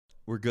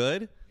We're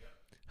good?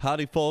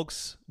 Howdy,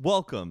 folks.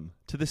 Welcome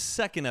to the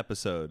second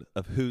episode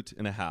of Hoot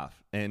and a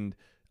Half. And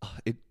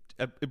it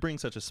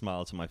brings such a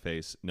smile to my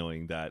face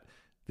knowing that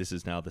this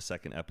is now the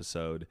second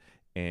episode,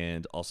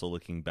 and also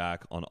looking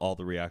back on all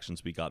the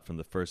reactions we got from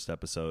the first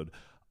episode.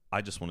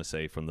 I just want to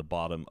say from the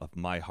bottom of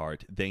my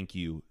heart, thank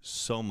you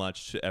so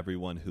much to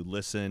everyone who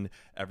listened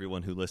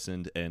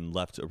and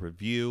left a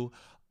review.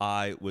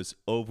 I was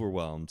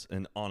overwhelmed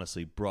and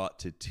honestly brought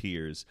to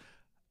tears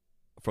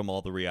from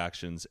all the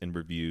reactions and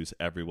reviews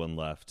everyone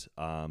left.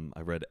 I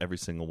read every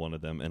single one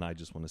of them, and I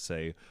just want to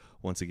say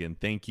once again,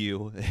 thank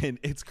you. And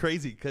it's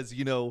crazy because,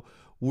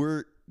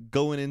 we're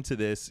going into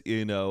this,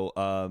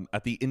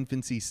 at the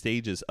infancy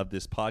stages of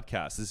this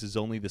podcast. This is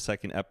only the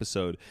second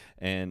episode,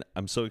 and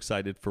I'm so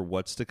excited for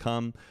what's to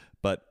come.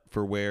 But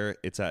for where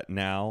it's at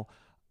now,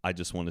 I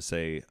just want to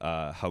say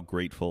how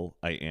grateful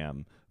I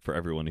am for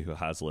everyone who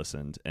has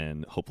listened,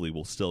 and hopefully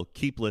will still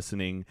keep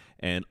listening.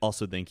 And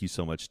also thank you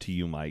so much to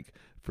you, Mike,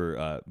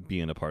 for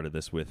being a part of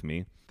this with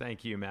me.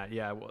 Thank you, Matt.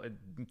 Yeah, well,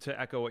 to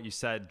echo what you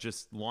said,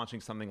 just launching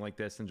something like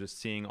this and just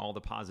seeing all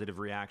the positive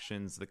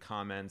reactions, the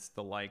comments,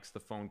 the likes, the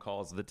phone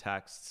calls, the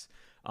texts,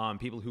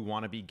 people who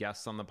want to be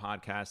guests on the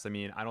podcast. I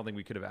mean, I don't think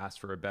we could have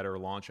asked for a better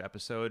launch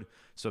episode.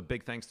 So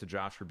big thanks to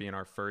Josh for being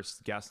our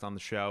first guest on the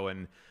show,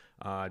 and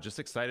just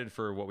excited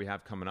for what we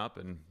have coming up.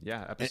 And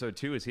yeah, episode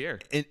 2 is here.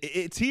 And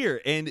it's here.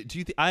 And do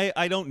you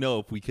I don't know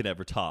if we could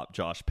ever top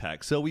Josh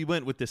Peck. So we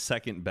went with the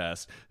second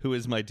best, who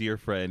is my dear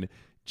friend,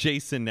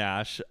 Jason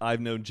Nash. I've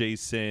known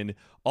Jason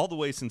all the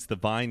way since the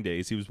Vine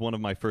days. He was one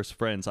of my first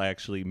friends I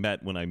actually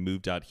met when I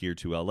moved out here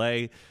to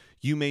LA.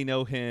 You may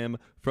know him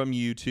from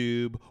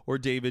YouTube or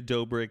David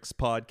Dobrik's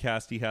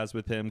podcast he has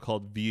with him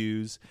called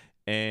Views.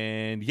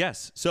 And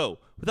yes, so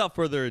without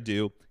further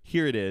ado,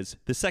 here it is,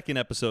 the second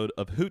episode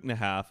of Hoot and a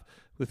Half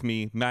with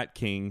me, Matt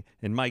King,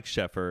 and Mike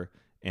Sheffer,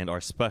 and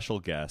our special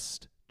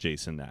guest,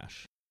 Jason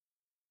Nash.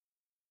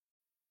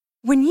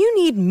 When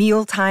you need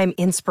mealtime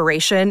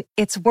inspiration,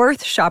 it's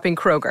worth shopping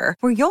Kroger,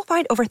 where you'll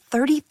find over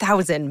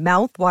 30,000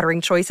 mouth-watering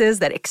choices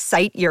that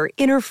excite your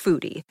inner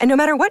foodie. And no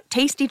matter what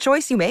tasty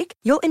choice you make,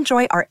 you'll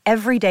enjoy our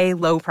everyday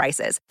low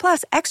prices,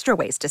 plus extra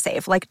ways to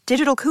save, like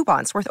digital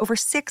coupons worth over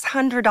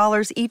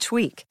 $600 each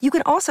week. You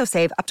can also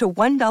save up to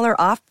 $1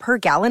 off per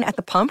gallon at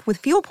the pump with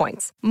fuel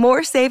points.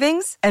 More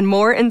savings and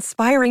more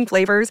inspiring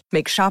flavors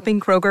make shopping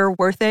Kroger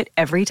worth it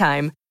every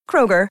time.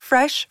 Kroger,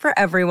 fresh for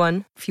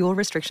everyone. Fuel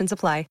restrictions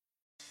apply.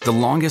 The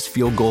longest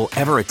field goal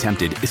ever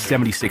attempted is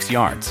 76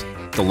 yards.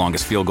 The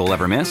longest field goal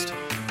ever missed?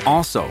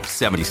 Also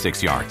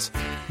 76 yards.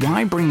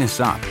 Why bring this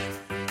up?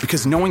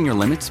 Because knowing your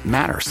limits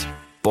matters,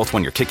 both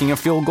when you're kicking a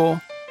field goal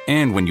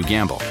and when you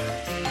gamble.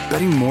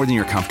 Betting more than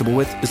you're comfortable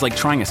with is like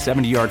trying a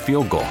 70-yard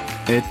field goal.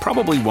 It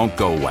probably won't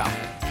go well.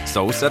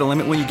 So set a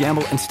limit when you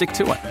gamble and stick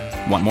to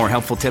it. Want more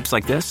helpful tips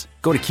like this?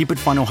 Go to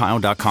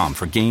keepitfunohio.com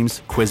for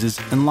games, quizzes,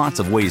 and lots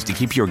of ways to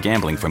keep your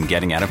gambling from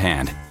getting out of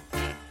hand.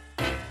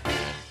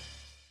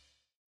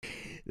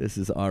 This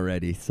is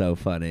already so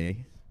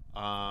funny.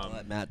 I'll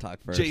let Matt talk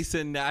first.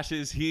 Jason Nash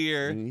is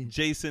here.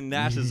 Jason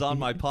Nash is on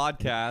my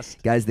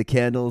podcast. Guys, the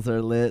candles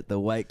are lit. The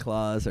White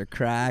Claws are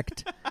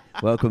cracked.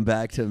 Welcome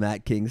back to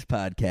Matt King's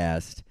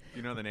podcast.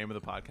 You know the name of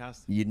the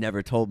podcast? You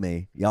never told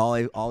me.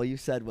 All you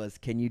said was,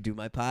 "Can you do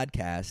my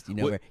podcast?"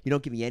 You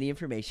don't give me any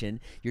information.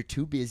 You're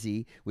too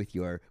busy with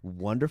your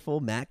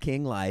wonderful Matt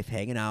King life,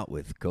 hanging out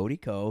with Cody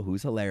Ko,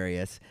 who's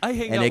hilarious. I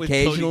hang and out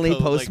occasionally with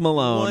Cody Ko, Post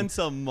Malone once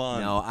a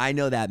month. No, I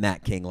know that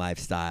Matt King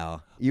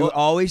lifestyle. You're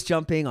always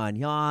jumping on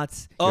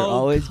yachts. You're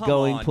always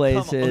going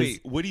places.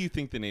 Wait, what do you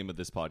think the name of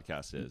this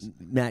podcast is?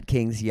 Matt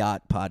King's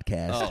Yacht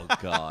Podcast. Oh,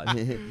 God.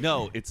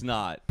 No, it's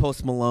not.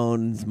 Post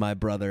Malone's My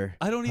Brother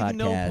I don't even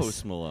know podcast.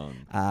 Post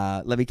Malone.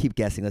 Let me keep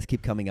guessing. Let's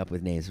keep coming up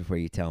with names before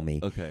you tell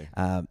me. Okay.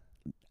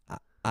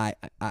 I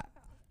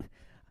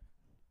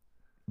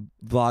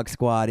Vlog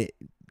Squad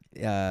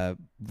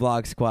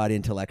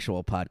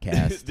Intellectual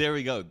Podcast. There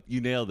we go. You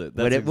nailed it.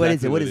 What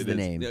is it? What is the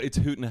name? It's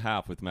Hoot and a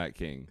Half with Matt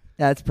King.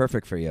 That's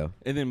perfect for you.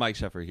 And then Mike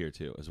Sheffer here,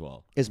 too, as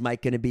well. Is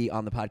Mike going to be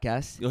on the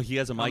podcast? Oh, he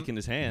has a mic in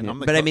his hand.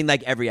 But I mean,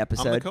 like every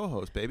episode. I'm the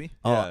co-host, baby.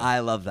 Oh, Yeah. I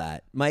love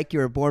that. Mike,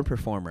 you're a born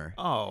performer.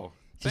 Oh,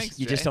 thanks,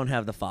 You Jay. just don't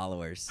have the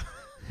followers.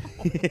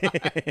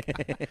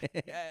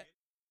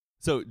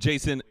 So,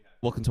 Jason,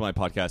 welcome to my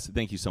podcast.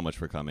 Thank you so much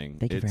for coming.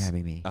 Thank you for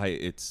having me.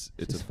 It's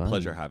a is fun.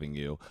 pleasure having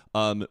you.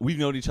 We've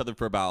known each other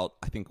for about,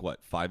 I think,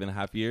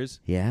 5.5 years?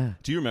 Yeah.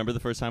 Do you remember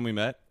the first time we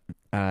met?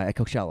 At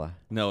Coachella.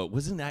 No, it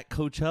wasn't at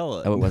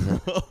Coachella. Oh, it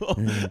wasn't?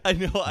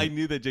 I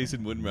knew that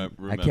Jason wouldn't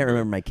remember. I can't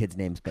remember my kids'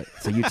 names, but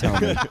so you tell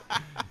me.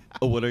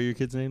 Oh, what are your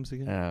kids' names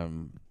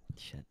again?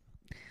 Shit.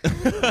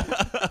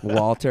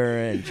 Walter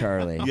and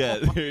Charlie. Yeah,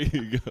 there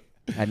you go.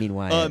 I mean,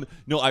 Wyatt.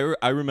 No,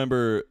 I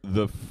remember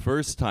the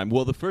first time.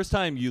 Well, the first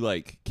time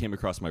you came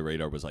across my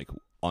radar was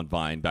on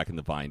Vine back in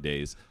the Vine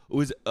days. It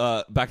was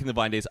back in the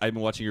Vine days. I've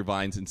been watching your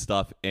Vines and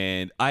stuff,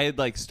 and I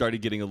had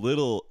started getting a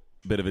little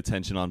bit of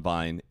attention on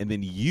Vine, and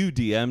then you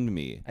DM'd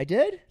me. I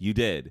did? You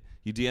did.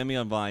 You DM'd me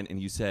on Vine, and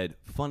you said,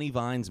 "Funny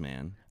Vines,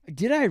 man."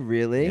 Did I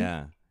really?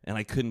 Yeah. And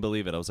I couldn't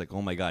believe it. I was like,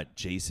 oh my God,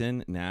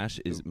 Jason Nash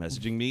is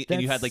messaging me.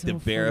 And you had That's like so the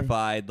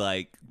verified,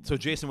 So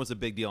Jason was a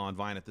big deal on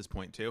Vine at this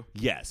point too?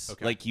 yes.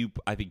 Okay. Like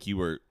I think you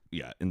were,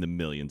 in the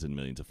millions and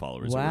millions of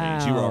followers Wow.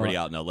 range. You were already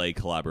out in LA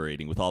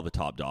collaborating with all the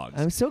top dogs.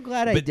 I'm so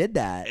glad I But- did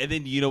that. And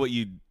then you know what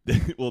you,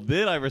 well,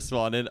 then I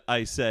responded.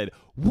 I said,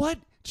 what?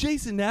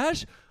 Jason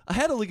Nash? I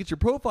had to look at your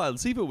profile and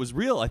see if it was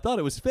real. I thought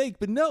it was fake,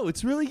 but no,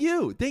 it's really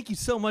you. Thank you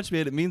so much,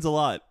 man. It means a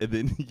lot. And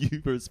then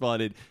you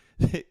responded,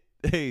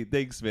 hey,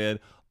 thanks, man.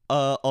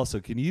 Also,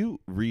 can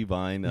you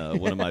revine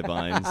one of my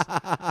vines?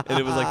 And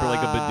it was like for like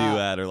a Badoo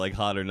ad or like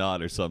Hot or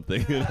Not or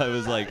something. And I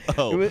was like,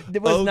 oh,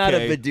 It was not a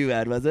okay. Badoo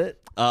ad, was it?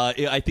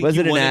 I think Was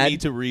you it an wanted ad? me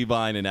to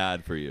revine an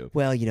ad for you.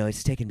 Well,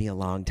 it's taken me a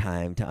long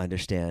time to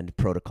understand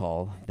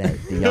protocol that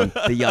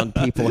the young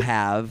people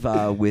have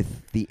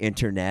with the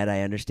internet.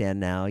 I understand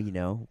now,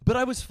 But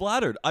I was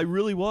flattered. I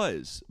really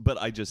was. But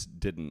I just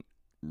didn't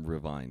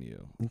revine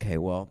you. Okay,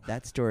 well,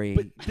 that story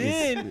But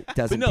then-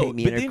 doesn't but no, paint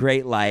me but in a then-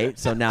 great light.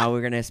 So now we're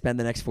going to spend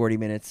the next 40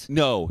 minutes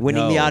No.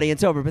 winning the no.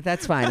 audience over. But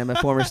that's fine. I'm a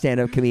former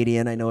stand-up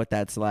comedian. I know what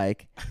that's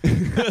like.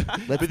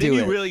 Let's But then do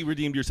you it. really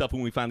redeemed yourself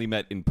when we finally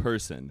met in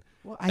person.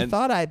 Well, I and-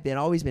 thought I've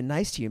always been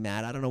nice to you,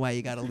 Matt. I don't know why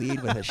you got to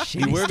lead with a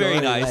shitty were very story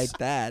nice. like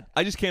that.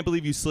 I just can't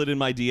believe you slid in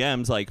my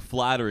DMs like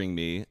flattering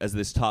me as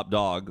this top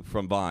dog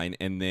from Vine,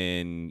 and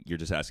then you're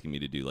just asking me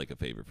to do like a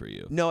favor for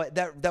you. No,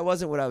 that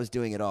wasn't what I was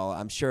doing at all.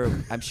 I'm sure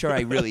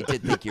I really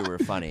did think you were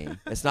funny.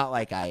 It's not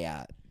like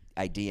I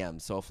DM'd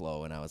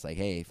SoFlo and I was like,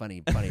 hey,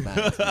 funny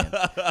minds,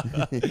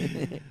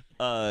 man.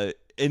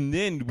 And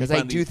then Because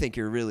I do think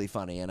you're really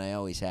funny, and I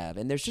always have.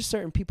 And there's just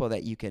certain people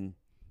that you can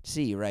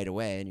see right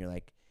away, and you're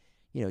like,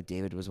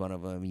 David was one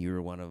of them. You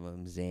were one of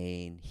them.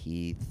 Zane,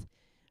 Heath,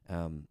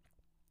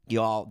 you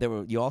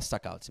all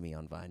stuck out to me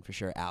on Vine for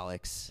sure.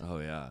 Alex, Oh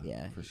yeah,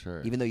 yeah, for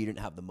sure. Even though you didn't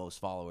have the most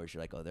followers,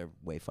 you're like, oh, they're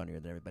way funnier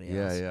than everybody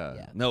yeah, else.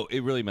 yeah, No,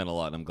 it really meant a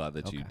lot, and I'm glad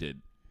that you Okay.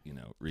 did,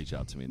 reach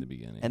out to me in the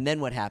beginning. And then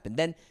what happened?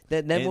 Then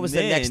And what was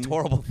the next then-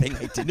 horrible thing I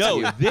did? to no,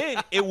 you?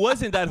 then it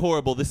wasn't that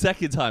horrible. The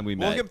second time we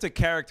met, Welcome to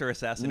Character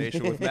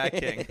Assassination with Matt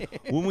King.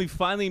 when we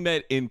finally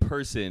met in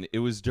person, it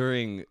was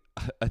during,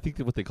 I think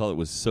that what they call it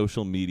was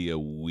Social Media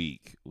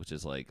Week, which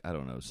is like, I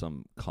don't know,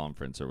 some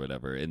conference or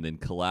whatever. And then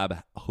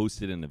Collab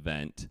hosted an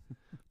event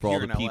for all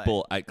Here the in LA.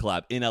 people at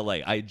Collab in LA.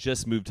 I had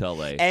just moved to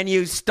LA. And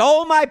you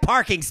stole my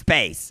parking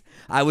space.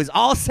 I was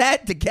all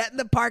set to get in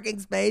the parking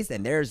space,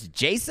 and there's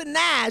Jason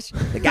Nash,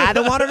 the guy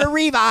that wanted to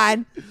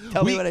revine.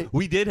 Tell me what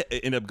we did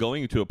end up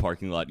going to a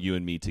parking lot, you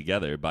and me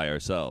together by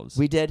ourselves.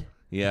 we did.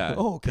 Yeah.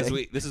 Oh, okay. 'Cause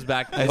this is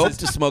back. I hope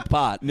to smoke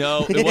pot.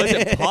 No, it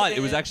wasn't pot. It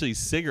was actually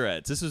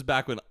cigarettes. This was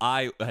back when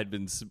I had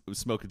been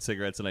smoking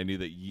cigarettes, and I knew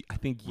that I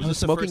think you Was the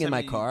smoking first in time my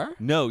you- car?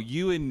 No,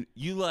 you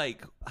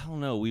like, I don't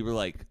know. We were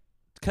like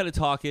kind of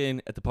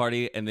talking at the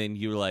party, and then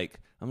you were like,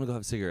 "I'm gonna go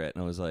have a cigarette,"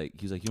 and he was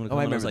like, "You want to come?"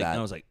 I And I was remember like, that. and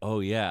I was like, "Oh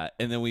yeah,"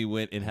 and then we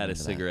went and had a remember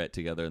that. cigarette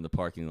together in the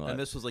parking lot. And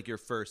this was like your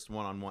first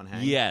one-on-one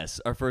hang. Yes,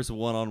 our first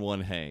one-on-one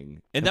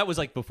hang, and that was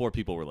like before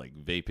people were like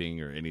vaping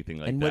or anything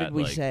like And that. what did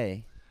we like,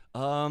 say?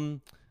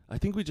 I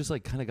think we just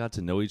like kind of got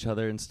to know each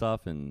other and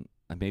stuff, and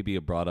I maybe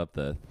brought up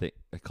the thing.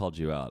 I called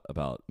you out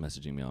about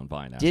messaging me on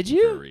Vine. Did asking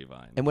you? For a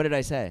revine. And what did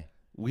I say?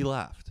 We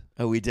laughed.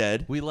 Oh, we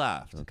did? We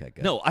laughed. Okay,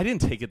 good. No, I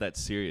didn't take it that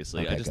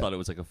seriously. Okay, I just good. thought it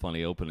was like a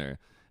funny opener.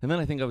 And then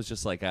I think I was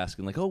just like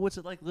asking, like, "Oh, what's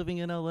it like living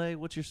in LA?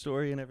 What's your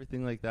story and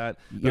everything like that?"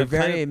 But You're I've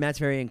kind of- Matt's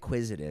very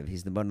inquisitive.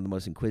 He's one of the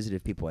most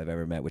inquisitive people I've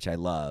ever met, which I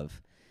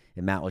love.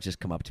 And Matt will just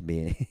come up to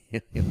me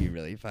and he'll be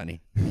really funny.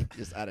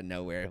 Just out of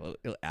nowhere,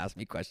 he'll ask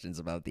me questions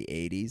about the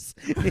 80s.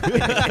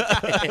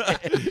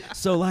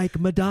 So, like,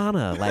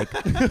 Madonna, like,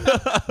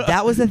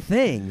 that was a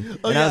thing.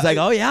 And I was like,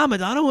 oh, yeah,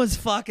 Madonna was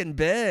fucking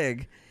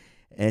big.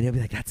 And he'll be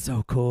like, that's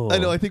so cool. I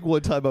know. I think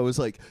one time I was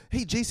like,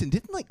 "Hey, Jason,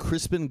 didn't like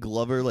Crispin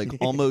Glover like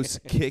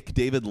almost kick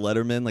David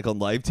Letterman like on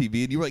live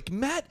TV?" And you were like,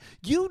 "Matt,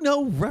 you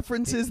know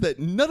references that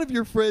none of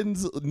your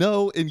friends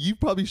know, and you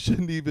probably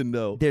shouldn't even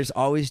know." There's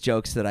always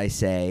jokes that I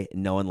say,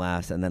 no one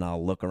laughs, and then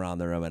I'll look around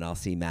the room and I'll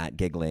see Matt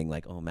giggling,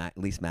 like, oh, Matt,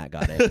 at least Matt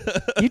got it.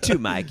 You too,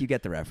 Mike. You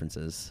get the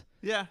references.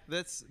 Yeah,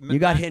 that's You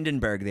got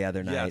Hindenburg the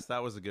other night. Yes,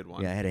 that was a good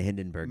one. Yeah, I had a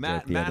Hindenburg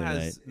Matt joke the other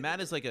night.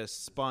 Matt is like a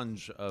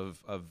sponge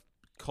of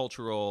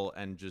cultural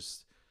and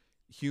just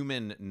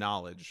human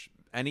knowledge.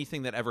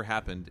 Anything that ever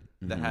happened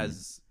that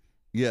has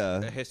Yeah,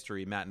 a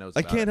history, Matt knows. I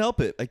about can't it.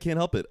 help it. I can't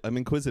help it. I'm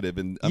inquisitive,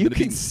 and I'm You gonna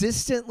be.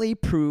 consistently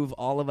prove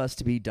all of us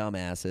to be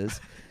dumbasses,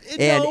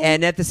 No.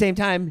 and at the same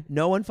time,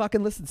 no one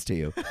fucking listens to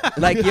you.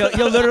 Like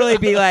you'll literally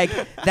be like,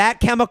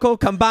 that chemical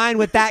combined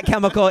with that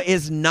chemical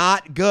is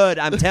not good.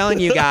 I'm telling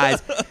you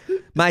guys.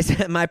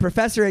 My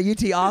professor at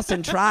UT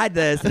Austin tried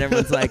this, and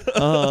everyone's like,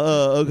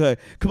 okay,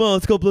 come on,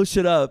 let's go blow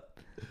shit up.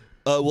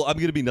 Well, I'm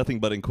going to be nothing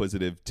but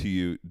inquisitive to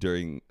you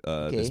during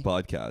this Okay.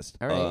 podcast.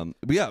 All right.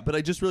 But yeah, but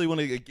I just really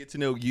want to get to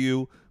know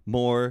you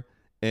more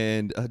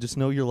and just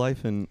know your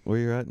life and where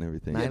you're at and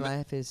everything. My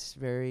life is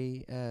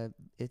very,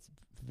 it's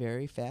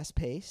very fast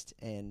paced,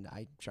 and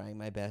I'm trying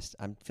my best.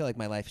 I feel like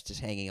my life's just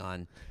hanging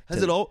on. Has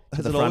to it all- to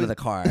has the it front always- of the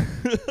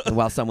car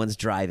while someone's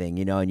driving,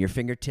 and your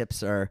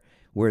fingertips are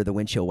where the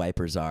windshield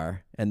wipers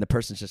are, and the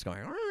person's just going.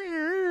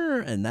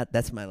 and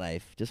that's my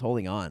life. Just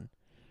holding on.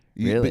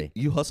 But Really.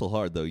 you hustle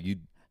hard though.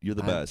 You're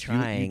the I'm best. You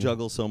trying.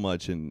 juggle so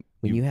much, and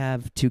When you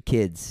have 2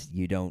 kids,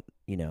 you don't,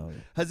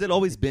 Has it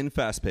always been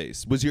fast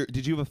paced?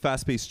 Did you have a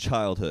fast paced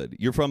childhood?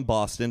 You're from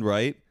Boston,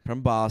 right?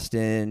 From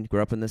Boston,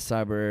 grew up in the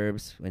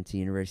suburbs, went to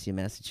University of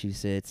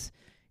Massachusetts,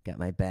 got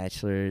my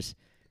bachelor's,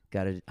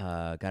 got an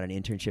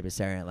internship at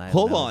Saturday Night Live.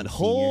 Hold when I on, was a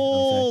senior.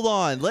 hold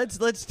on.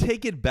 Let's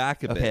take it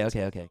back a bit.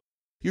 Okay.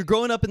 You're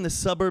growing up in the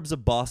suburbs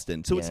of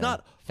Boston, so it's Yeah.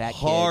 not Fat kid.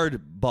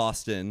 hard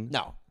Boston.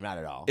 No, not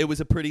at all. It was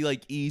a pretty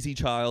easy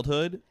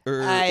childhood, or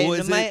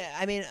was it?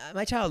 I mean,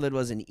 my childhood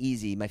wasn't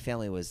easy. My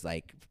family was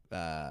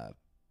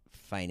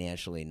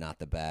financially not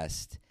the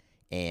best,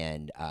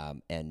 and had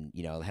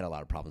a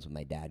lot of problems with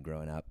my dad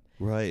growing up.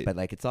 Right. But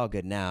it's all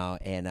good now,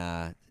 and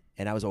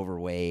I was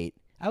overweight.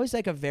 I was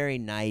a very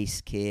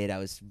nice kid. I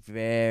was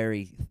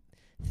very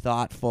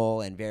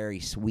thoughtful and very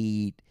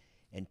sweet,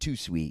 and too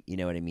sweet. You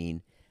know what I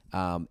mean?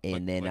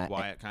 Like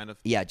Wyatt, kind of.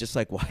 Yeah, just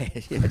like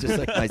Wyatt. Yeah, just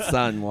like my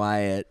son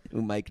Wyatt,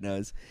 who Mike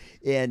knows.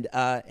 And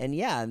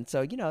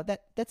so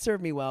that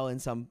served me well in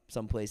some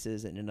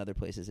places, and in other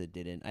places it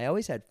didn't. I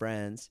always had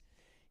friends.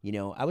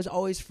 I was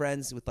always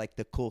friends with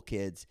the cool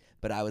kids,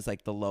 but I was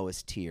the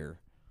lowest tier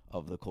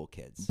of the cool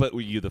kids. But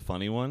were you the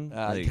funny one?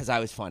 Because I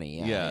was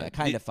funny, Yeah.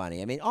 kind of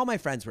funny. I mean, all my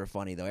friends were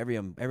funny though.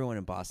 Everyone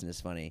in Boston is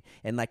funny,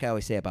 and like I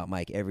always say about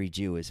Mike, every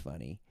Jew is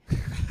funny.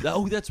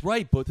 Oh, that's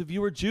right. Both of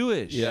you are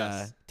Jewish.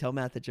 Yeah, tell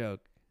Matt the joke.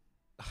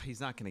 He's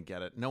not going to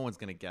get it. No one's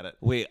going to get it.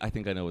 Wait, I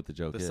think I know what the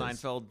joke The is.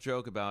 Seinfeld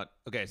joke about,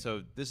 okay,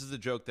 so this is a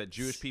joke that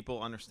Jewish people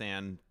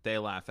understand, they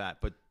laugh at,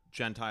 but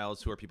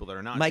Gentiles, who are people that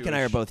are not Mike Jewish, and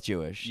I are both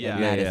Jewish. Yeah.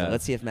 and Matt Yeah, isn't. yeah.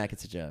 Let's see if Matt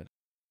gets a joke.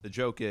 the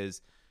joke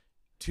is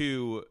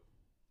two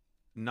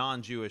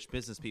non-Jewish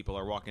business people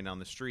are walking down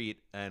the street,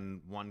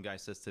 and one guy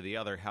says to the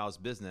other, "How's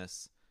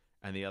business?"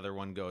 And the other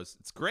one goes,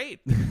 "It's great."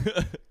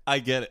 I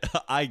get it.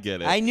 I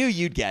get it. I knew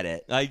you'd get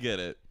it. I get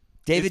it.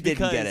 David It's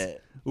didn't get because-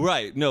 it.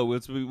 Right. No,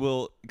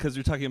 because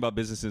you're talking about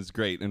business is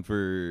great, and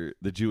for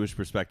the Jewish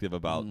perspective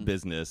about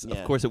business, Yeah.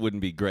 of course it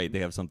wouldn't be great. They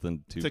have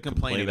something to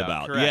complain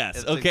about. Correct. Yes.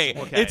 It's like- Okay.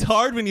 okay. It's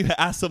hard when you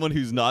ask someone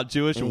who's not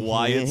Jewish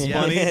why it's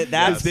Yeah. funny. That's-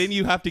 Because then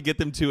you have to get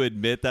them to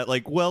admit that,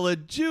 a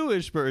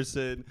Jewish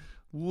person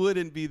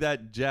wouldn't be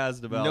that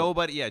jazzed about.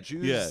 Nobody,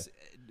 Jews, Yeah.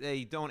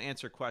 they don't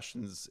answer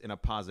questions in a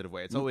positive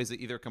way. It's always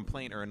either a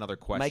complaint or another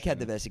question. Mike had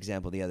the best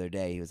example the other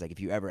day. He was like, if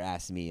you ever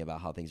ask me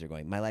about how things are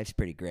going, my life's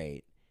pretty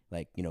great.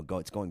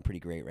 It's going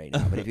pretty great right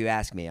now. But if you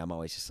ask me, I'm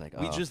always just like,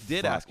 oh, We just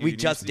did fuck. ask you. We You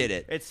just see- did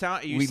it. We We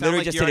sound literally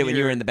like just you're did it on when you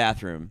your- were in the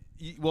bathroom.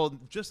 Well,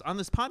 just on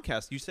this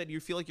podcast, you said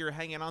you feel like you're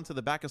hanging on to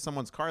the back of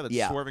someone's car that's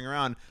Yeah. swerving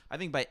around. I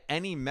think by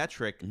any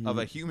metric of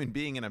a human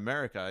being in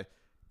America,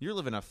 you're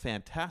living a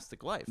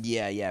fantastic life.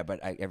 Yeah, but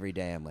every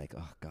day I'm like,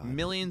 oh, God.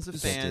 Millions of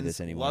Just don't do fans, this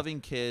anymore.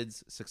 loving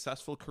kids,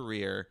 successful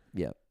carear.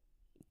 Yeah.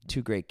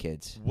 2 great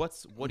kids. What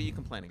are you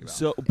complaining about?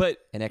 So, but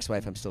An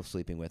ex-wife I'm still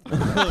sleeping with. I'm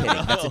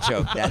kidding. That's a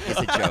joke. That is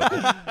a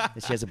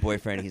joke. She has a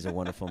boyfriend. He's a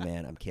wonderful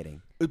man. I'm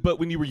kidding.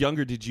 when you were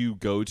younger, did you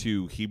go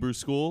to Hebrew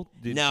school?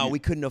 No, we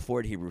couldn't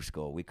afford Hebrew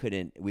school. We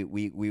couldn't.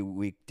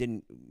 We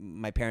didn't.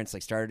 My parents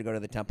started to go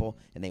to the temple,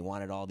 and they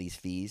wanted all these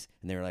fees,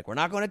 and they were like, "We're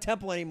not going to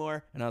temple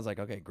anymore." And I was like,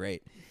 "Okay,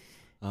 great."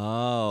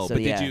 Oh, So,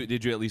 but yeah.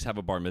 did you at least have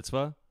a bar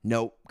mitzvah?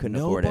 Nope, couldn't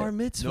No afford bar it.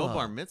 mitzvah. no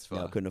bar mitzvah.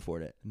 No, couldn't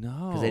afford it No,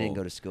 because I didn't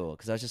go to school.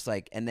 Because I was just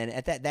like, and then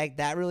at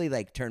that really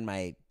turned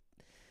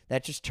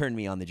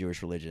me on the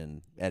Jewish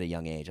religion at a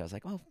young age. I was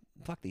like, "Oh,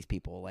 fuck these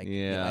people!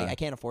 Yeah. I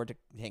can't afford to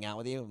hang out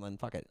with you, and then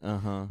fuck it." Uh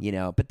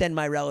huh. But then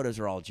my relatives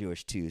are all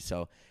Jewish too,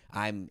 so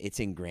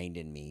it's ingrained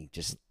in me,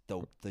 just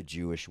the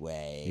Jewish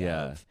way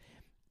Yeah. of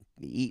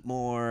eat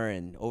more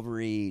and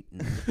overeat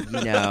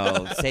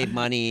and, save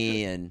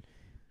money and,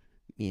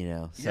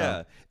 so.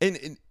 Yeah,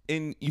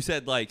 and you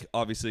said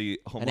obviously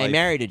home And life. I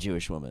married a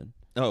Jewish woman.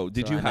 Oh,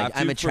 did So you I'm have like, to?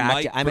 I'm for attracted.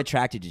 Mike- I'm for-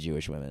 attracted to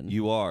Jewish women.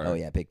 You are. Oh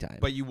yeah, big time.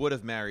 But you would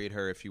have married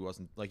her if you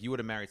wasn't you would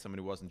have married someone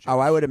who wasn't Jewish. Oh,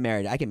 I would have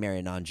married. I can marry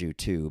a non-Jew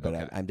too, but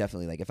Okay. I'm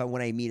definitely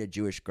when I meet a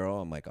Jewish girl,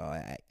 I'm like, oh,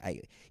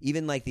 I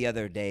even the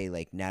other day,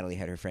 Natalie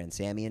had her friend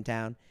Sammy in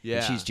town. Yeah.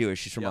 and she's Jewish.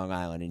 She's from Yep. Long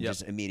Island, and Yep.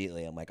 just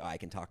immediately, I'm like, oh, I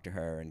can talk to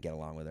her and get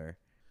along with her.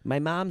 My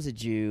mom's a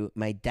Jew.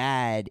 My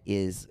dad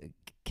is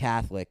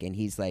Catholic, and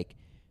he's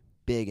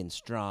big and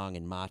strong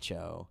and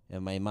macho,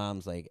 and my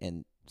mom's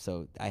and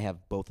so I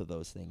have both of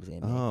those things in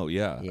me. Oh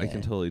yeah, I Yeah.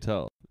 can totally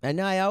tell. And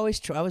no, I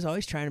was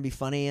always trying to be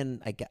funny,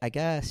 and I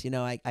guess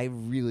I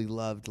really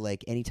loved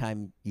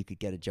anytime you could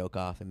get a joke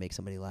off and make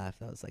somebody laugh.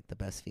 That was the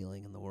best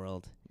feeling in the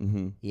world.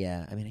 Mm-hmm.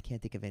 Yeah, I mean I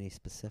can't think of any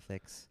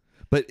specifics.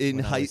 But in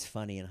when I high, was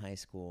funny in high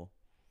school.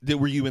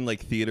 were you in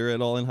theater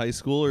at all in high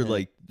school, or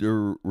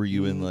or were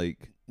you in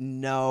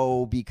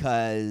No,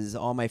 because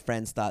all my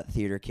friends thought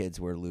theater kids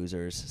were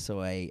losers, so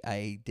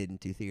I didn't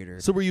do theater.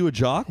 So were you a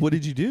jock? What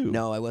did you do?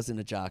 No, I wasn't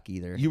a jock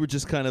either. You were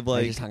just kind of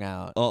I just hung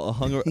out.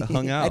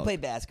 hung out. I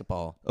played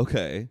basketball,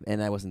 Okay,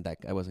 and I wasn't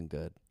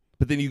good.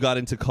 but then you got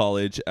into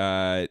college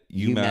at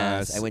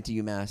UMass. I went to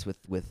UMass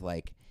with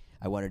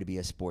I wanted to be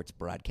a sports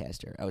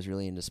broadcaster. I was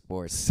really into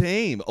sports.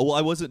 Same. Oh, well,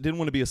 I didn't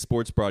want to be a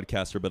sports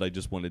broadcaster, but I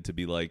just wanted to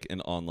be like an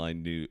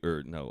online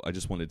I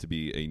just wanted to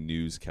be a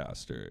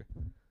newscaster.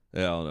 I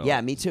don't know. Yeah,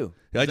 me too.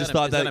 I just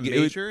thought that a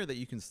major that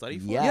you can study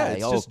for. Yeah,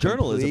 it's just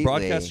journalism, completely.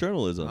 broadcast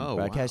journalism. Oh,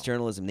 Broadcast wow.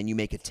 journalism. Then you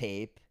make a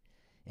tape,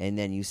 and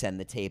then you send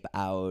the tape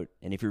out.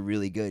 And if you're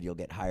really good, you'll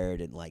get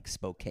hired in like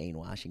Spokane,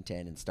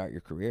 Washington, and start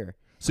your career.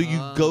 So you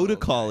go to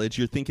college,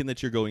 you're thinking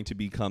that you're going to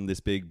become this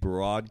big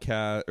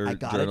broadcast or I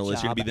got a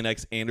journalist. You're going to job. be the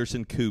next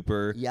Anderson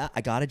Cooper. Yeah,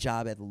 I got a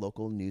job at the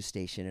local news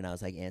station, and I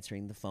was like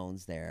answering the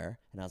phones there,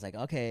 and I was like,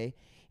 okay.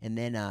 And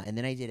then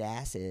I did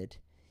acid,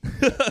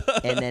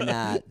 and then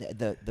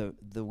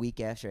the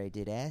week after I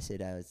did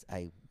acid,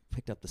 I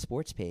picked up the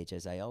sports page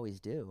as I always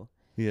do,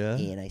 Yeah.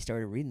 and I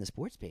started reading the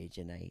sports page,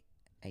 and I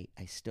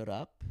stood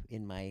up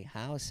in my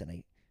house and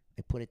I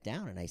put it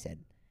down, and I said,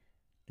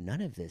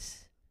 none of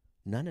this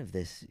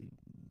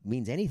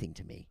means anything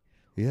to me.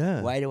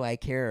 Yeah. Why do I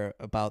care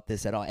about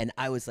this at all? And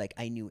I was like,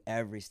 I knew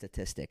every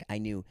statistic.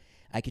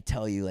 I could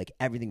tell you like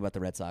everything about the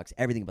Red Sox,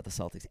 everything about the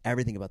Celtics,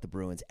 everything about the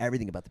Bruins,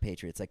 everything about the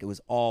Patriots. Like it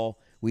was all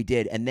we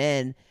did. And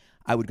then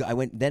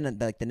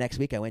the next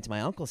week I went to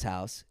my uncle's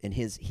house, and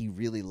he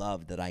really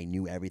loved that I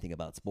knew everything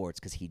about sports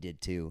because he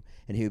did too.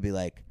 And he would be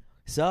like,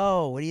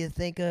 so what do you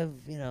think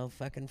of,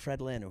 fucking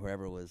Fred Lynn or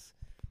whoever was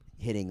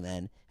hitting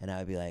then? And I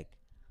would be like,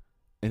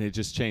 And it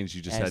just changed.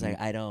 You just I was had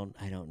like, I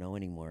don't know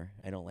anymore.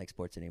 I don't like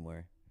sports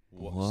anymore.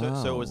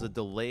 So it was a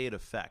delayed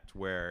effect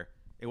where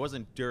it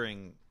wasn't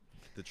during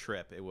the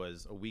trip. It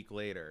was a week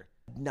later.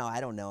 No, I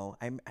don't know.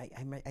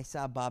 I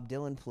saw Bob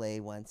Dylan play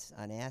once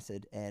on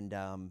acid, and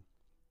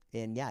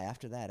yeah,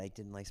 after that I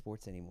didn't like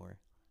sports anymore.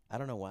 I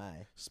don't know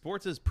why.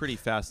 Sports is pretty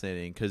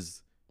fascinating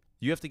because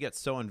you have to get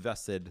so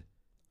invested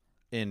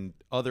in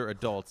other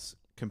adults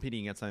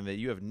competing against something that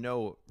you have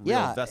no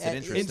real vested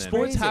interest and in.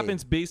 sports Crazy.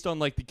 happens based on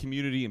like the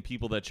community and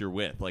people that you're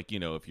with. Like,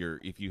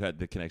 if you had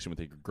the connection with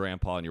your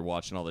grandpa and you're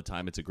watching all the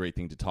time, it's a great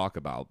thing to talk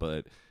about.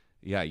 But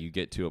yeah, you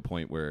get to a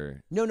point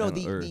where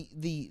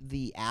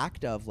the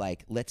act of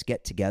like, let's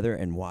get together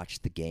and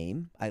watch the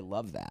game. I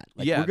love that.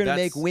 Like, Yeah, we're gonna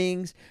make that's-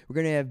 wings, we're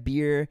gonna have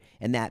beer,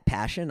 and that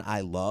passion I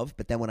love.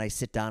 But then when I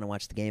sit down and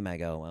watch the game, I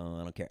go, well,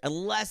 I don't care,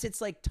 unless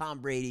it's like Tom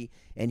Brady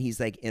and he's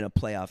like in a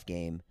playoff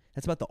game.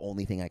 That's about the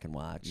only thing I can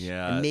watch.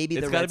 Yeah, and maybe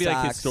it's the got to Red be like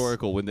Sox.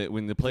 historical when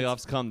the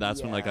playoffs come.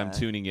 That's when like I'm Yeah.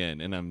 tuning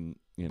in and I'm.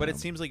 But it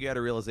seems like you had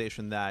a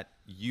realization that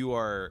you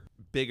are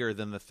bigger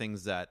than the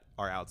things that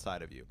are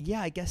outside of you.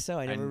 Yeah, I guess so.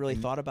 I never And- really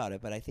thought about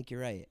it, but I think you're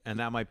right. And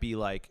that might be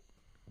like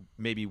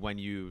maybe when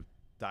you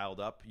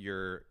dialed up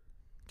your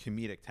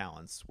comedic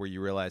talents where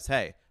you realize,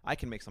 hey, I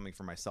can make something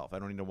for myself. I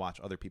don't need to watch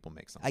other people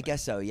make something. I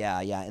guess so. Yeah.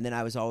 And then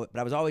I was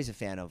always a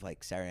fan of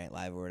like Saturday Night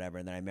Live or whatever.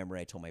 And then I remember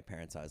I told my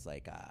parents, I was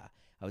like,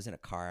 I was in a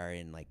car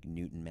in like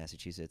Newton,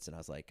 Massachusetts, and I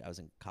was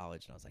in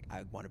college, and I was like,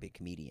 I want to be a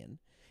comedian.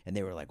 And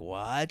they were like,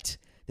 what?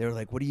 They were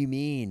like, what do you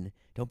mean?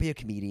 Don't be a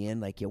comedian.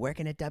 Like, you're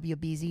working at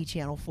WBZ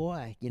Channel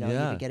 4. You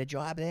can get a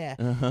job there.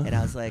 And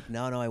I was like,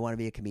 no, I want to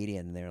be a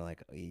comedian. And they were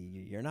like,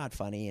 you're not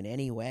funny in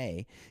any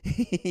way,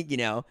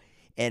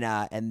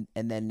 And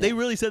then they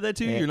really said that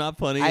too. You're not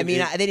funny. I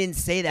mean, they didn't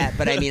say that,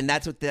 but I mean,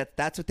 that's what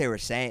they were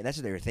saying. That's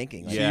what they were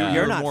thinking. Like, Yeah.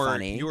 you're were not more,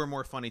 funny. You were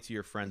more funny to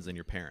your friends than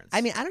your parents.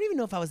 I mean, I don't even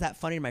know if I was that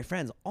funny to my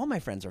friends. All my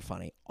friends are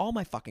funny. All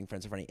my fucking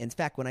friends are funny. In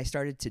fact, when I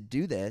started to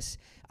do this,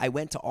 I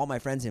went to all my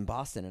friends in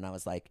Boston and I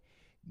was like,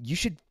 you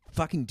should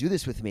fucking do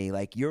this with me.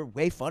 Like, you're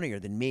way funnier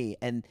than me.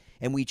 And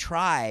we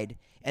tried,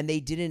 and they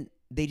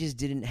just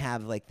didn't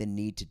have like the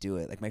need to do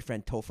it. Like my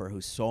friend Topher,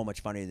 who's so much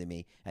funnier than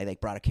me, I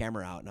like brought a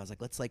camera out and I was like,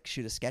 let's like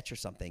shoot a sketch or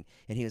something.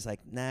 And he was like,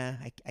 nah,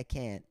 I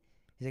can't.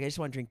 He's like, I just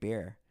want to drink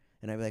beer.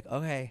 And I'd be like,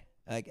 okay.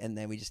 Like, and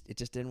then it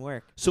just didn't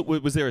work. So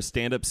was there a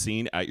stand-up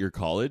scene at your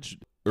college,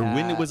 or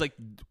when it was like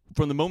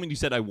from the moment you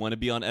said I want to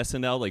be on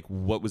SNL? Like,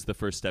 what was the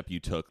first step you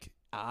took?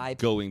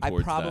 Going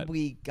towards I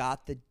probably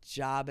got the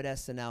job at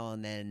SNL,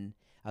 and then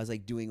I was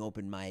like doing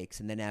open mics,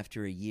 and then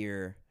after a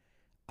year,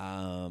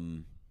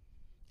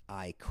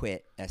 I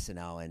quit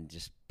SNL and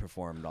just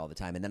performed all the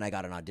time, and then I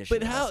got an audition.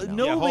 But at how? SNL.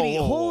 Nobody.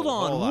 whoa, hold whoa,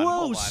 on. hold on, Whoa,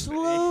 hold on.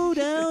 slow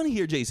down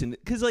here, Jason.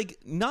 Because like,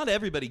 not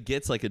everybody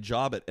gets like a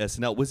job at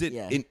SNL. Was it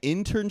Yeah. an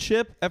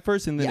internship at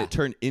first, and then Yeah. it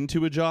turned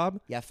into a job?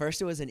 Yeah,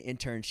 first it was an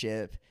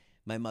internship.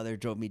 My mother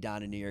drove me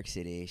down to New York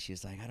City. She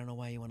was like, I don't know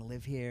why you want to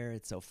live here.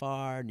 It's so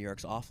far. New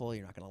York's awful.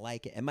 You're not going to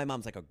like it. And my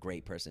mom's like a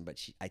great person, but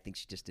I think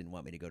she just didn't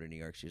want me to go to New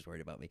York. She was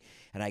worried about me.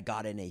 And I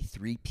got in a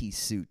 3-piece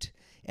suit,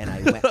 and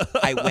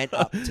I went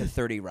up to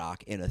 30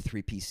 Rock in a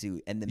 3-piece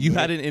suit. And You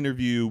had an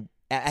interview.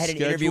 I had an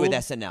interview with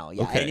scheduled? SNL.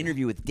 Yeah, I had an Okay.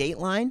 interview with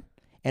Dateline,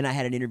 and I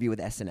had an interview with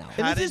SNL.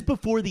 And How this is did-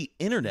 before the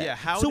internet. Yeah,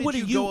 how so did what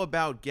you do go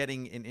about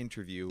getting an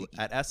interview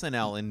at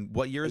SNL? And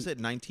what year is it?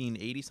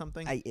 1980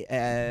 something?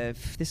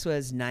 This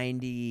was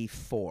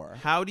 94.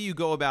 How do you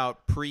go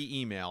about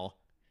pre-email?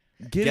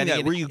 getting getting at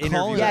an were you interview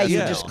calling? with Yeah, you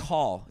SNL? would just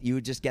call. You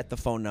would just get the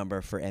phone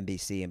number for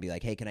NBC and be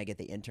like, hey, can I get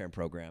the intern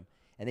program?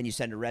 And then you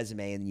send a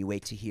resume, and you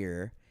wait to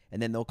hear. And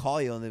then they'll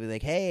call you, and they'll be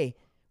like, hey,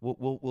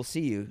 we'll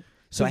see you.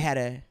 So I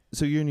had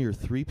So you're in your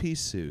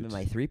 3-piece suit.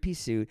 my 3-piece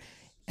suit.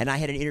 And I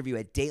had an interview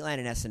at Dateline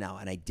and SNL,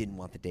 and I didn't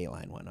want the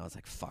Dateline one. I was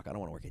like, fuck, I don't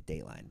want to work at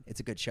Dateline. It's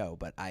a good show,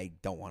 but I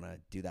don't want to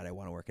do that. I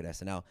want to work at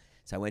SNL.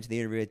 So I went to the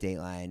interview at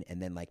Dateline,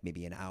 and then like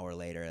maybe an hour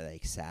later, I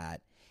like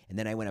sat. And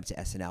then I went up to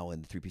SNL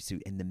in the three-piece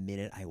suit. And the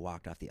minute I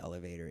walked off the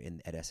elevator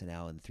at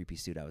SNL in the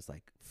three-piece suit, I was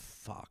like,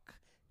 fuck,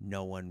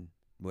 no one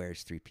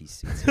wears three-piece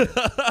suits here.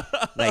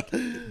 Like,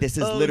 this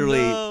is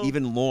literally,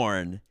 even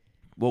Lorne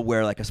will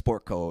wear like a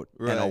sport coat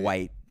and a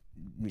white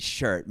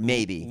shirt,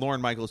 maybe.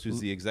 Lorne Michaels, who's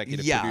the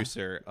executive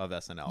producer of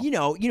SNL. You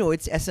know,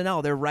 it's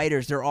SNL. They're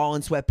writers. They're all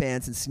in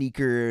sweatpants and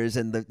sneakers,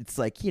 and it's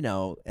like, you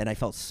know. And I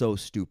felt so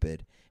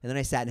stupid. And then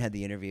I sat and had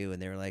the interview,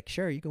 and they were like,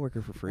 "Sure, you can work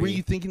here for free." Were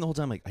you thinking the whole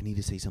time like, I need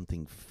to say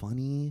something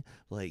funny?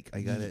 Like, I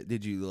gotta?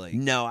 Did you like?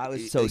 No, I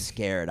was so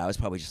scared. I was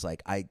probably just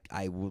like,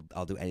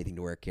 I'll do anything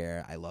to work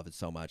here. I love it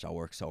so much. I'll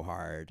work so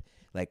hard.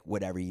 Like,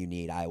 whatever you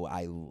need, I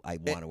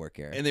want to work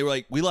here. And they were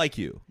like, "We like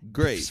you,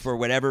 great." For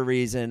whatever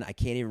reason, I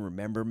can't even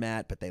remember,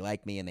 Matt, but they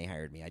like me and they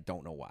hired me. I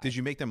don't know why. Did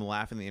you make them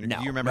laugh in the interview? No,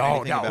 Do you remember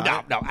anything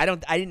about it? No.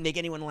 I didn't make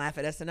anyone laugh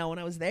at SNL when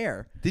I was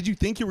there. Did you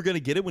think you were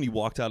gonna get it when you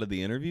walked out of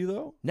the interview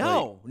though?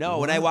 No. Like,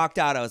 When I walked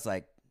out, I was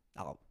like,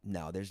 oh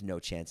no, there's no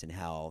chance in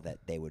hell that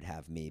they would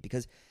have me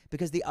because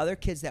the other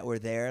kids that were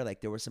there, like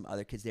there were some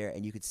other kids there,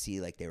 and you could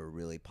see like they were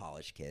really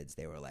polished kids.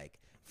 They were like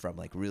from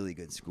like really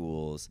good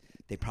schools.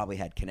 They probably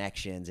had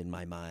connections in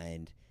my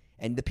mind.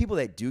 And the people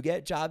that do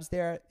get jobs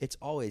there, it's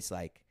always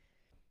like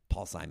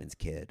Paul Simon's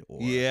kid.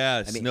 Or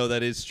yes, I mean, no,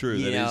 that is true.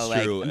 That is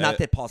like, true. Not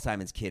that Paul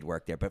Simon's kid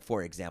worked there, but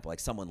for example, like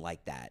someone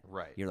like that.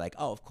 Right. You're like,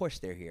 oh, of course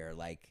they're here.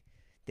 Like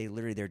they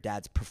literally, their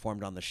dad's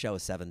performed on the show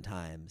 7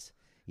 times.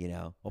 You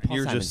know, well,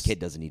 Paul Simon's kid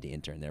doesn't need to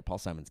intern there. Paul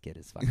Simon's kid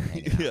is fucking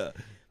hanging out. Yeah.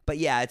 But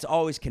yeah, it's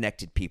always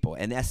connected people,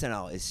 and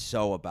SNL is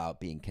so about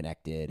being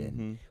connected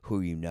and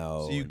who you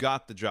know. So you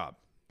got the job.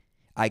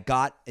 I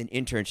got an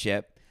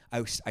internship.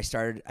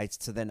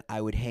 So then I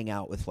would hang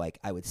out with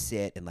I would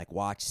sit and like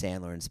watch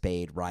Sandler and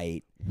Spade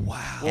write.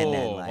 Wow. And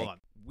then, hold on.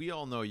 We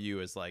all know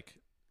you as like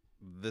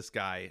this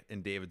guy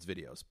in David's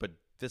videos, but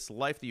this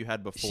life that you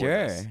had before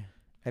this.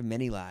 I have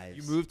many lives.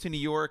 You moved to New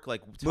York,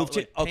 paint the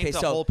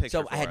whole picture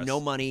so for I had us. no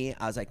money.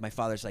 I was like, my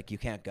father's like, you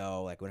can't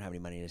go. Like, we don't have any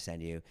money to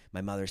send you. My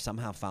mother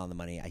somehow found the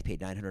money. I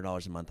paid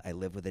 $900 a month. I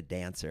lived with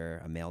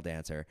a male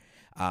dancer,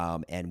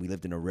 and we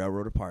lived in a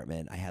railroad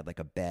apartment. I had like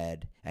a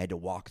bed. I had to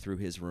walk through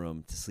his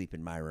room to sleep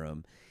in my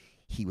room.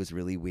 He was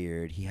really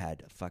weird. He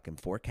had fucking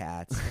 4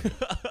 cats.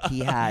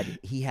 he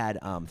had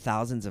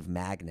thousands of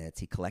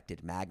magnets. He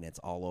collected magnets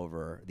all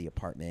over the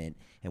apartment.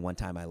 And one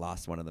time I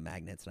lost one of the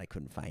magnets and I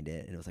couldn't find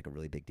it, and it was like a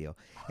really big deal.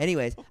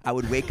 Anyways, I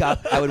would wake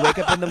up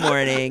in the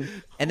morning,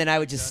 and then I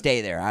would just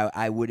stay there.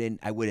 I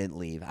wouldn't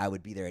leave. I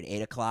would be there at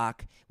 8:00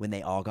 when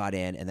they all got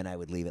in, and then I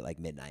would leave at like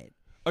midnight.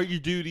 Are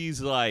your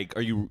duties like?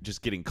 Are you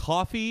just getting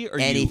coffee? Or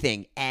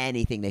anything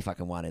they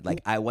fucking wanted.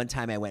 Like one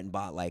time I went and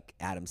bought like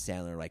Adam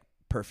Sandler like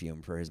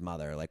perfume for his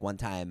mother. Like one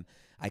time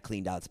I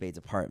cleaned out Spade's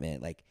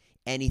apartment. Like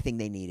anything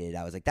they needed,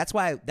 I was like, that's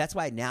why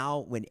now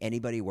when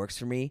anybody works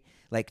for me,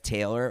 like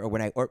Taylor,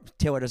 or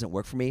Taylor doesn't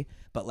work for me,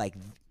 but like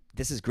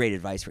this is great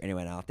advice for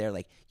anyone out there.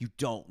 Like, you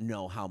don't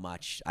know how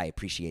much I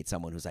appreciate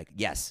someone who's like,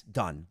 yes,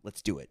 done,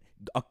 let's do it.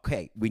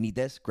 Okay, we need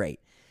this, great.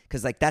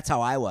 Because like that's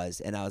how I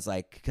was, and I was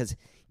like, because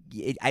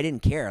I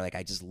didn't care. Like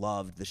I just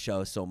loved the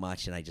show so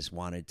much, and I just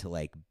wanted to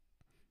like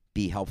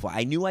be helpful.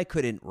 I knew I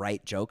couldn't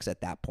write jokes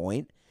at that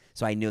point.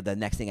 So I knew the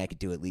next thing I could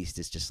do at least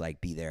is just like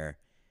be there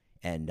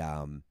and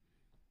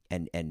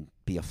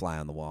be a fly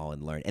on the wall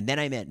and learn. And then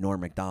I met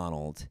Norm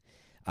Macdonald,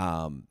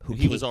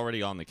 he was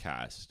already on the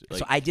cast.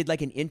 So I did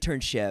like an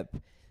internship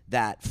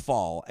that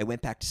fall. I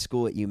went back to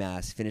school at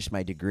UMass, finished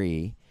my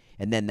degree,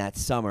 and then that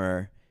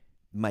summer,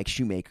 Mike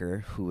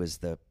Shoemaker, who was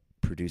the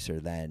producer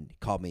then,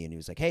 called me and he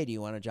was like, "Hey, do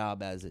you want a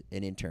job as an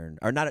intern?"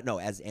 Or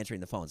as answering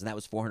the phones, and that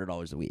was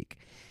 $400 a week.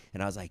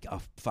 And I was like,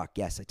 "Oh fuck,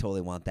 yes, I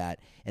totally want that."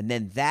 And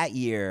then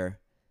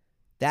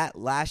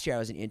last year I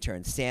was an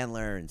intern.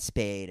 Sandler and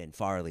Spade and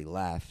Farley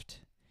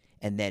left,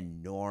 and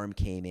then Norm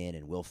came in,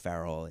 and Will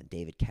Ferrell and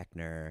David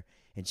Koechner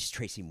and just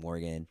Tracy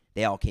Morgan.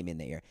 They all came in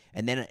that year,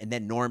 and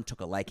then Norm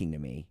took a liking to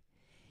me.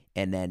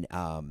 And then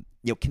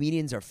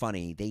comedians are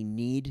funny. They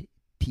need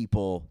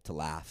people to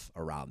laugh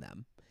around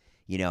them.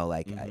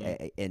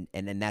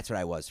 And that's what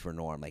I was for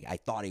Norm. Like I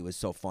thought he was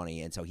so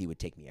funny, and so he would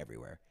take me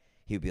everywhere.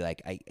 He would be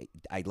like,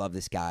 I love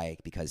this guy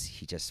because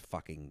he just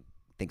fucking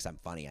thinks I'm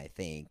funny, I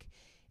think.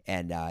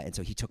 And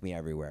so he took me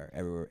everywhere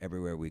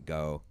we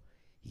go.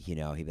 He'd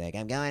be like,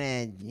 "I'm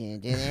going to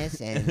do this,"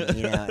 and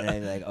and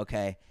I'd be like,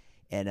 "Okay,"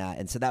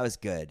 and so that was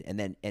good. And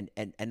then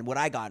and what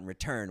I got in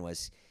return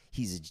was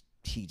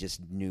he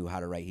just knew how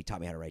to write. He taught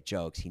me how to write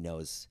jokes.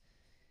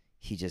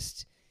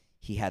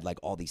 He had like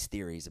all these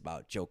theories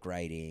about joke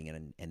writing,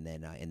 and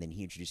then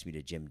he introduced me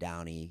to Jim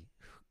Downey,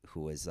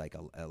 who was like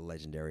a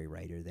legendary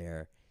writer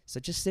there. So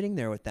just sitting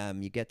there with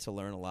them, you get to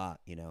learn a lot,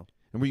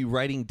 And were you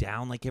writing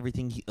down like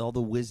everything, all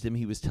the wisdom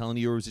he was telling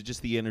you, or was it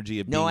just the energy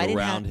of being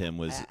around him?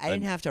 I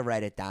didn't have to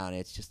write it down.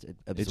 It's just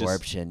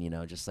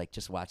absorption,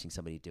 just watching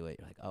somebody do it.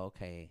 You're like, oh,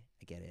 okay,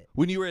 I get it.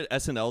 When you were at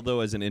SNL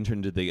though, as an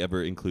intern, did they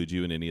ever include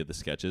you in any of the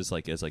sketches,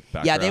 like as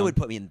background? Yeah, they would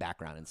put me in the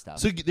background and stuff.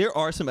 So there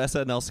are some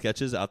SNL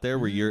sketches out there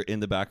where you're in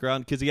the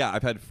background, because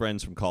I've had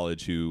friends from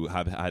college who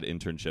have had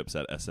internships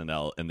at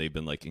SNL, and they've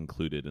been like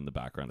included in the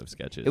background of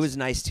sketches. It was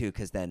nice too,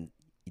 because then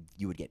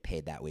you would get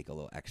paid that week a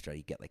little extra.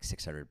 You'd get like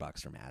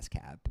 $600 from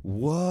ASCAP.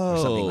 Whoa, or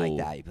something like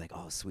that. You'd be like,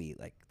 oh, sweet,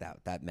 like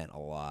that meant a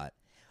lot.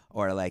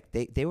 Or like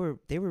they were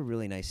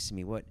really nice to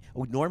me.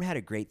 Norm had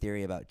a great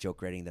theory about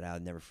joke writing that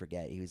I'll never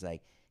forget.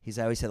 He's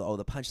always said, oh,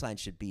 the punchline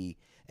should be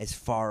as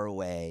far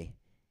away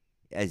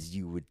as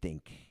you would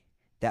think.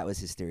 That was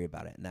his theory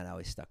about it, and that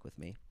always stuck with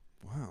me.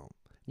 Wow.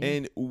 Yeah.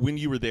 And when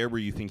you were there, were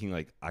you thinking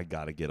like, I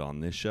gotta get on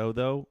this show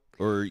though?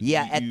 Or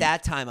at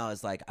that time I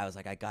was like,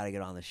 I gotta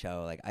get on the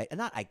show. Like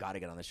I gotta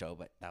get on the show,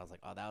 but I was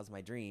like, oh, that was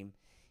my dream.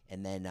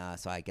 And then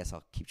so I guess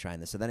I'll keep trying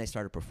this. So then I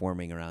started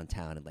performing around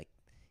town and like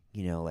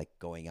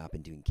going up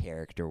and doing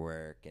character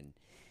work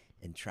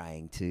and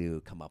trying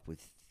to come up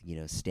with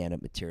stand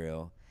up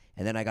material.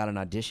 And then I got an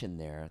audition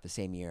there the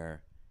same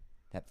year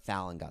that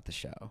Fallon got the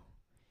show.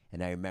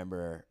 And I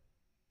remember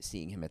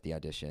seeing him at the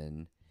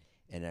audition,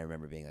 and I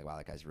remember being like, wow,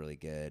 that guy's really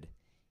good.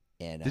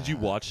 And did you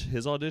watch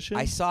his audition?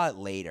 I saw it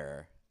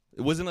later.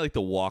 It wasn't like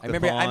the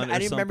walk-a-thon I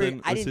didn't remember.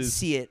 something? I didn't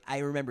see it. I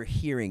remember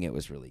hearing it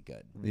was really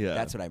good. Yeah.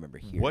 That's what I remember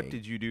hearing. What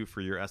did you do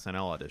for your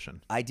SNL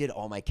audition? I did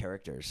all my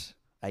characters.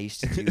 I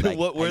used to do like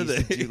what were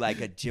they? To do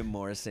like a Jim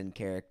Morrison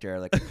character,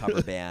 like a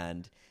cover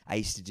band. I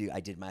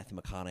did Matthew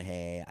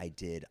McConaughey. I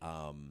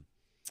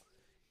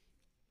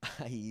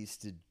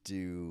used to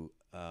do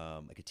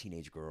like a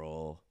teenage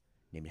girl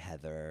named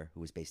Heather,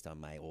 who was based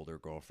on my older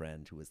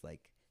girlfriend, who was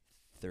like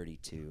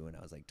 32 and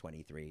I was like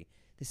 23.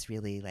 This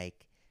really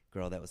like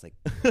girl that was like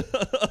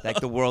like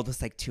the world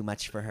was like too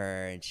much for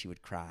her, and she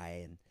would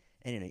cry.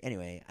 And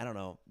anyway, I don't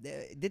know.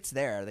 It's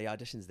there. The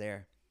audition's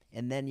there.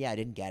 And then I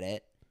didn't get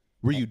it.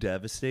 Were you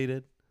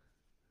devastated?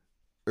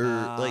 Or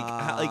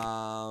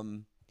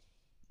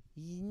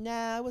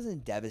Nah, I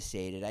wasn't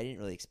devastated. I didn't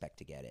really expect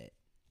to get it.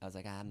 I was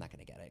like, I'm not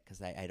going to get it,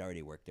 because I'd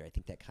already worked there. I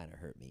think that kind of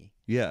hurt me.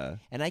 Yeah.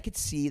 And I could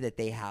see that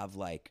they have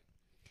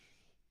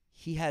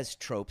he has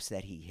tropes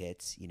that he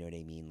hits, you know what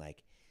I mean?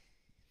 Like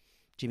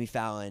Jimmy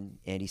Fallon,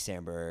 Andy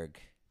Samberg,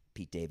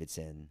 Pete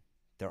Davidson.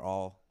 They're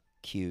all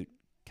cute,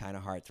 kind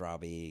of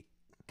heartthrobby,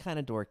 kind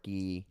of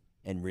dorky,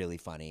 and really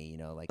funny,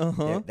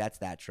 that's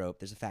that trope.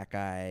 There's a fat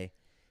guy,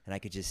 and I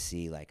could just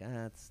see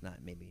it's not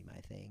maybe my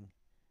thing.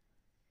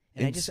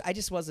 And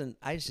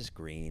I was just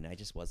green. I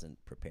just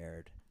wasn't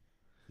prepared.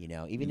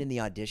 Even in the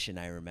audition,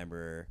 I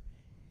remember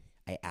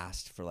I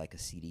asked for a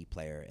CD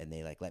player, and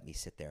they let me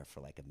sit there for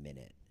a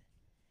minute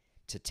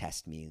to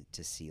test me,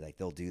 to see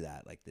they'll do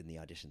that. In the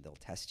audition, they'll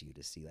test you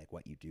to see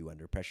what you do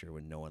under pressure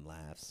when no one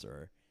laughs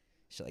or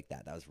shit like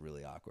that. That was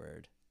really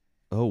awkward.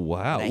 Oh,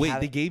 wow. Wait,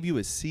 they gave you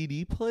a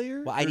CD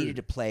player? Well, I needed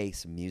to play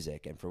some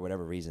music, and for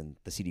whatever reason,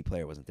 the CD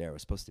player wasn't there. It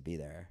was supposed to be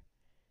there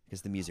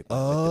because the music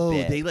went with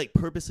the bit. They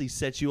purposely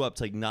set you up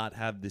to not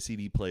have the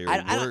CD player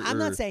work? I'm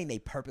not saying they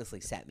purposely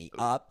set me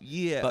up.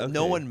 Yeah, but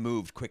no one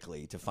moved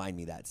quickly to find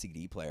me that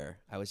CD player.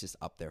 I was just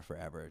up there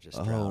forever,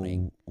 just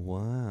drowning.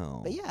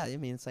 Wow. But yeah, I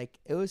mean,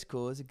 it was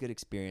cool. It was a good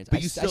experience. But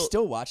I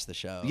still watch the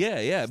show.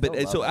 Yeah.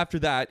 But so after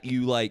that,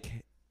 you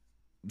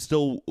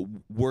still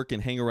work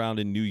and hang around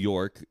in New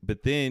York,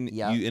 but then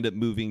you end up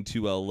moving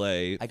to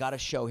LA. I got a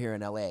show here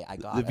in LA. I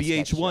got the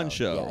VH1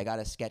 show. Yeah, I got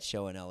a sketch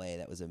show in LA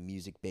that was a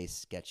music-based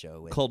sketch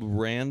show called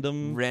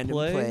Random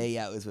Play.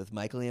 Yeah, it was with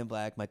Michael Ian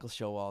Black, Michael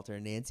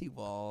Showalter, Nancy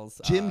Walls,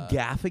 Jim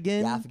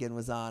Gaffigan. Gaffigan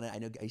was on it.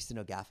 I used to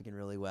know Gaffigan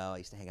really well. I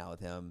used to hang out with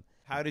him.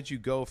 How did you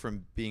go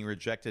from being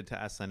rejected to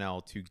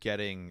SNL to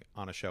getting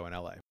on a show in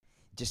LA?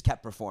 Just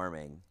kept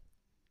performing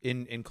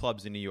in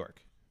clubs in New York.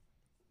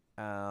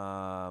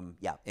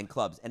 Yeah, in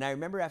clubs. And I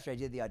remember after I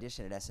did the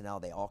audition at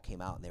SNL, they all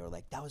came out and they were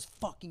like, that was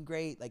fucking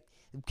great.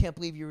 Can't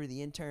believe you were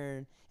the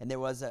intern. And there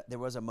was a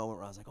moment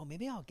where I was like, oh,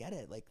 maybe I'll get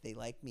it. They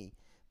like me.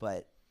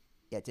 But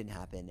yeah, it didn't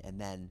happen. And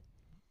then,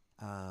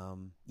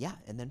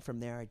 and then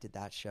from there I did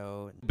that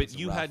show. But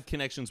you had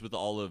connections with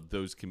all of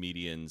those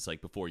comedians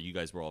before you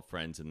guys were all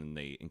friends, and then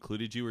they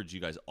included you, or did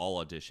you guys all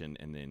audition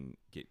and then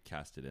get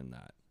casted in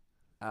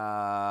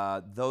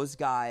that? Those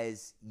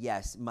guys,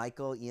 yes,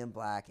 Michael Ian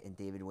Black and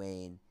David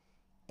Wayne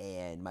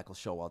and Michael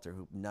Showalter,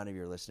 who none of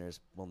your listeners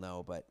will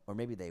know, or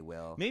maybe they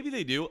will. Maybe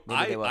they do.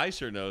 I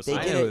sure know. So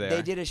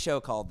they did a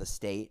show called The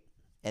State,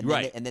 and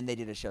then they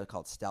did a show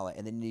called Stella.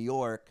 And in New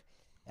York,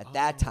 at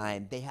that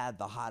time, they had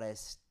the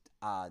hottest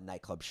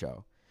nightclub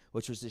show,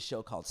 which was this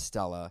show called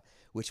Stella,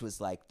 which was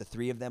the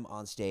three of them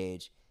on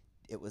stage.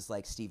 It was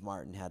Steve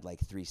Martin had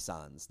three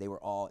sons. It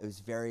was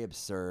very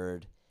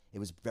absurd. It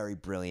was very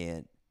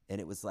brilliant.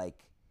 And it was the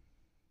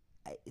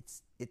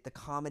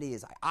comedy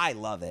is, I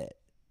love it.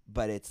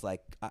 But it's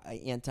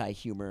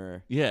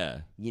anti-humor.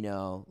 Yeah.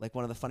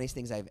 One of the funniest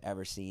things I've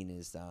ever seen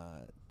is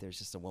there's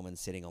just a woman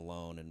sitting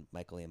alone, and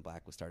Michael Ian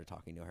Black started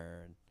talking to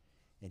her,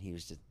 and he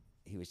was just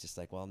he was just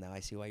like, well, now I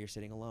see why you're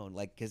sitting alone.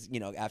 Like, because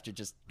after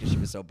just because she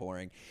was so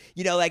boring,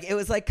 like it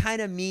was like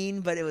kind of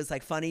mean, but it was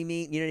like funny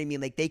mean. You know what I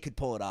mean? Like they could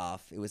pull it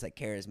off. It was like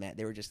charismatic.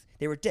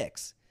 They were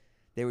dicks.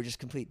 They were just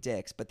complete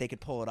dicks, but they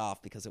could pull it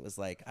off because it was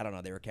like, I don't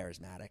know, they were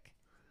charismatic.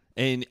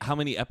 And how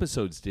many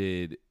episodes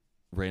did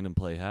Random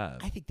Play have?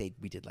 I think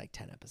we did like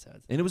 10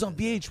 episodes. And it was on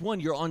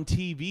VH1. You're on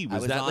TV.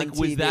 Was that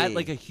TV.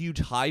 like a huge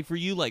high for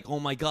you? Like, oh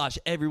my gosh,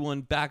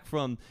 everyone back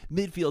from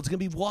midfield's gonna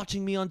be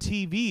watching me on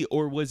TV,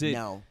 or was it?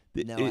 No,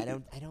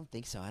 I don't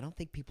think so. I don't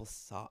think people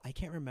saw. I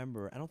can't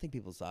remember. I don't think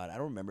people saw it. I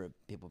don't remember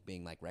people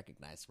being like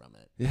recognized from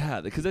it. Yeah,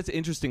 because that's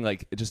interesting.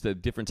 Like, just a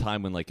different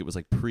time when like it was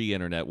like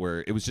pre-internet,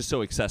 where it was just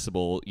so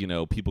accessible.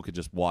 People could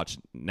just watch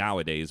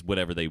nowadays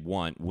whatever they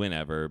want,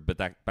 whenever. But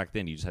back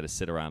then, you just had to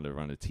sit around in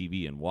front of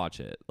TV and watch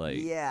it. Like,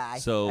 yeah. I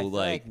feel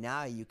like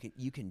now you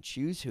can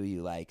choose who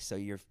you like. So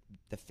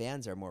the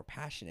fans are more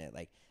passionate.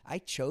 Like, I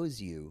chose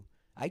you.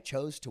 I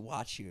chose to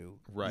watch you.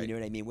 Right. You know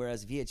what I mean?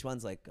 Whereas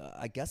VH1's like,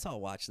 I guess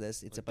I'll watch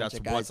this. It's like, a bunch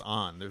of guys. That's what's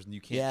on.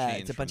 You can't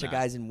change. It's a bunch of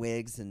guys in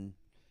wigs and,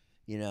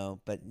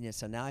 but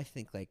so now I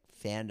think like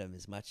fandom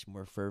is much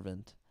more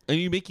fervent. Are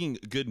you making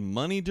good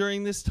money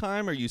during this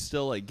time? Are you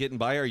still like getting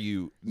by? Are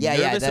you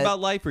nervous about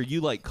life? Or are you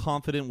like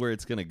confident where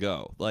it's going to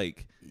go?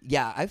 Like,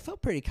 yeah, I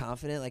felt pretty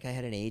confident. Like I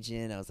had an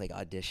agent. I was like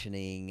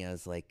auditioning. I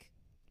was like,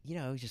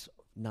 just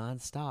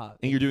nonstop.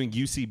 And you're doing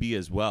UCB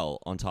as well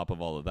on top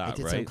of all of that, right? I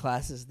did some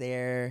classes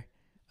there.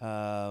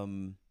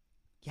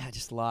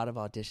 Just a lot of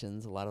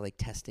auditions, a lot of like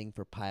testing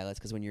for pilots.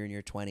 Because when you're in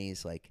your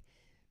 20s, like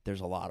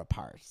there's a lot of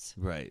parts,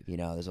 right?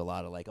 There's a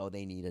lot of like, oh,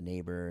 they need a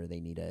neighbor, they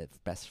need a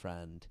best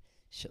friend,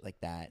 shit like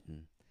that.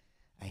 And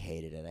I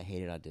hated it. I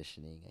hated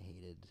auditioning. I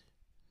hated,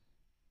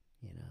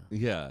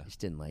 yeah. I just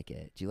didn't like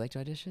it. Do you like to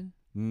audition?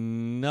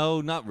 No,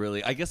 not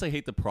really. I guess I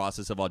hate the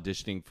process of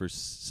auditioning for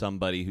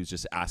somebody who's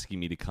just asking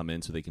me to come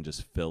in so they can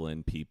just fill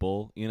in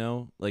people,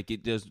 Like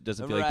it doesn't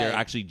feel like they're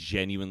actually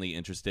genuinely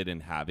interested in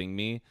having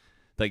me.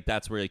 Like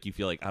that's where like you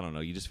feel like, I don't know,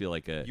 you just feel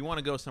like you want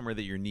to go somewhere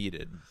that you're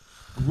needed.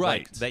 Right.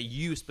 Like, that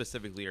you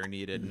specifically are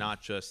needed,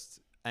 not just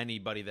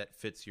anybody that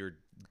fits your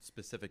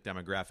specific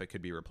demographic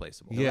could be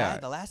replaceable. Yeah.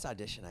 The last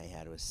audition I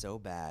had was so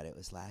bad. It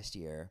was last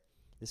year.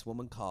 This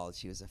woman called.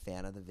 She was a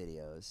fan of the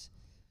videos.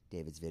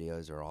 David's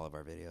videos or all of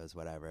our videos,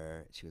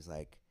 whatever. She was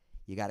like,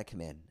 you got to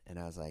come in. And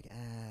I was like,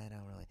 I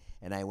don't really.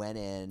 And I went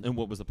in. And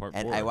what was the part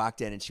and for? I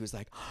walked in and she was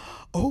like,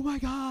 oh my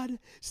God.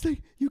 She's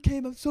like, you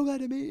came. I'm so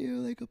glad to meet you.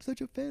 Like, I'm such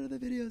a fan of the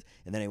videos.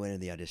 And then I went in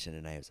the audition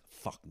and I was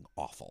fucking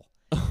awful.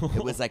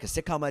 It was like a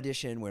sitcom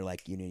audition where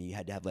like, you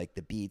had to have like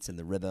the beats and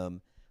the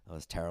rhythm. I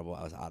was terrible.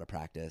 I was out of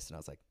practice. And I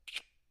was like,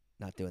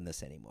 not doing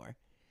this anymore.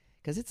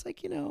 Because it's like,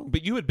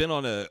 But you had been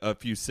on a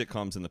few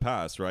sitcoms in the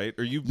past, right?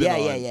 Or you've been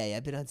Yeah.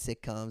 I've been on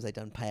sitcoms. I've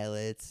done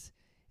pilots.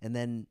 And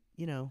then,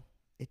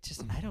 it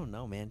just, I don't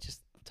know, man.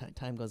 Just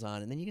time goes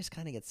on. And then you just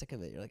kind of get sick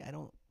of it. You're like, I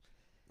don't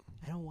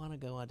want to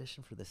go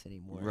audition for this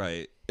anymore.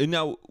 Right. And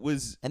now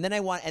And then I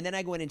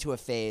went into a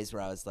phase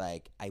where I was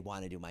like, I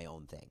want to do my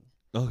own thing.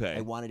 Okay. I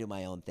want to do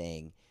my own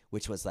thing,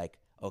 which was like,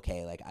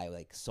 okay, like I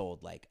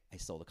sold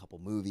a couple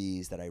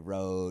movies that I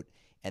wrote.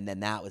 And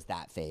then that was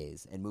that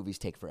phase, and movies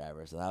take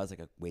forever. So that was like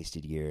a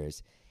wasted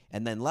years.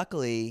 And then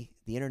luckily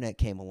the internet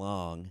came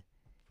along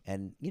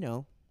and,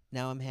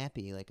 now I'm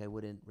happy. Like I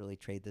wouldn't really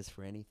trade this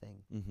for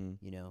anything,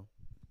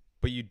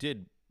 But you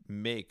did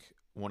make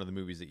one of the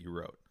movies that you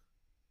wrote.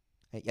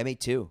 I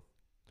made two.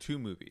 Two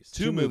movies.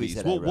 Two movies.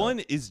 that Well, I wrote. one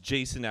is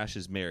Jason Nash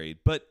is Married,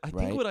 but I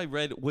think Right. what I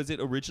read was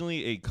it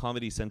originally a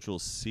Comedy Central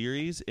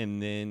series,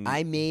 and then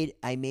I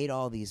made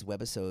all these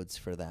webisodes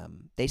for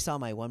them. They saw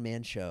my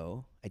one-man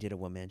show. I did a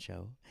one-man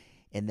show,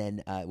 and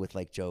then with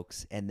like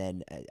jokes, and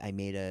then I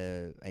made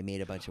a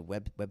bunch of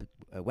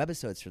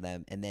webisodes for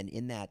them. And then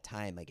in that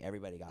time, like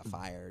everybody got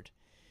fired,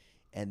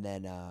 and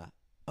then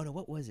oh no,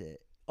 what was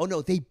it? Oh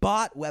no, they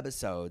bought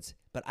webisodes,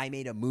 but I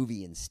made a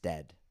movie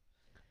instead.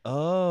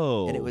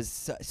 Oh. And it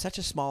was such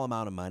a small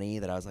amount of money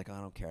that I was like, oh,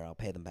 I don't care. I'll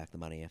pay them back the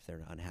money if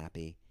they're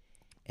unhappy.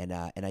 And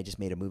I just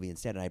made a movie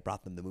instead, and I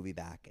brought them the movie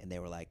back, and they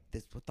were like,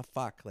 "This, what the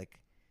fuck? Like,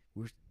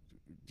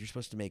 you're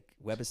supposed to make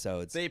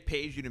webisodes." They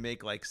paid you to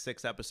make like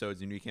 6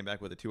 episodes, and you came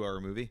back with a 2-hour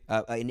movie.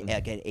 Like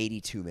an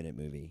 82-minute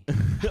movie.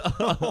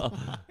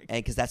 And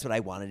because that's what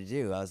I wanted to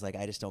do. I was like,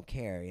 I just don't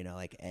care,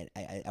 Like, and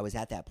I was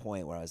at that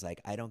point where I was like,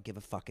 I don't give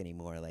a fuck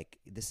anymore. Like,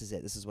 this is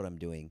it. This is what I'm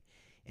doing.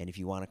 And if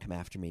you want to come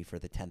after me for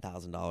the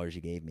 $10,000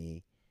 you gave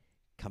me,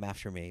 come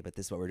after me. But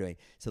this is what we're doing.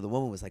 So the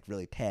woman was like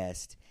really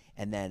pissed.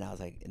 And then I was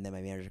like, and then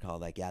my manager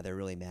called like, yeah, they're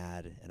really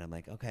mad. And I'm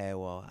like, okay,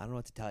 well, I don't know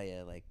what to tell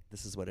you. Like,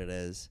 this is what it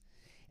is.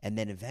 And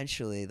then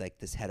eventually, like,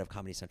 this head of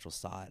Comedy Central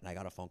saw it. And I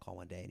got a phone call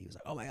one day. And he was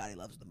like, oh my God, he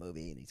loves the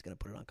movie. And he's going to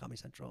put it on Comedy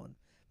Central and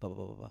blah, blah,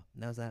 blah, blah, blah.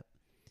 And that was that.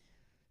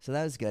 So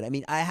that was good. I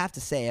mean, I have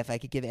to say, if I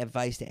could give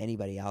advice to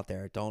anybody out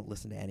there, don't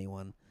listen to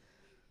anyone.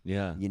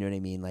 Yeah. You know what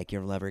I mean? Like,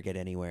 you'll never get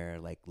anywhere,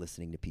 like,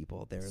 listening to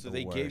people. They're So the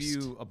they worst. gave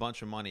you a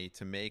bunch of money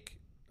to make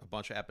a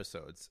bunch of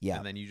episodes. Yeah.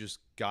 And then you just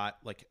got,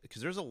 like,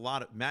 because there's a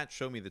lot of, Matt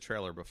showed me the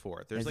trailer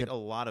before. There's There's like a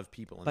lot of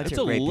people in bunch that. It's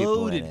of a great people in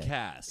loaded it.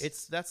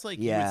 cast. That's like,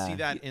 Yeah. you would see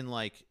that in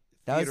like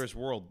theaters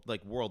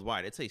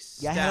worldwide. It's a yeah.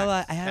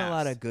 stacked I had a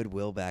lot cast. of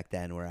goodwill back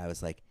then, where I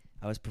was like,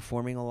 I was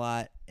performing a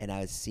lot, and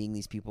I was seeing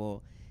these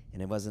people,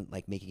 and I wasn't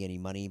like making any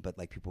money, but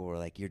like people were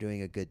like, "You're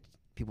doing a good."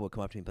 People would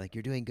come up to me and be like,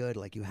 "You're doing good.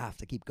 Like you have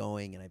to keep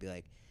going." And I'd be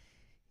like,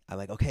 "I'm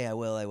like, okay, I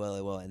will."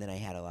 And then I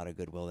had a lot of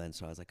goodwill then,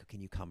 so I was like, "Can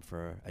you come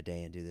for a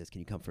day and do this? Can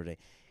you come for a day?"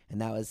 And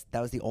that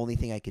was the only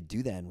thing I could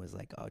do then, was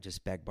like, oh,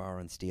 just beg,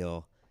 borrow, and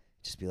steal.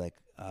 Just be like,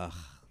 ugh,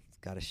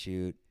 gotta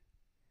shoot.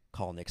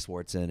 Call Nick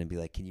Swartzen and be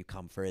like, "Can you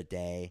come for a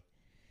day?"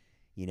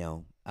 You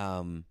know,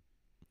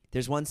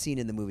 there's one scene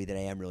in the movie that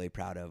I am really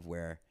proud of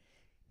where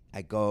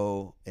I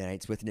go, and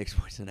it's with Nick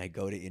Swartzen. I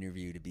go to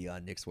interview to be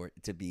on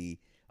to be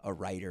a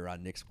writer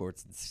on Nick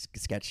Swartzen's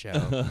sketch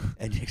show.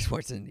 And Nick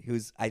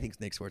Swartzen, I think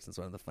Nick Swartzen's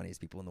one of the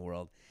funniest people in the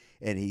world.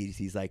 And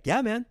he's like,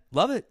 "Yeah, man,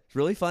 love it. It's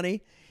really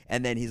funny."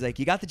 And then he's like,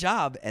 "You got the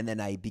job." And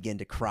then I begin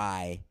to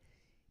cry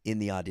in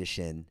the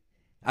audition.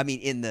 I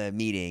mean, in the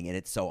meeting, and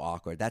it's so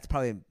awkward. That's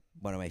probably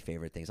one of my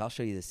favorite things. I'll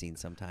show you the scene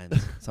sometime.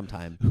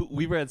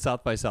 We were at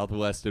South by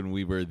Southwest, and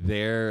we were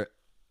there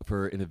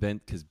for an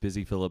event because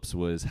Busy Phillips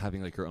was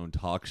having like her own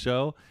talk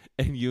show,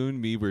 and you and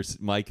me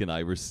Mike and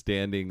I were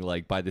standing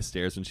like by the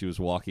stairs when she was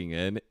walking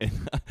in,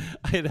 and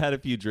I had a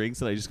few drinks,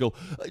 and I just go,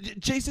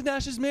 "Jason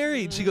Nash is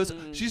married." She goes,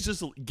 she's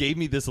just gave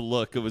me this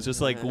look. It was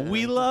just like,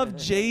 "We love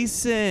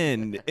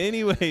Jason."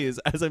 Anyways,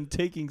 as I'm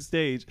taking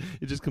stage,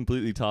 it just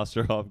completely tossed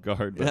her off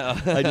guard.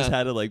 But I just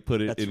had to like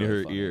put it That's in really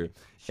her funny. ear.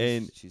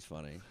 She's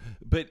funny.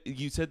 But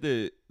you said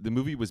the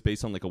movie was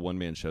based on like a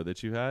one-man show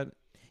that you had.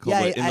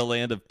 Yeah, In the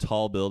land of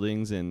tall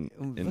buildings and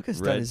Lucas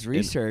red, done his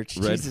research.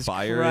 and red Jesus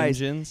fire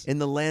Christ. engines. In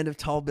the land of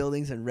tall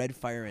buildings and red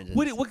fire engines.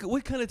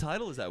 What kind of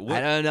title is that?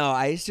 I don't know.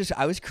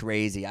 I was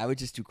crazy. I would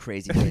just do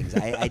crazy things.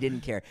 I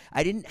didn't care.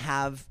 I didn't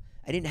have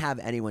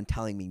anyone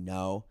telling me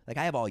no. Like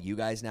I have all you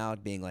guys now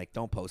being like,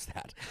 "Don't post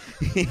that."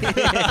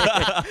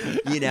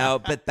 You know,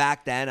 but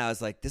back then I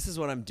was like, this is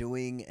what I'm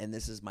doing and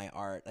this is my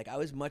art. Like I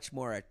was much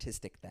more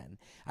artistic then.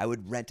 I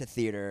would rent a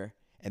theater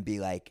and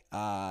be like,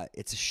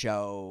 it's a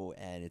show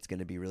and it's going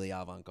to be really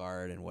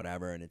avant-garde and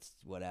whatever, and it's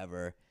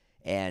whatever.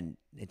 And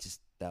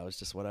that was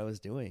just what I was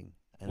doing.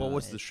 And What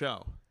was the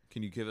show?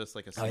 Can you give us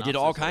like a synopsis? I did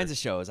all kinds of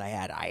shows. I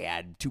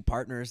had two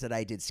partners that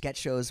I did sketch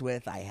shows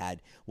with. I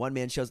had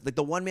one-man shows. Like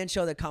the one-man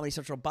show that Comedy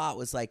Central bought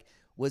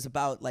was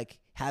about like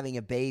having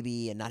a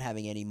baby and not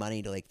having any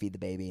money to like feed the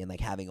baby, and like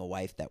having a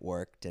wife that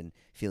worked and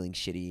feeling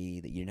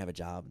shitty that you didn't have a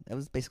job. It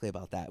was basically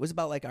about that. It was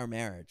about like our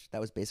marriage. That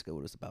was basically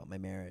what it was about, my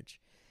marriage.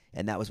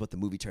 And that was what the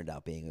movie turned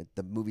out being.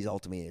 The movie's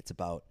ultimately, it's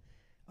about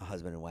a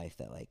husband and wife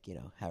that like, you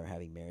know, are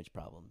having marriage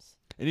problems.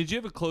 And did you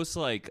have a close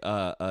like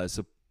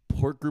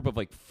support group of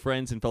like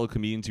friends and fellow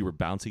comedians you were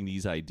bouncing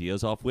these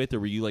ideas off with, or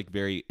were you like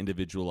very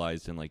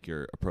individualized in like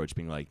your approach,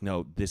 being like,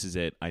 "No, this is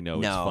it. I know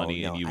it's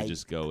funny," and you would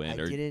just go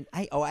in?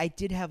 I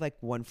did have like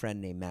one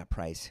friend named Matt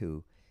Price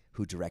who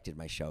directed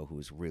my show, who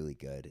was really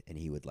good, and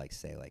he would like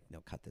say like, "No,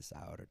 cut this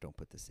out," or "Don't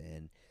put this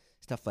in,"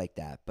 stuff like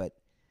that.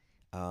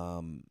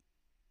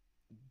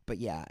 But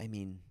yeah, I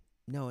mean,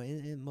 no,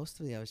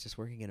 mostly I was just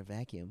working in a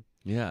vacuum.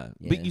 Yeah.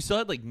 But you still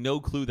had like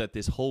no clue that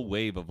this whole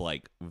wave of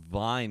like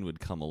Vine would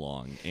come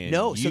along, and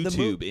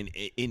YouTube and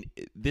in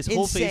this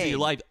whole phase of your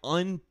life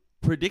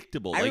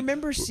unpredictable. I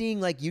remember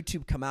seeing like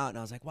YouTube come out, and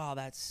I was like, "Wow,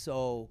 that's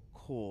so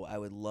cool! I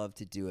would love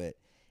to do it,"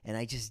 and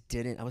I just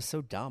didn't. I was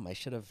so dumb. I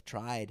should have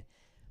tried,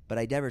 but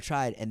I never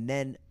tried. And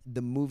then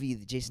the movie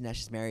Jason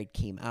Nash is Married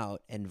came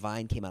out, and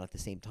Vine came out at the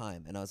same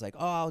time, and I was like,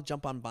 "Oh, I'll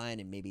jump on Vine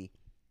and maybe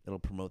it'll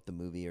promote the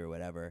movie or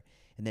whatever."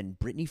 And then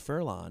Brittany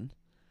Furlan,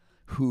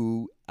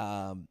 who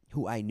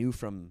I knew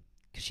from,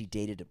 because she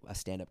dated a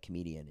stand-up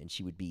comedian, and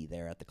she would be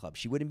there at the club.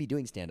 She wouldn't be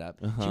doing stand-up.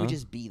 She would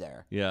just be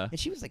there. Yeah. And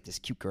she was like this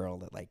cute girl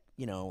that like,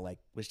 you know, like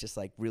was just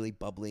like really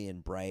bubbly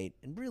and bright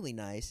and really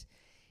nice.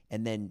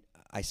 And then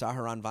I saw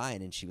her on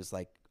Vine, and she was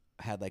like,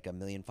 had like 1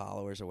 million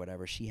followers or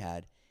whatever she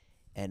had.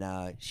 And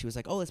she was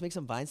like, "Oh, let's make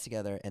some Vines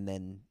together." And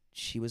then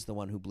she was the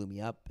one who blew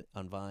me up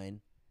on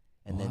Vine.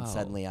 And then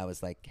suddenly I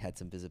was like, had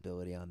some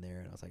visibility on there,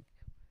 and I was like,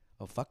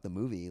 "Oh, fuck the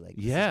movie!" Like,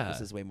 this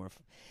is way more.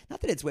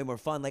 Not that it's way more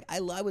fun. Like, I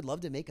would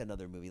love to make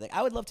another movie. Like,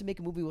 I would love to make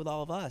a movie with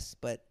all of us,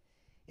 but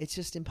it's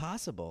just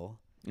impossible.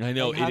 I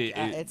know like,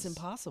 it's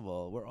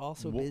impossible. We're all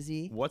so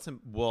busy.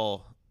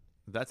 Well,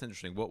 that's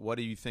interesting. What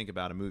do you think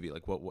about a movie?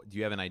 Like, what do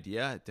you have an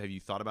idea? Have you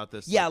thought about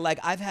this? Yeah, like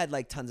I've had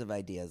like tons of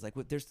ideas. Like,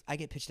 I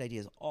get pitched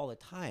ideas all the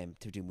time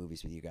to do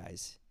movies with you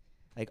guys.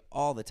 Like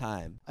all the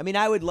time. I mean,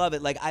 I would love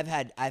it. Like I've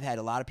had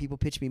a lot of people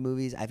pitch me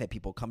movies. I've had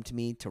people come to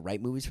me to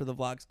write movies for the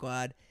Vlog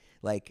Squad.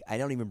 Like I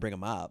don't even bring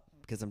them up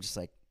because I'm just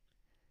like,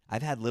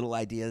 I've had little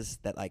ideas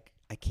that like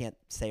I can't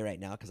say right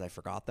now because I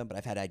forgot them. But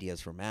I've had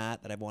ideas for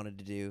Matt that I've wanted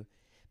to do.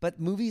 But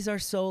movies are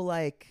so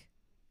like,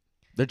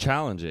 they're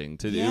challenging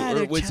to do.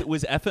 Or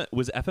was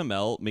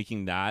FML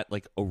making that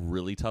like a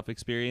really tough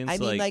experience? I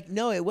mean, like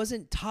no, it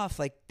wasn't tough.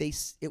 Like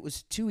it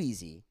was too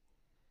easy.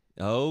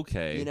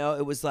 Okay. You know,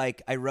 it was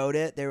like I wrote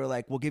it. They were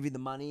like, "We'll give you the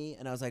money,"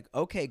 and I was like,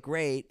 "Okay,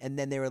 great." And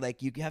then they were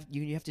like, "You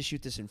have to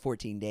shoot this in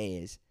 14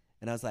 days,"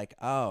 and I was like,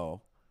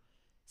 "Oh."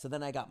 So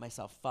then I got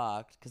myself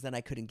fucked because then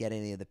I couldn't get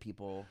any of the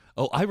people.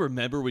 Oh, I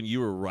remember when you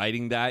were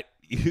writing that.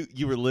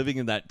 You were living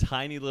in that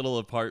tiny little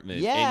apartment.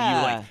 And you were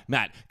Yeah. like,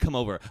 Matt, come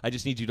over. I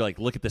just need you to like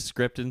look at the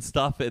script and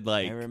stuff. And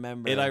like, I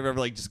remember. And I remember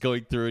like just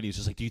going through and he's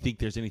just like, do you think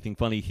there's anything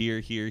funny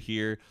here, here,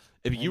 here?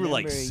 I mean, you were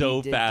like remember so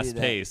you did do fast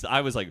that. paced.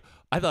 I was like,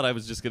 I thought I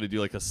was just going to do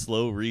like a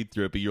slow read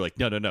through it, but you're like,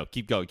 no,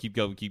 keep going, keep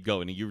going, keep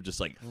going. And you were just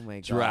like Oh my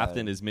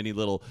drafting God. as many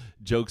little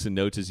jokes and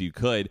notes as you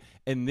could.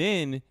 And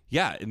then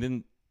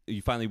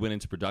you finally went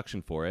into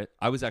production for it.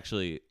 I was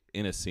actually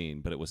in a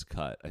scene, but it was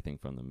cut, I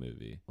think, from the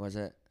movie. Was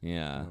it?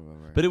 Yeah.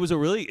 remember. But it was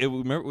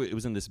remember it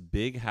was in this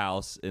big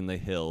house in the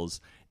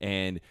hills,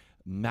 and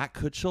Matt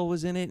Kutchell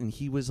was in it, and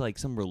he was like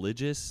some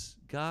religious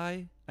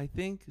guy, I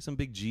think, some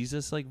big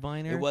Jesus like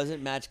viner. It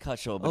wasn't Matt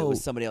Kutchell, but it Oh.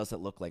 was somebody else that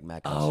looked like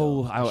Matt Kutchell.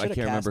 Oh, I Should've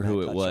can't cast remember who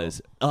Matt it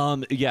Kutchell.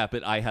 was. Yeah,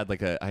 but I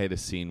had a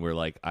scene where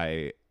like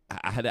I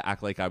had to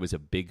act like I was a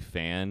big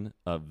fan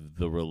of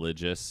the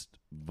religious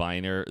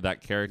viner, that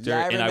character,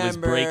 Yeah, I and I was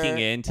remember, breaking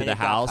into and the it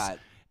got house. cut.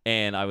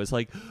 And I was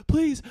like,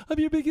 please, I'm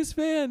your biggest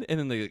fan. And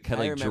then they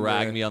kind I of like remember.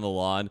 dragged me on the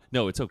lawn.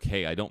 No, it's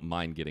okay. I don't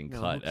mind getting No,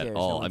 cut who at cares?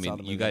 all. No I one saw mean,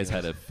 the you movie guys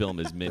had anyway. to film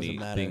as many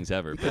matter. things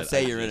ever. You but could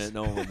say I you're in just- it,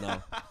 no one would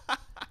know.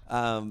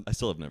 I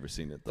still have never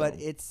seen it, though. But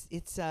it's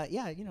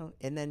yeah,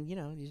 and then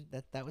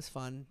that was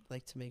fun,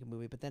 like to make a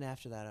movie. But then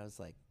after that, I was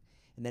like,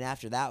 and then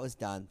after that was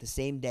done, the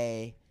same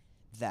day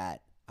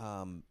that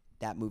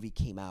that movie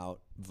came out,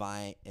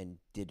 Vine and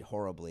did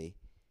horribly.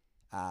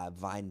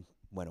 Vine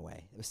went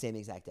away. It was the same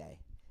exact day,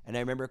 and I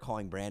remember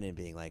calling Brandon and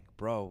being like,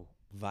 "Bro,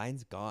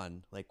 Vine's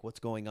gone. Like, what's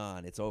going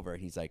on? It's over."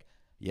 And he's like,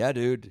 "Yeah,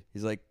 dude."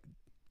 He's like,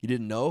 "You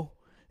didn't know?"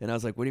 And I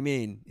was like, "What do you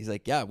mean?" He's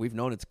like, "Yeah, we've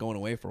known it's going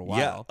away for a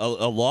while." yeah, a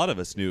lot of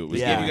us knew it was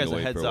Yeah. going Give you guys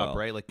away a heads for up, while.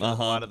 right? Like a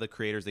lot of the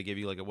creators, they give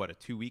you like a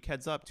 2-week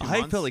heads up. 2 I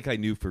months? felt like I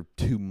knew for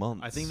 2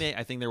 months. I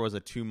think there was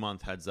a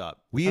 2-month heads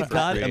up. We had for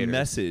got a creators.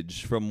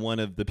 message from one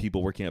of the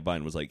people working at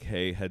Vine was like,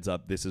 hey, heads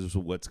up, this is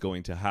what's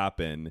going to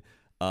happen.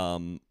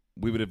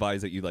 We would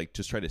advise that you like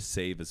just try to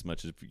save as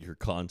much of your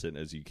content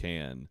as you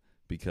can,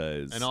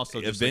 because And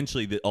also just,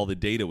 eventually all the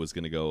data was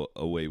going to go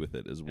away with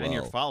it as well. And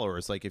your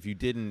followers, like if you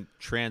didn't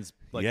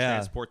Yeah.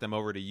 transport them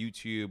over to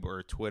YouTube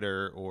or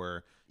Twitter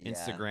or Yeah.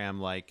 Instagram,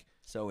 like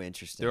So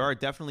interesting. there are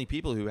definitely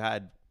people who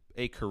had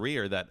a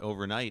career that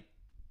overnight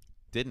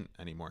didn't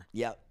anymore.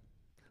 Yep.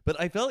 But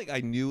I felt like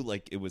I knew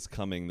like it was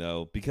coming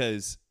though,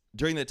 because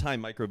during that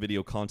time, micro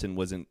video content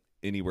wasn't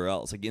anywhere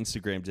else. Like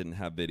Instagram didn't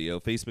have video,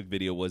 Facebook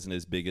video wasn't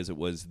as big as it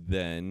was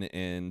then,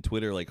 and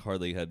Twitter like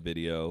hardly had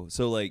video.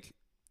 So like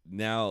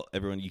now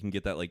you can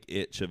get that like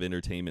itch of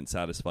entertainment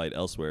satisfied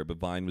elsewhere, but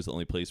Vine was the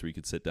only place where you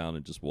could sit down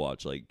and just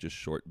watch like just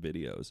short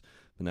videos.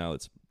 But now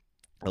it's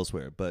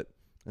elsewhere. But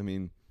I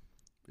mean,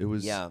 it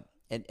was And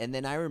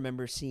then I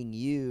remember seeing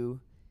you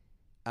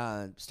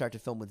start to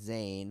film with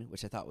Zane,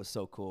 which I thought was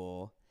so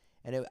cool.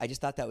 And I just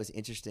thought that was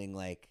interesting.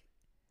 Like,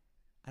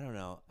 I don't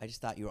know. I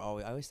just thought I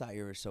always thought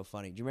you were so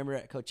funny. Do you remember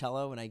at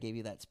Coachella when I gave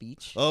you that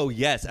speech? Oh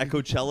yes, at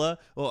Coachella.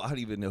 Well, I don't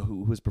even know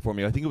who was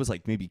performing. I think it was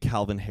like maybe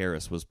Calvin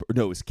Harris was.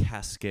 No, it was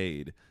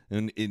Cascade,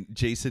 and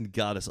Jason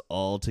got us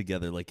all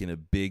together like in a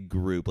big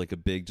group, like a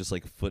big just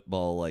like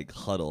football like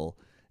huddle,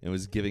 and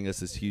was giving us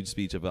this huge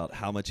speech about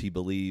how much he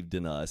believed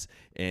in us,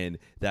 and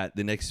that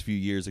the next few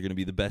years are going to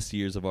be the best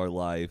years of our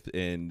life,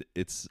 and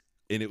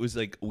it was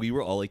like we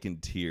were all like in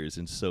tears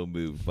and so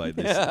moved by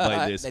this.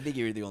 I think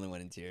you were the only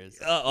one in tears.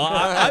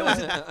 I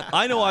was.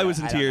 I know I was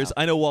in I don't tears. know.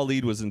 I know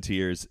Waleed was in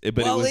tears. But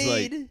it was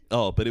like,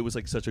 Waleed! but it was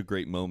like such a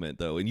great moment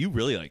though, and you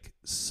really like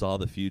saw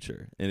the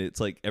future, and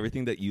it's like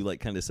everything that you like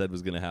kind of said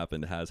was going to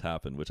happen has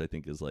happened, which I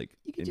think is like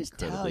You can just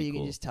incredibly tell. You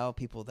cool. can just tell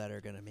people that are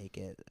gonna make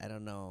it. I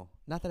don't know.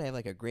 Not that I have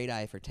like a great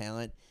eye for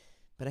talent,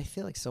 but I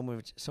feel like so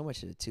much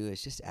of it too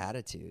is just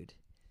attitude,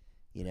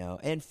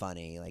 and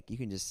funny. Like you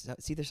can just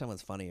see if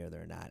someone's funny or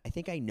they're not. I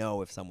think I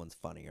know if someone's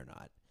funny or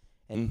not,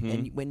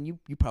 and when you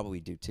probably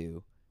do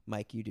too,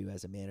 Mike. You do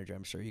as a manager.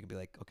 I'm sure you can be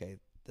like, okay,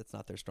 that's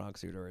not their strong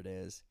suit, or it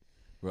is.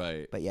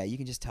 right. But yeah, you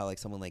can just tell like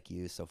someone like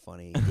you is so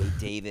funny.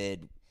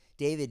 David,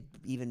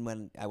 even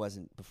when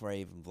before I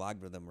even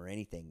vlogged with him or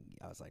anything,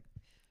 I was like,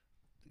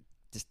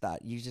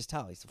 you just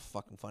tell he's a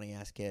fucking funny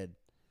ass kid,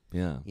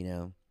 Yeah.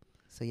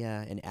 So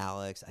yeah, and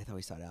Alex, I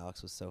always thought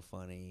Alex was so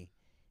funny,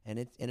 and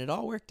it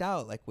all worked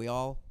out. Like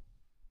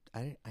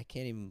I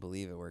can't even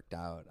believe it worked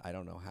out. I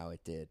don't know how it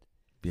did.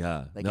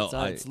 Yeah. Like no,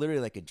 it's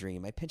literally like a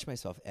dream. I pinch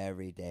myself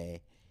every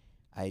day.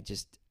 I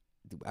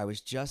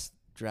was just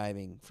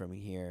driving from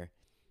here,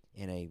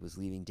 and I was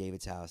leaving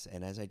David's house,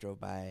 and as I drove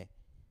by,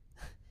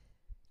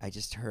 I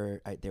just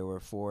heard there were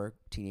 4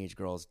 teenage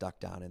girls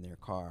ducked down in their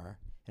car,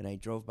 and I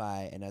drove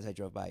by, and as I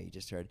drove by, you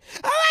just heard,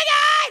 "Oh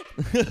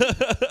my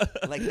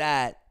god!" like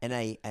that, and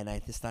I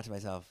just thought to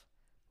myself,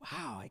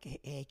 "Wow,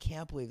 I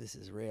can't believe this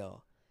is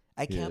real.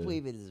 I can't Yeah.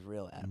 believe it is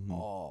real at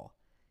all."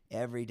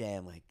 Every day,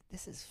 I'm like,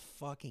 "This is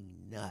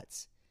fucking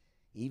nuts."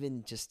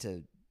 Even just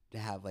to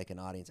have like an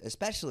audience,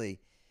 especially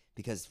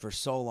because for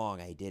so long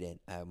I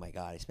didn't. Oh my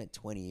god, I spent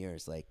 20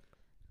 years like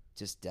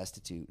just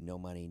destitute, no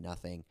money,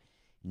 nothing,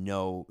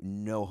 no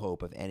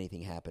hope of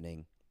anything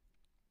happening,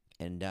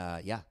 and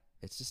yeah,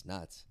 it's just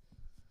nuts.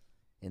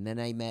 And then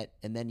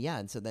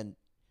and so then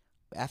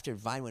after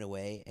Vine went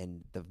away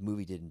and the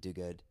movie didn't do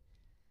good,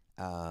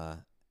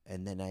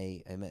 and then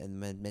I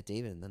met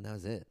David, and then that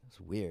was it. It was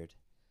weird.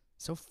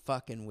 So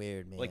fucking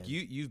weird, man. Like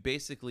you've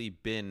basically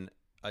been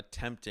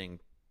attempting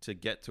to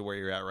get to where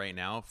you're at right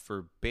now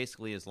for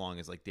basically as long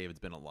as like David's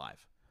been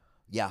alive.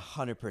 Yeah,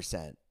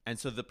 100%. And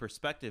so the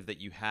perspective that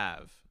you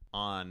have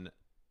on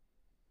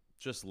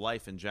just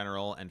life in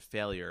general and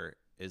failure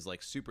is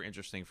like super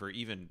interesting for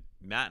even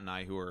Matt and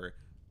I, who are,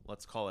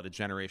 let's call it, a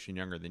generation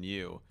younger than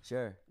you.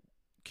 Sure.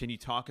 Can you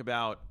talk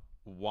about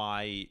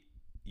why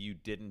you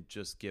didn't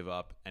just give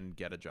up and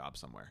get a job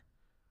somewhere?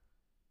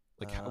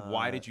 Like,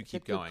 why did you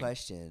keep going? Good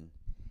question.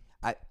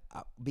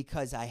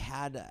 Because I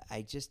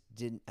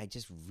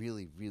just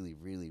really, really,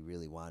 really,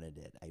 really wanted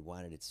it. I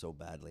wanted it so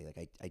badly.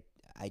 Like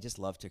I just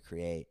love to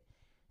create,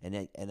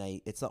 and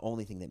it's the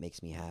only thing that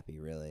makes me happy,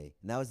 really.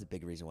 And that was the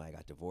big reason why I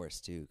got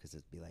divorced too, because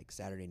it'd be like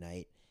Saturday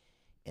night,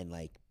 and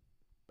like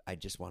I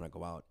just want to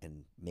go out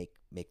and make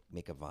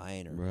a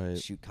Vine or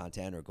shoot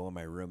content or go in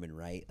my room and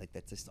write. Like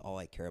that's just all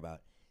I care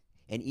about.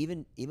 And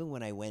even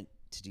when I went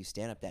to do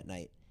stand up that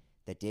night,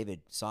 that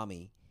David saw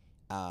me.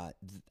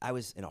 I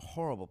was in a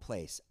horrible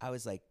place. I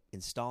was like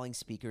installing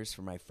speakers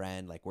for my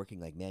friend, like working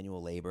like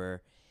manual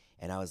labor,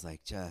 and I was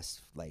like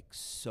just like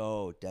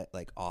so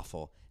like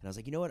awful. And I was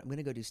like, you know what? I'm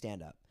gonna go do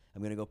stand up.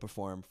 I'm gonna go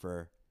perform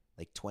for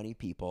like 20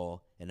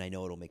 people, and I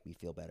know it'll make me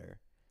feel better.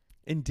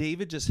 And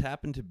David just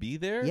happened to be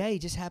there? Yeah, he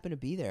just happened to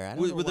be there. I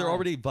don't know Were there why.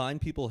 already Vine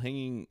people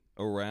hanging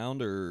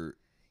around or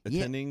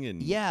attending?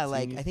 Yeah,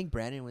 like singing? I think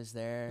Brandon was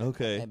there.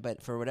 Okay.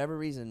 But for whatever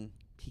reason,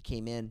 he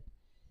came in.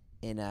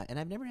 And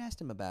I've never asked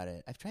him about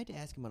it. I've tried to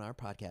ask him on our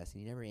podcast,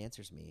 and he never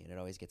answers me, and it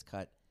always gets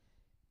cut.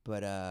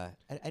 But I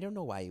don't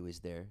know why he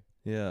was there.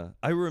 Yeah.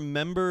 I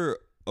remember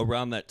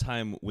around that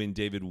time when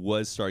David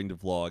was starting to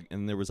vlog,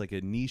 and there was like a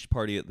niche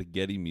party at the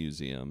Getty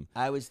Museum.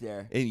 I was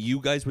there. And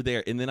you guys were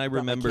there. And then I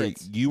Brought my remember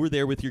kids. you were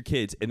there with your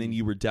kids, and then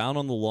you were down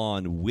on the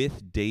lawn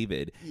with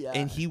David. Yeah.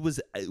 And he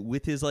was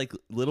with his like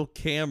little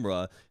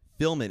camera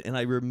filming. And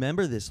I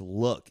remember this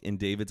look in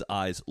David's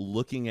eyes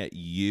looking at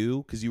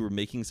you because you were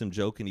making some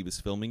joke and he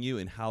was filming you,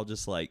 and how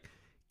just like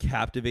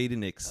captivated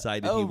and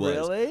excited he was.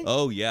 Really?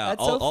 Oh, yeah.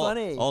 That's so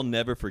funny. I'll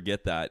never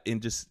forget that.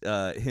 And just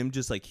him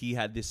just like he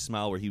had this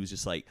smile where he was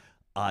just like,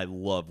 I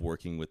love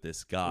working with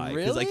this guy.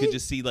 Because I could Really?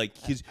 just see like,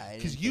 I didn't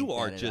because you think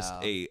are that at just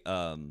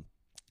all.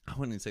 I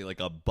wouldn't say like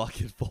a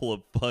bucket full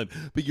of fun,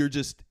 but you're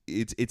just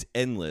it's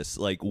endless.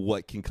 Like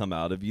what can come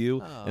out of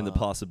you, and the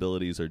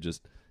possibilities are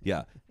just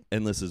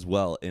endless as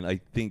well. And I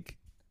think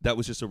that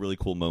was just a really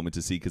cool moment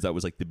to see because that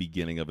was like the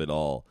beginning of it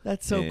all.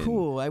 That's so And,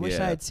 cool. I wish I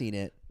yeah. had seen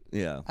it.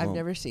 Yeah, I've well,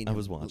 never seen I him.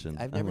 was watching.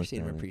 I've I never looked seen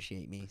him at it.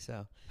 appreciate me.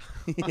 So,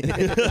 Do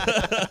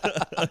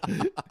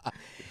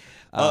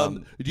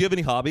you have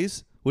any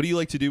hobbies? What do you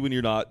like to do when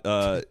you're not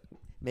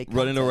make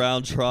running content.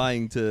 around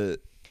trying to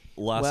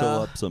lasso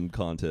Well, up some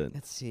content?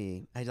 Let's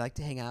see. I like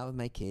to hang out with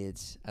my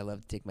kids. I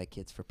love to take my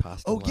kids for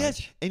pasta. Oh lunch.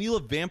 yes, and you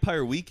love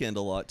Vampire Weekend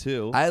a lot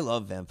too. I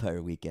love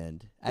Vampire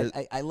Weekend.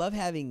 I love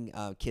having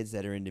kids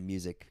that are into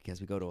music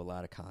because we go to a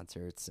lot of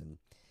concerts, and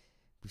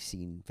we've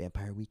seen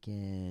Vampire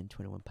Weekend,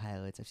 21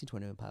 Pilots. I've seen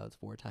 21 Pilots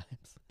 4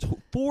 times.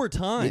 4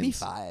 times, Maybe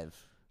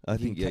 5. I If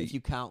you think ca- yeah, if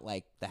you count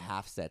like the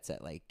half sets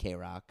at like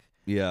K-Rock,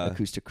 yeah,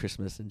 Acoustic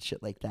Christmas and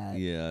shit like that.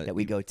 yeah. That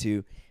we go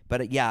to.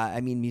 But yeah,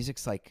 I mean,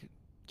 music's like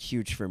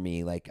huge for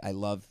me. Like I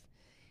love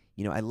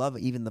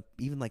even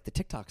like the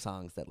TikTok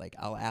songs that like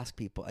I'll ask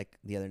people like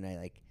the other night,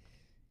 like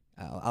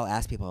I'll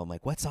ask people, I'm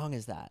like, what song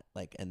is that?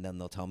 Like, and then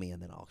they'll tell me,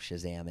 and then I'll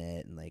Shazam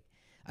it. And like,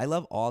 I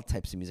love all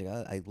types of music.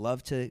 I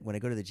love to, when I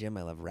go to the gym,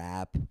 I love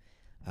rap.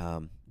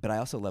 But I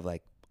also love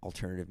like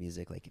alternative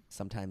music. Like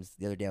sometimes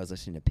the other day I was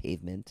listening to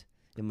Pavement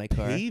in my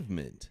car.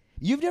 Pavement.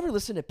 You've never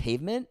listened to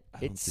Pavement? I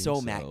don't It's think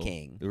so Matt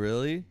King.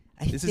 Really?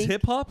 This is think-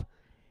 hip hop?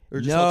 Or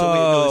just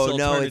No, it's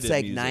it's alternative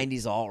like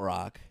music? 90s alt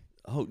rock.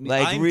 Oh,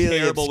 like, I'm really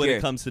terrible when it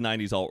obscure. comes to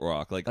 90s alt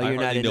rock. Like Oh, I you're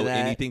not hardly into know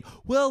that? anything.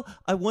 Well,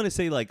 I want to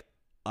say like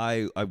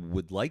I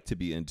would like to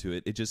be into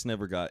it. It just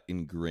never got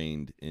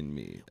ingrained in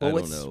me. Well, I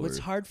what's don't know. what's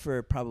or- hard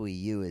for probably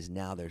you is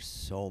now there's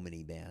so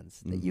many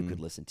bands that you Mhm. could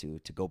listen to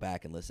go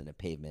back and listen to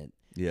Pavement.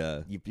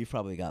 Yeah. You've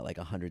probably got like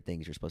 100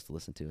 things you're supposed to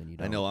listen to, and you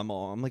don't. I know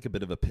I'm like a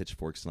bit of a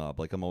Pitchfork snob.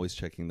 Like I'm always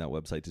checking that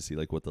website to see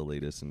like what the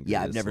latest and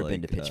Yeah, I've greatest, never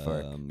been to like,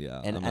 Pitchfork.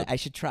 Yeah, and I'm I a- I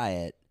should try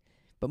it.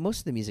 But most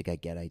of the music I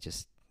get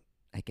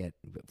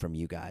from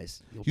you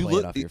guys. You'll you play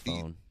look it off your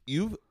phone.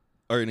 You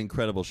are in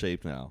incredible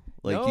shape now.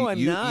 Like No, you, I'm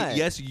you- not.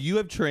 Yes, you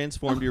have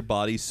transformed your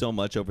body so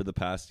much over the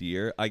past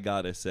year. I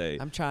gotta say,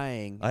 I'm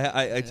trying.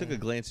 I took a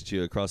glance at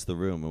you across the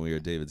room when we were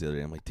at David's the other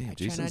day. I'm like, damn, I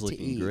try Jason's not to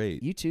looking eat.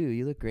 great. You too.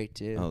 You look great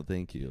too. Oh,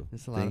 thank you.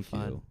 It's a lot of Thank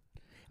fun.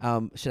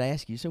 you. Should I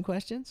ask you some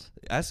questions?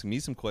 Ask me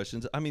some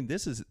questions. I mean,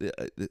 this is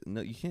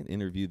no, you can't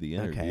interview the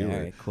interviewer. Okay, all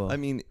right, cool. I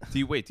mean, Do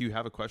you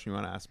have a question you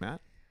want to ask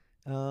Matt?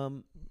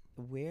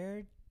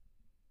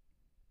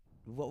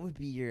 What would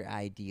be your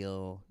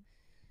ideal,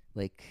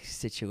 like,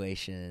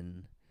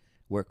 situation,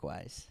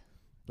 work-wise?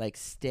 Like,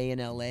 stay in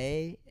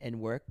LA and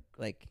work,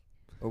 like,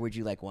 or would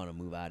you like want to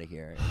move out of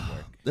here and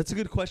work? That's a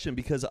good question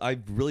because I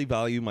really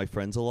value my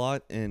friends a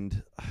lot,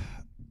 and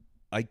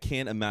I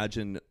can't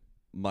imagine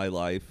my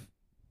life,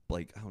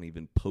 like, I don't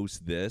even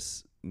post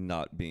this,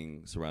 not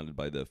being surrounded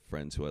by the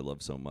friends who I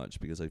love so much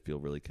because I feel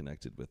really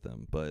connected with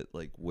them. But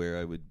like where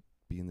I would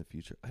be in the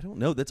future, I don't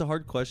know. That's a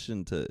hard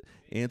question to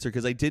answer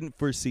because I didn't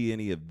foresee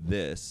any of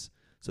this.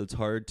 So it's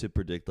hard to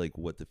predict like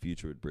what the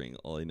future would bring.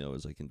 All I know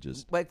is I can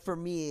just, Like for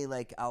me,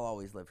 like I'll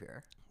always live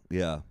here,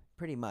 yeah.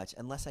 pretty much.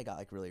 Unless I got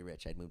like really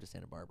rich, I'd move to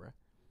Santa Barbara.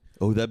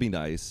 Oh, that'd be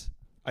nice.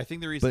 I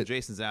think the reason But-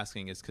 Jason's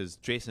asking is because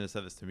Jason has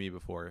said this to me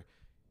before,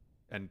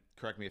 and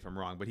correct me if I'm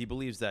wrong, but he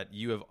believes that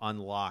you have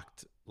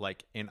unlocked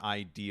like an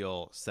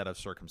ideal set of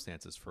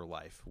circumstances for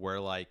life where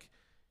like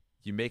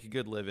you make a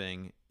good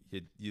living,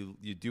 you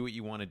do what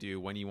you want to do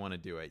when you want to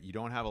do it. You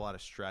don't have a lot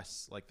of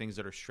stress, like things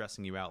that are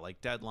stressing you out,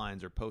 like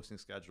deadlines or posting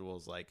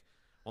schedules, like,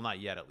 well, not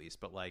yet at least,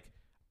 but like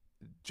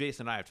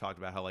Jason and I have talked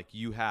about how like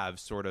you have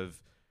sort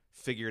of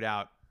figured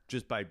out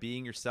just by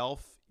being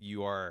yourself,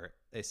 you are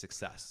a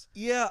success.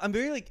 Yeah, I'm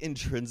very like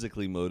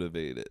intrinsically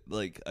motivated.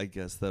 Like I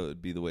guess that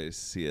would be the way to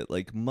see it.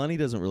 Like money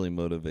doesn't really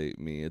motivate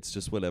me. It's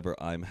just whatever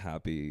I'm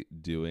happy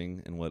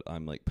doing and what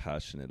I'm like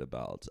passionate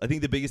about. I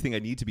think the biggest thing I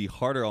need to be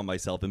harder on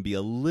myself and be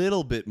a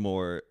little bit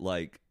more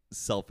like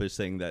selfish,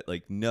 saying that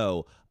like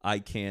no, I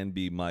can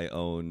be my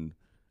own,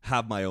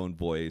 have my own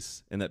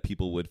voice, and that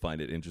people would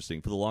find it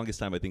interesting. For the longest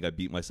time, I think I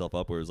beat myself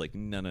up where it was like,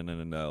 no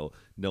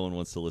one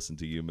wants to listen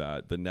to you,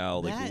 Matt. But now,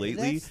 like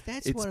lately,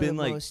 that's it's one been of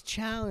the like most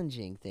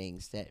challenging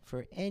things that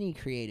for any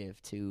creative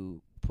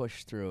to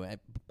push through.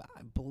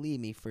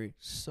 Believe me, for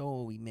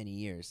so many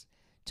years,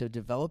 to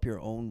develop your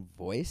own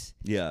voice,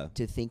 yeah.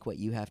 to think what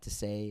you have to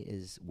say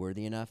is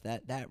worthy enough.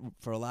 That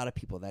for a lot of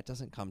people, that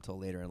doesn't come till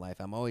later in life.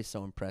 I'm always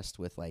so impressed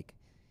with like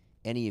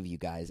any of you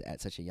guys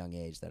at such a young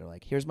age that are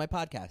like, here's my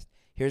podcast,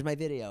 here's my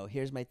video,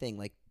 here's my thing.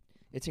 Like,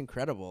 it's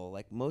incredible.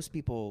 Like, most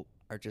people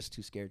are just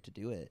too scared to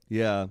do it.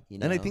 Yeah. You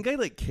And I know? think I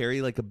like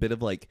carry like a bit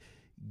of like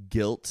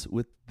guilt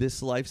with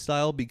this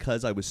lifestyle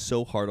because I was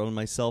so hard on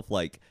myself,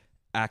 like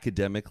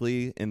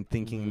academically, and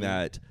thinking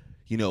that,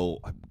 you know,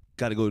 I've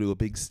got to go to a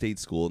big state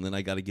school and then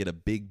I got to get a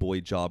big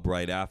boy job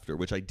right after,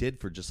 which I did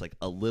for just like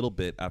a little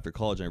bit after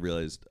college. And I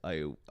realized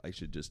I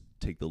should just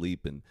take the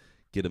leap and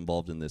get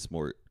involved in this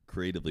more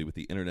creatively with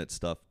the internet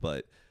stuff.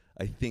 But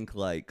I think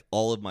like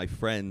all of my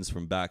friends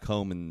from back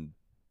home and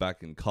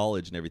back in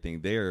college and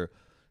everything, they're,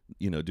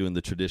 you know, doing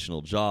the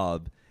traditional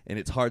job. And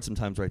it's hard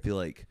sometimes where I feel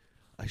like,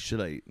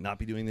 should I not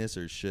be doing this,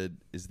 or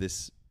is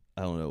this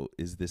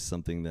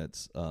something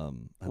that's,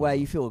 Well,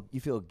 you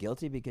feel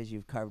guilty because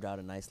you've carved out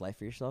a nice life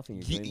for yourself and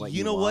you're doing what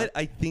you know want? what?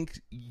 I think,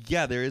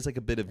 yeah, there is like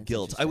a bit of That's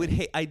guilt.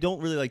 interesting. I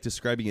don't really like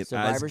describing it as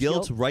Survivor's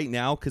guilt guilt? right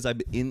now because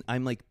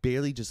I'm like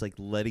barely just like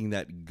letting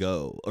that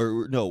go.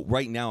 Or no,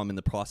 right now I'm in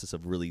the process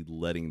of really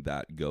letting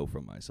that go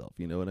from myself.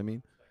 You know what I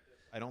mean?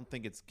 I don't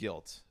think it's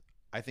guilt.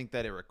 I think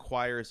that it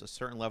requires a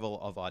certain level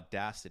of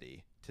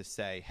audacity to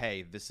say,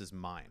 hey, this is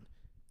mine.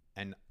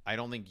 And I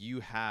don't think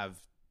you have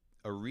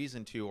a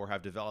reason to or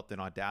have developed an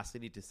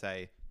audacity to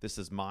say, this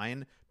is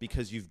mine,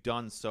 because you've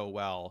done so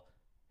well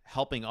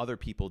helping other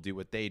people do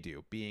what they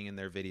do, being in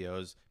their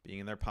videos, being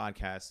in their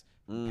podcasts,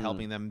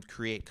 helping them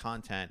create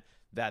content,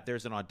 that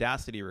there's an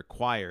audacity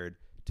required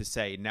to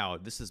say, no,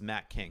 this is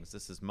Matt King's,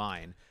 this is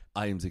mine.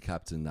 I am the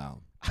captain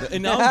now.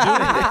 And now I'm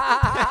doing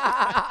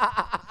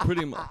it.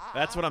 Pretty much.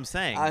 That's what I'm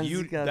saying. I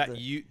was gonna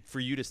For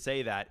you to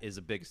say that is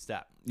a big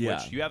step, Yeah.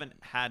 which you haven't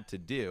had to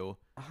do.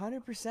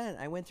 100%.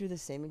 I went through the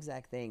same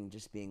exact thing,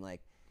 just being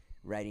like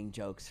writing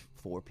jokes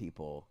for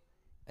people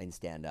in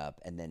stand up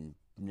and then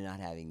not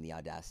having the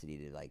audacity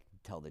to like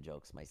tell the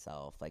jokes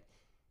myself, like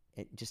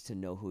just to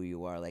know who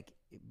you are. Like,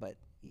 but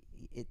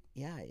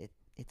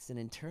it's an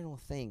internal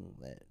thing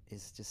that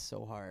is just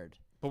so hard.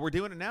 But we're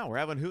doing it now. We're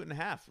having Hoot and a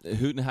Half.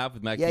 Hoot and a half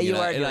with Matt Yeah, King. you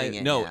And are I- and doing I,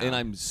 it No, now. and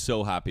I'm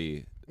so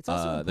happy. It's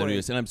also that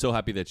important. we and I'm so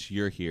happy that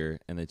you're here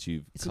and that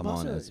you've It's come on.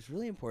 also As, it's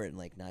really important,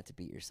 like not to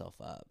beat yourself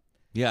up.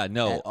 yeah,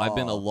 no, at I've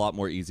been a all. lot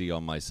more easy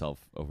on myself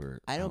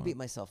over. I don't beat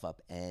myself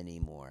up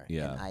anymore.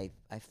 Yeah. And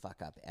I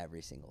fuck up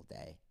every single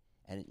day.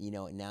 And, you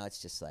know, now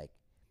it's just like,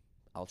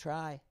 I'll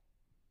try.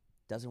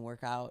 Doesn't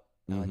work out.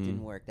 No, it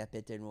didn't work. That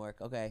bit didn't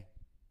work. Okay,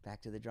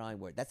 back to the drawing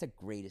board. That's the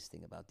greatest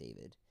thing about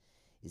David,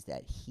 is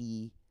that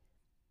he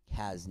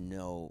has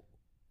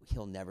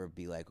he'll never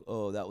be like,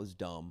 oh, that was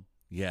dumb.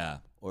 Yeah,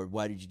 Or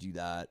why did you do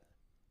that?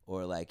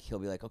 Or like, he'll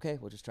be like, okay,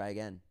 we'll just try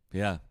again.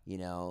 yeah. You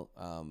know,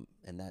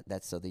 and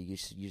that's so that you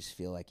just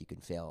feel like you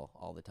can fail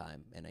all the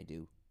time, and I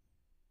do.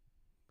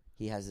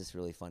 He has this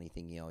really funny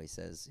thing he always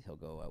says. He'll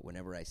go,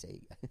 whenever I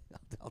say,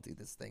 I'll do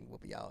this thing, we'll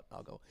be out,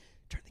 I'll go,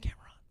 turn the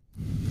camera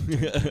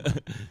on.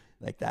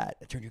 Like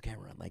that. Turn your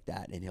camera on like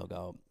that. And he'll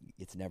go,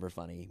 it's never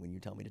funny when you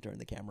tell me to turn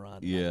the camera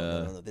on. And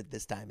I'll go, Yeah. no,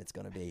 this time it's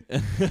going to be.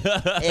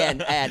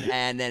 and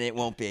then it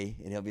won't be.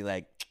 And he'll be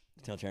like,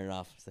 he'll turn it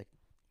off. It's like,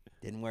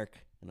 didn't work.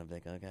 And I'm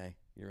like, okay,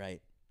 you're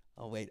right.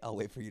 I'll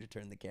wait for you to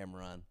turn the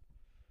camera on.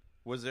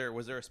 Was there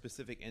a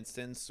specific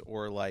instance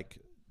or like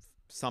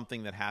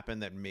something that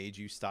happened that made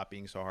you stop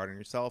being so hard on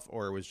yourself,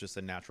 or it was just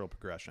a natural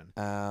progression?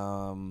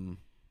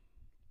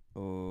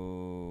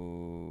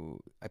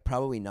 I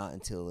probably not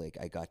until like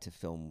I got to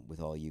film with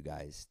all you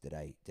guys did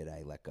I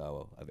let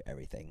go of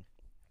everything,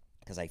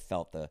 because I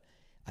felt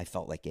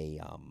like a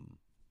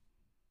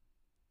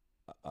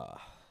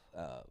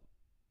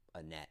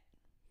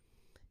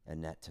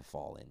net to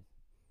fall in.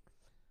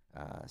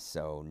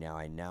 So now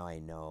I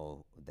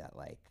know that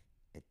like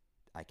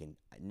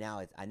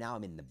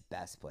I'm in the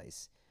best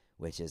place,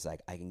 which is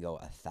like I can go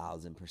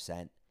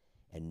 1,000%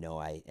 and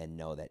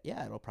know that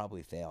yeah, it'll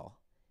probably fail,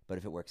 but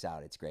if it works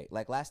out, it's great.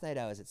 Like last night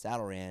I was at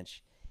Saddle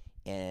Ranch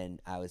and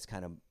I was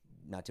kind of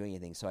not doing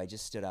anything, so I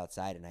just stood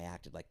outside and I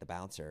acted like the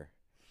bouncer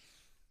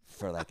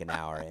for like an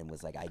hour and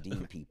was like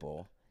IDing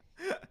people,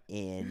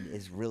 and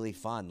it's really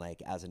fun,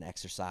 like as an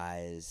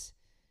exercise,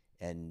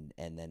 and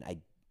then I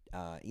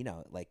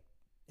like,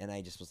 and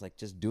I just was like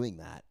just doing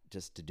that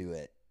just to do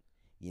it,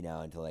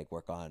 and to like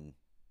work on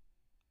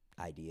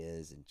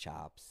ideas and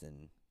chops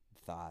and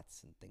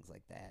thoughts and things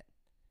like that.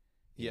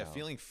 Yeah,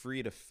 feeling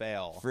free to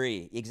fail.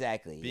 Free,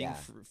 exactly.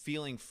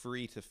 Feeling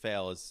free to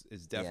fail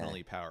is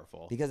definitely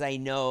powerful. Because I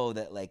know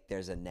that like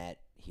there's a net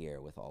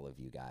here with all of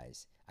you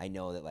guys. I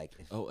know that like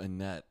a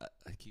net.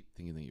 I keep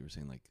thinking that you were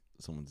saying like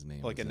someone's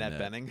name, like Annette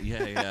Bening.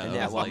 Yeah.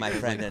 Annette, well, my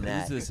friend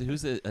Annette.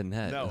 Who's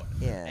Annette? No,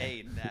 yeah,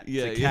 a net.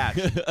 Yeah, to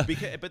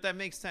catch. But that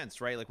makes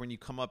sense, right? Like when you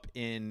come up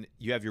in,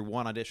 you have your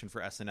one audition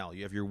for SNL,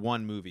 you have your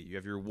one movie, you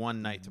have your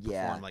one night to perform.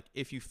 Yeah. Like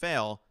if you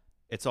fail,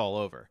 it's all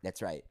over.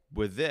 That's right.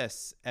 With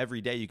this, every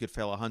day you could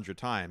fail 100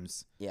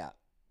 times. Yeah.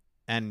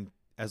 And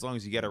as long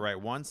as you get it right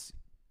once,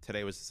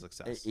 today was a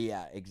success.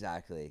 Yeah,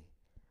 exactly.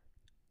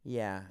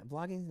 Yeah,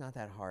 vlogging's not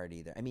that hard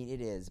either. I mean,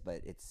 it is,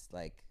 but it's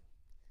like,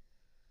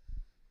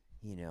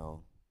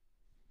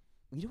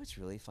 what's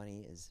really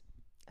funny is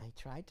I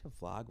tried to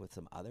vlog with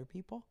some other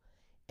people,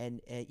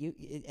 and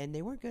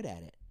they weren't good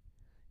at it.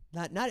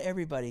 Not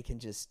everybody can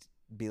just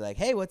be like,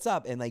 "Hey, what's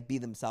up?" and like be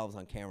themselves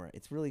on camera.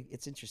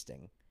 It's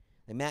interesting.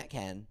 Like Matt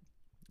can.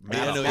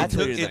 Yeah, no,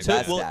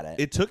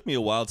 it took me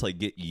a while to like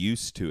get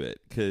used to it,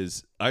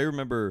 because I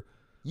remember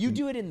you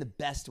do it in the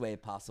best way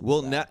possible.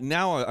 Well,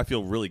 now I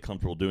feel really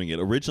comfortable doing it.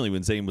 Originally,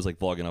 when Zane was like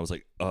vlogging, I was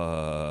like,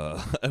 I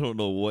don't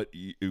know what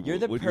you're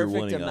the what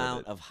perfect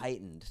amount of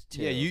heightened.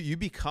 Too. Yeah, you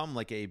become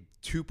like a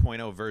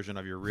 2.0 version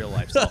of your real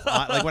life self.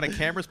 Like when a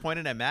camera's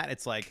pointed at Matt,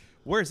 it's like,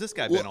 where's this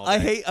guy been all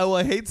day?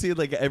 I hate seeing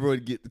like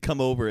everyone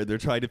come over and they're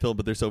trying to film,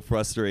 but they're so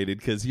frustrated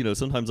because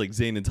sometimes like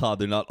Zane and Todd,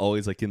 they're not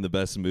always like in the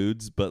best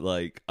moods. But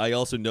like I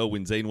also know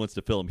when Zane wants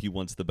to film, he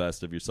wants the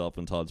best of yourself.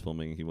 When Todd's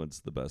filming, he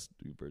wants the best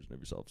version of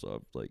yourself. So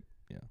I'm like,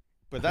 yeah.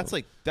 But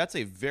that's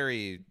a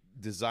very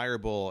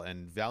desirable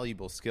and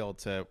valuable skill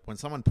to, when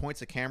someone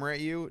points a camera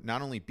at you,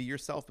 not only be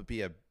yourself, but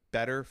be a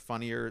better,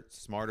 funnier,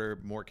 smarter,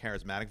 more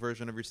charismatic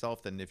version of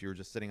yourself than if you were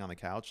just sitting on the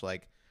couch.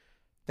 Like,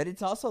 but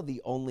it's also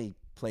the only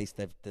place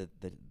that the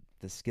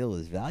skill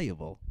is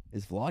valuable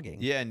is vlogging.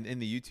 Yeah, and in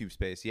the YouTube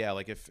space, yeah.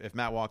 Like if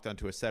Matt walked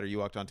onto a set or you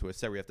walked onto a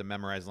set where you have to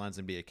memorize lines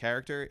and be a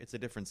character, it's a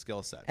different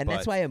skill set. And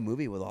that's why a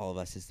movie with all of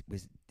us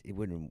I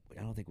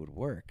don't think would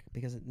work,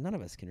 because none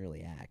of us can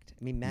really act.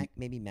 I mean,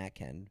 maybe Matt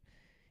can,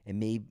 and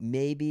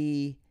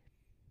maybe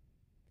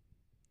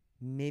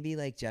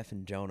like Jeff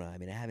and Jonah. I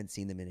mean, I haven't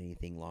seen them in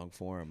anything long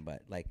form,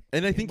 but like,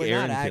 and I think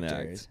Aaron can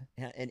act.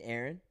 And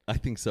Aaron, I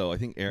think so. I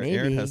think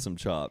Aaron has some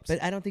chops,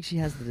 but I don't think she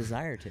has the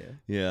desire to.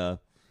 Yeah,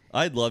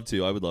 I'd love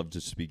to. I would love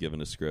just to be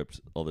given a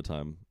script all the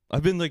time.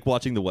 I've been like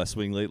watching The West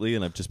Wing lately,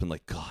 and I've just been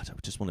like, God, I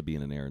just want to be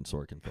in an Aaron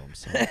Sorkin film.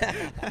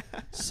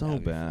 So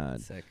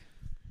bad. Sick.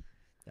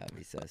 That'd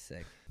be so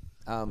sick.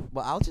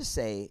 Well, I'll just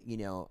say,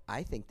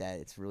 I think that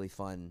it's really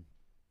fun.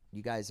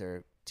 You guys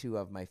are two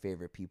of my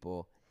favorite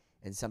people,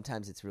 and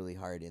sometimes it's really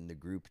hard in the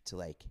group to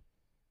like.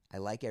 I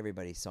like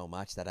everybody so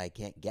much that I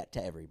can't get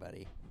to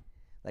everybody.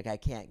 Like I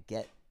can't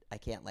get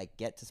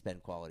to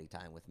spend quality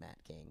time with Matt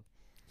King.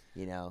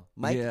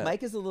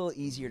 Mike is a little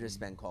easier to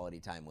spend quality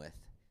time with.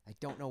 I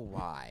don't know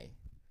why.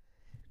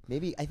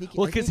 Maybe I think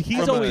because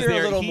he's always you're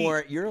there.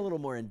 You're a little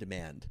more in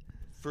demand.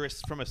 From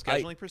a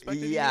scheduling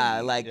perspective?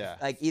 Yeah, like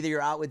either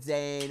you're out with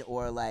Zane,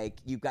 or like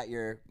you've got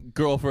your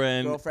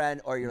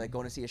girlfriend, or you're like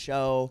going to see a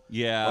show.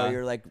 Yeah. Or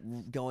you're like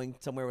going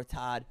somewhere with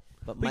Todd.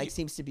 But Mike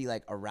seems to be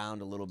like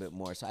around a little bit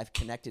more. So I've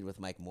connected with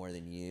Mike more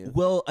than you.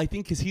 Well, I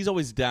think because he's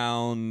always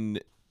down,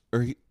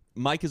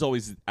 Mike is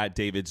always at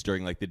David's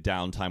during like the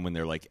downtime when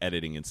they're like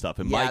editing and stuff.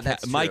 And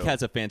Mike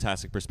has a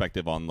fantastic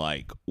perspective on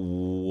like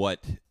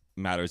what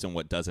matters and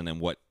what doesn't, and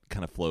what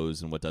kind of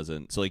flows and what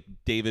doesn't. So like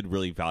David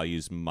really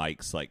values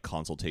Mike's like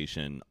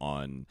consultation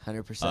on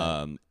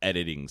 100%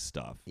 editing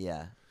stuff.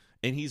 Yeah.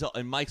 And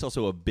Mike's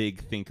also a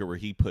big thinker where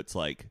he puts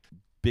like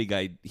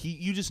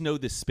you just know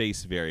this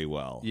space very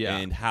well. Yeah.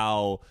 And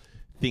how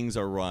things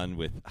are run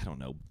with, I don't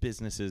know,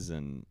 businesses.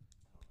 And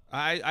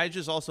I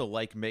just also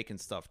like making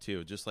stuff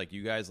too. Just like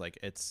you guys, like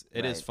it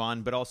is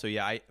fun, but also,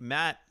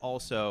 Matt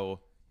also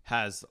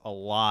has a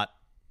lot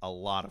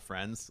of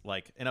friends,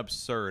 like an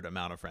absurd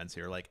amount of friends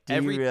here. Like Do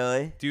you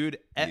really? Dude,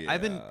 Yeah.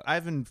 I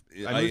moved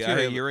here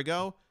a year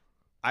ago.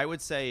 I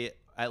would say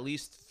at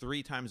least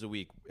 3 times a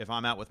week, if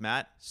I'm out with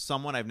Matt,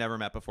 someone I've never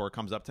met before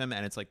comes up to him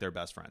and it's like they're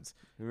best friends.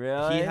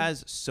 Really? He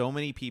has so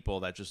many people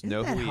that just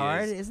know who he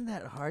is. Isn't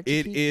that hard? To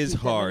It keep is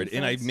that many hard,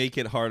 and I friends? make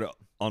it hard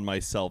on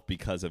myself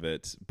because of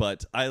it.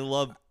 But I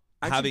love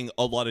having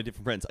a lot of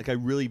different friends. Like, I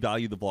really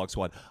value the Vlog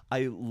Squad.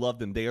 I love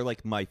them. They are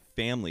like my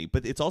family.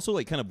 But it's also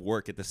like kind of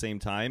work at the same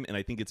time, and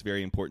I think it's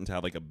very important to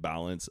have like a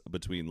balance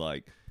between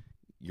like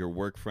your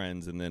work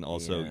friends and then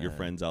also your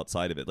friends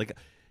outside of it. Like,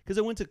 because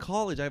I went to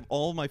college, I have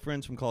all my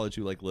friends from college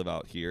who like live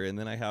out here, and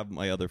then I have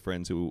my other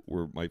friends who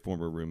were my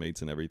former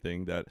roommates and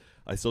everything that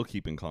I still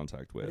keep in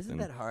contact with. Isn't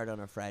And that hard on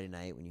a Friday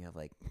night when you have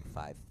like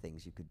 5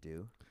 things you could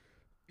do?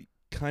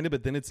 kind of,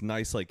 but then it's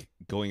nice like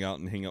going out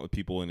and hang out with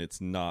people, and it's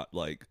not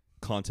like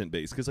content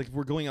based. Because like if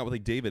we're going out with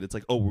like David, it's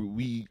like, oh,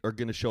 we are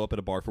gonna show up at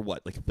a bar for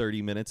what, like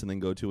 30 minutes and then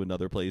go to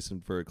another place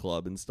and for a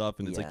club and stuff,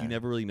 and it's like Yeah. you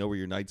never really know where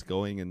your night's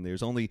going, and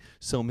there's only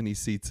so many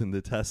seats in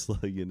the Tesla,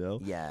 you know.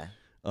 Yeah.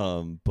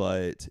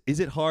 But is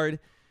it hard?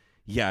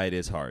 Yeah, it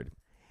is hard.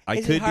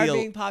 Is it hard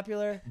being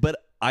popular? but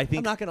I I'm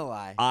think not gonna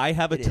lie. I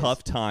have a It is.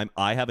 tough time.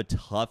 I have a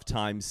tough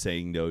time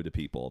saying no to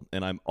people,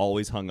 and I'm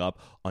always hung up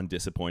on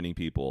disappointing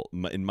people.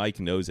 And Mike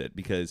knows it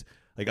because,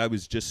 like, I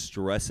was just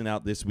stressing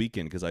out this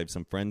weekend because I have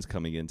some friends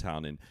coming in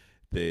town, and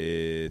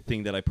the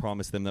thing that I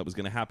promised them that was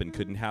going to happen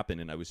couldn't happen,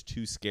 and I was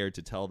too scared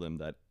to tell them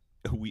that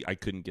I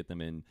couldn't get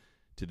them in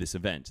to this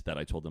event that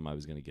I told them I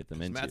was going to get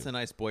them into. Matt's a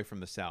nice boy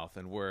from the South,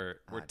 and we're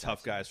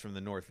tough guys from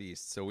the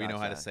Northeast, so we know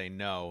how to say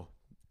no.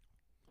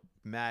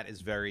 Matt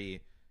is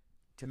very...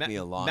 Took me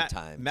a long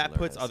time to Matt learn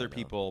puts how to other say no.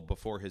 people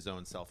before his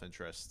own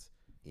self-interest.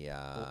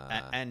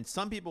 Yeah. And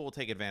some people will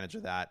take advantage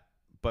of that,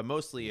 but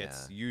mostly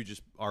it's you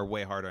just are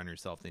way harder on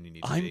yourself than you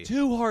need to be. I'm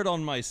too hard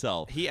on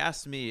myself. He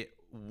asked me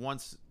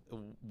once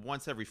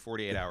every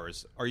 48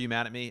 hours, are you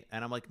mad at me?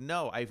 And I'm like,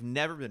 no, I've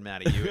never been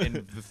mad at you in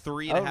the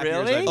 3.5 years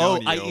really? I've Oh,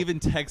 known you. I even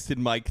texted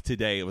Mike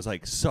today. It was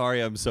like,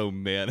 sorry, I'm so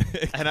manic.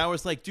 And I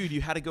was like, dude,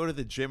 you had to go to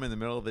the gym in the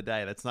middle of the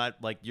day. That's not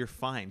like, you're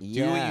fine. Do what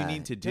Yeah. you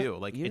need to do. No,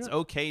 Like, you it's don't-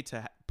 okay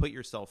to put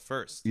yourself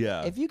first.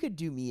 Yeah. If you could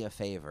do me a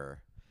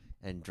favor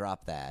and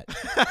drop that,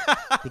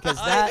 because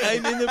that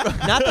I'm in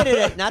the-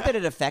 not that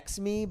it affects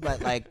me, but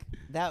like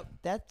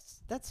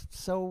that's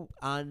so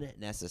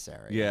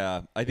unnecessary.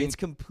 Yeah, I think It's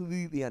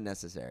completely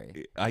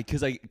unnecessary.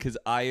 because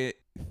I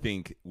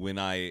think when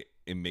I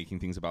am making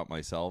things about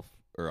myself,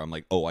 or I'm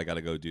like, oh, I got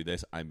to go do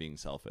this, I'm being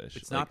selfish.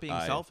 It's not being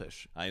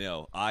selfish. I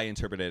know. I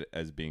interpret it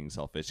as being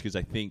selfish because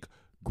I think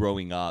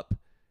growing up,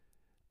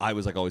 I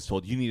was like always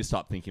told, you need to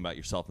stop thinking about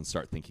yourself and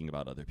start thinking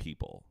about other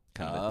people,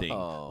 kind of a thing.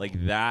 Oh.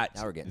 Like that.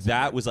 Now we're getting That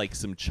somewhere. was like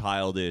some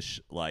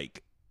childish,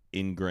 like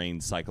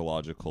ingrained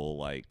psychological,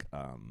 like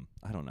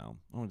I don't know.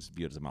 I don't just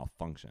view it as a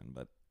malfunction,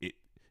 but it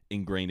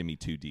ingrained in me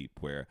too deep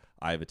where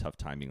I have a tough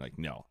time being like,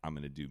 no, I'm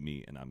going to do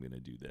me and I'm going to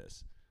do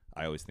this.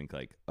 I always think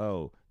like,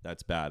 oh,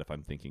 that's bad if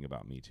I'm thinking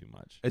about me too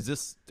much.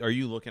 Are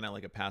you looking at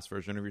like a past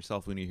version of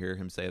yourself when you hear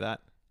him say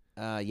that?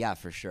 Yeah,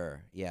 for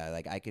sure. Yeah,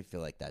 like I could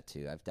feel like that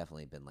too. I've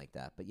definitely been like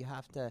that. But you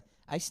have to.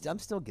 I'm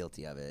still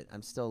guilty of it.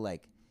 I'm still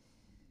like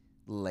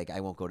I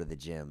won't go to the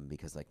gym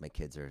because like my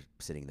kids are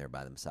sitting there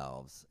by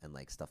themselves and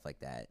like stuff like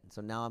that. And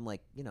so now I'm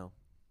like,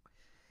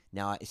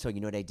 so you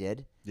know what I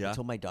did? Yeah. I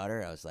told my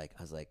daughter, I was like,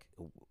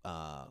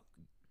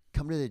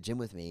 come to the gym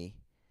with me.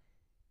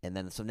 And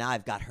then so now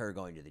I've got her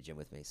going to the gym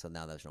with me. So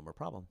now there's no more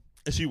problem.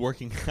 Is she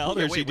working out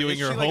or Yeah, is she wait, doing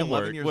is her she, like, 11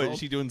 homework? years What, old? is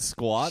she doing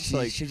squats?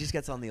 She just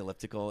gets on the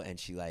elliptical and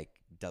she like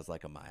does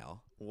like a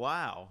mile.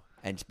 Wow.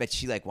 But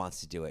she like wants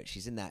to do it.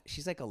 She's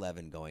she's like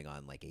 11 going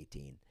on like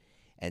 18.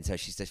 And so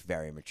she's just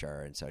very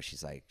mature. And so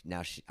she's like,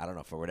 now I don't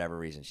know, for whatever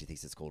reason, she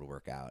thinks it's cool to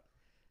work out.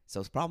 So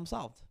it's problem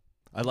solved.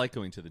 I like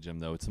going to the gym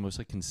though. It's the most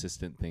like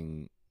consistent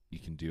thing you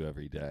can do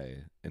every day,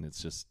 and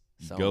it's just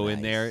you So go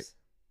in there, nice.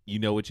 you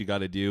know what you got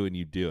to do, and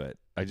you do it.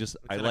 I an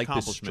like the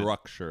accomplishment.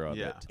 structure of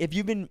Yeah. it. If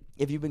you've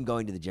been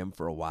going to the gym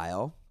for a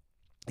while,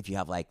 if you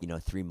have like,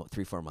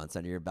 3-4 months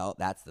under your belt,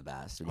 that's the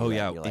best. When Oh, you're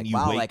yeah, you're and like, you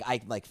wow, wake- like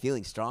I like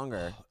feeling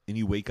stronger. And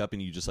you wake up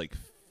and you just like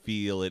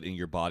feel it in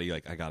your body,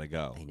 like I gotta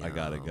go, I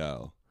gotta know.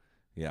 go.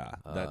 Yeah,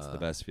 that's the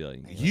best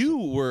feeling. You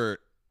were.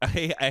 I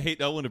hate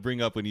not want to bring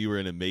up when you were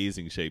in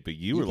amazing shape, but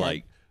you were can.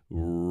 like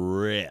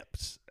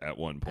ripped at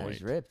one I point.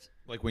 was ripped.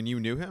 Like when you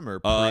knew him or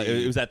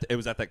It was at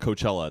that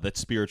Coachella, that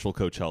spiritual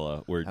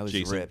Coachella, where I was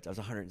Jason ripped. I was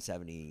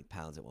 170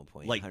 pounds at one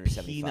point. like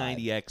 175.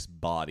 P90X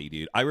body,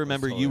 dude. I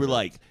remember totally you were ripped.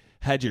 like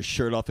had your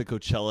shirt off at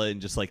Coachella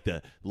and just like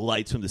the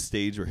lights from the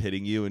stage were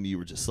hitting you and you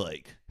were just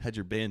like had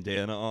your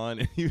bandana on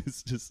and he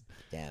was just.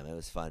 Damn, it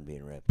was fun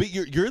being ripped. But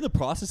you're in the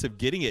process of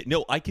getting it.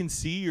 No, I can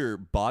see your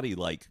body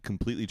like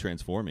completely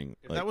transforming.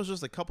 If Like, that was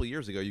just a couple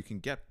years ago, you can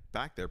get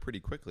back there pretty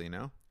quickly,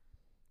 no?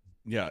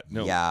 yeah,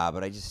 no. Yeah,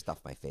 but I just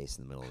stuffed my face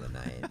in the middle of the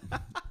night.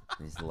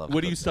 I just love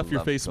What do you cook- stuff I your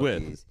love face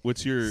with? cookies.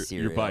 What's your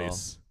Cereal.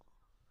 vice?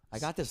 I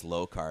got this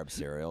low carb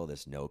cereal,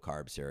 this no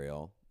carb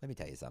cereal. Let me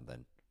tell you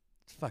something.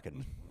 It's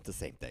fucking the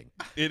same thing.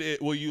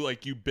 Well,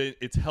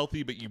 it's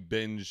healthy, but you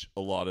binge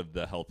a lot of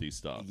the healthy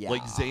stuff. Yeah.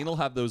 Like Zane will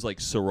have those like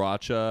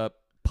sriracha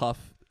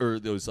puff or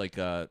those like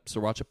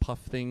sriracha puff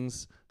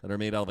things that are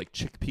made out of like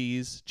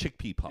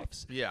chickpea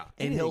puffs. Yeah.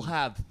 And he'll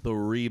have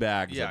 3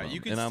 bags Yeah, of them.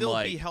 you can and still I'm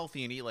like, be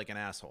healthy and eat like an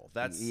asshole.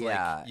 That's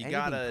yeah, like you anything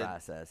gotta.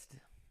 processed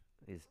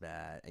is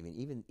bad. I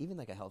mean, even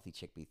like a healthy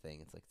chickpea thing,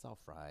 it's like it's all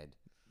fried.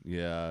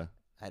 yeah.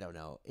 I don't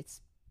know.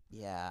 It's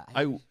yeah.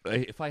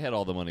 If I had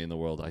all the money in the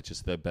world,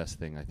 the best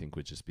thing I think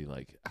would just be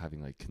like having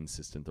like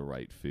consistent the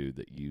right food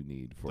that you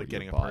need for Like your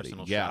getting a body.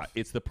 personal Yeah, chef.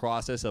 it's the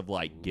process of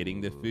like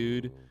getting the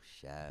food Ooh,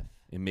 chef.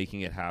 and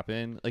making it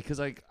happen. Like, cause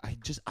like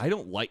I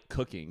don't like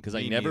cooking because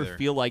I Me never neither.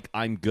 feel like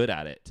I'm good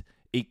at it.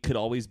 It could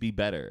always be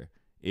better.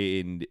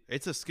 And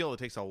It's a skill that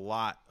takes a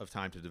lot of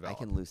time to I develop.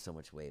 can lose so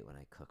much weight when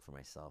I cook for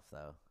myself,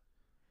 though.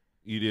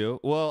 you do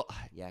well.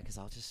 Yeah, because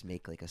I'll just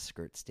make like a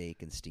skirt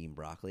steak and steamed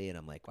broccoli, and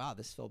I'm like, wow,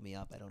 this filled me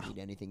up. I don't need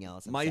anything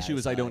else. I'm My issue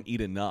is I don't satisfied.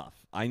 eat enough.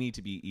 I need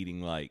to be eating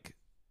like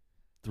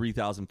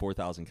 3,000,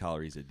 4,000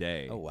 calories a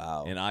day. Oh,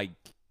 wow. And I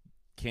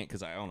can't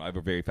because I don't know. I have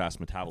a very fast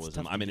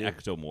metabolism. tough I'm to an do.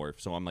 ectomorph,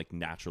 so I'm like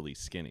naturally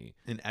skinny.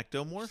 An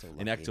ectomorph? So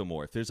An lucky.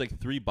 ectomorph. There's like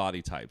 3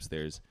 body types.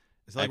 There's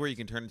Is that like where you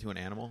can turn into an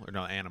animal? Or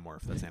no,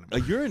 animorph. That's animal.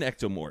 you're an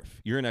ectomorph.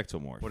 You're an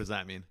ectomorph. What does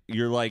that mean?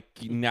 You're like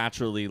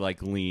naturally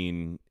like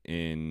lean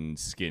and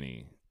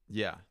skinny.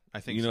 Yeah,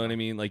 I think You know so. what I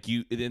mean? Like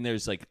you. Then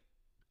there's like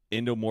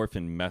endomorph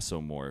and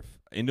mesomorph.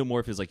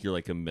 Endomorph is like you're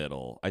like a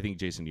middle. I think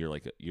Jason, you're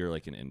like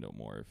an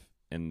endomorph.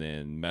 And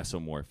then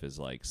mesomorph is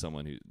like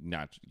someone who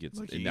gets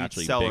Like you eat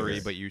naturally celery,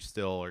 bigger. but you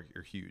still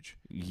you're huge.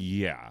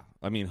 Yeah,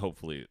 I mean,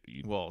 hopefully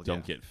you don't yeah.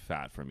 get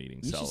fat from eating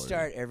You celery. should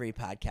start every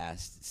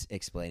podcast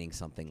explaining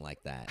something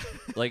like that.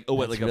 like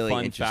what, That's like really a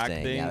fun interesting.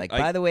 fact thing. Yeah, like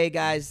by the way,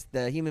 guys,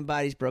 the human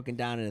body's broken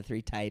down into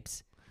 3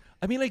 types.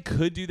 I mean, I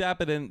could do that,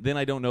 but then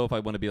I don't know if I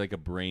want to be like a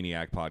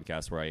brainiac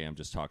podcast where I am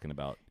just talking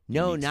about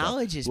No, unique stuff.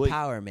 knowledge is Well,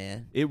 power,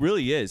 man. It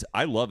really is.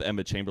 I love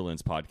Emma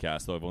Chamberlain's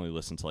podcast, though I've only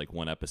listened to like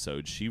 1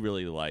 episode. She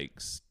really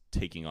likes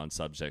taking on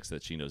subjects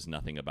that she knows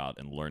nothing about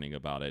and learning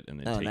about it, and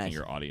then Oh, taking nice.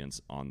 your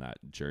audience on that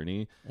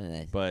journey.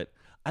 Nice. But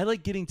I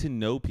like getting to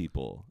know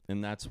people,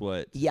 and that's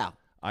what Yeah.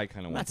 I kind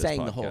of I'm want. not this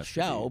saying the whole podcast to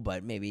show, be.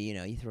 but maybe,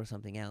 you throw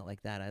something out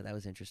like that. That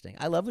was interesting.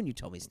 I love when you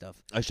told me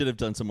stuff. I should have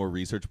done some more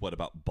research. What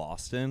about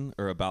Boston,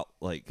 or about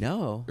like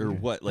No. or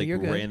what like you're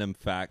good. random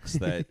facts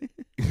that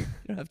You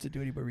don't have to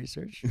do any more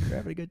research. You're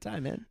having a good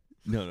time, man.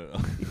 no.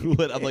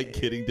 What, I'm like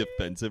getting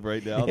defensive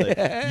right now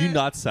that you're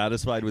not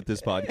satisfied with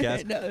this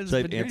podcast. No, it's so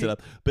I've been amped great. it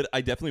up. But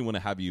I definitely want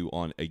to have you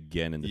on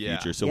again in the Yeah.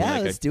 future. So Yeah,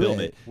 when let's I do film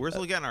it. We're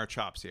still getting our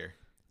chops here.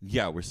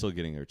 yeah, we're still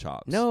getting our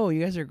chops. No, you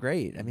guys are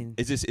great. I mean,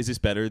 Is this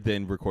better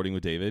than recording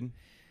with David?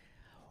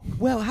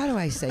 well, how do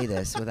I say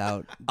this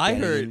without I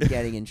heard-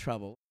 getting in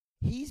trouble?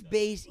 He's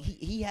based.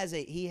 He has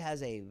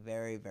a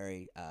very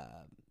very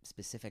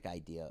specific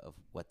idea of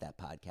what that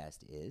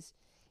podcast is,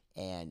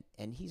 and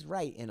he's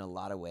right in a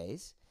lot of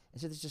ways. And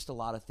so there's just a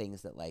lot of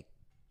things that like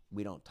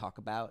we don't talk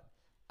about.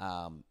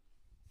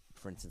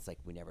 For instance, like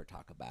we never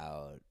talk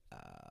about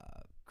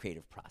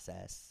creative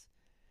process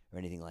or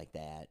anything like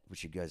that,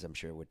 which you guys I'm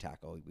sure we've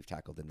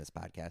tackled in this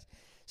podcast.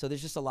 So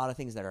there's just a lot of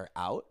things that are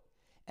out,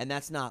 and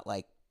that's not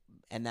like,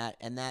 and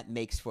that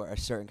makes for a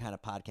certain kind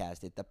of podcast.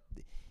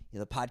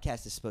 The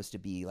podcast is supposed to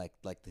be like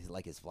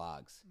his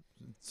vlogs,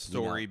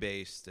 Story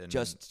based and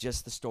just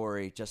the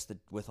story,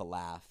 with a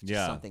laugh, just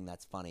Yeah. something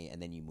that's funny, and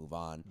then you move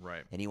on.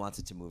 Right. And he wants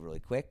it to move really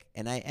quick,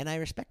 and I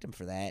respect him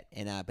for that.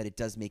 And but it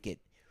does make it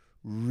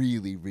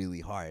really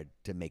really hard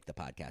to make the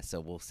podcast. So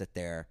we'll sit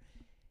there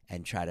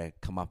and try to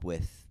come up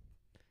with,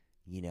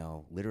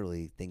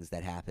 literally things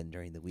that happened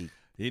during the week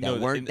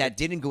that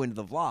didn't go into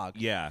the vlog.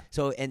 Yeah.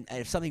 So and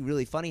if something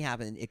really funny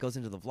happened, it goes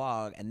into the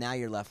vlog, and now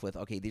you're left with,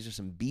 okay, these are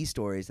some B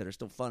stories that are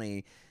still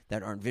funny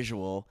that aren't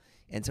visual,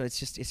 and so it's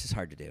just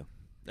hard to do.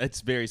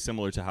 It's very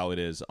similar to how it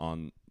is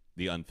on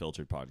the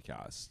Unfiltered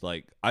podcast.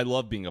 Like, I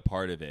love being a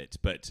part of it,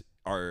 but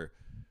I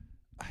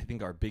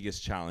think our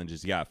biggest challenge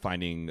is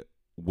finding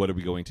what are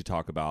we going to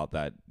talk about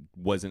that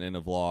wasn't in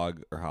a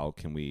vlog, or how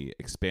can we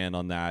expand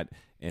on that.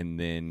 And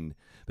then,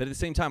 but at the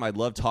same time, I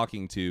love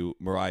talking to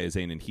Mariah,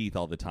 Zane, and Heath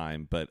all the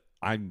time, but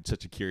I'm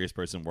such a curious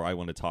person where I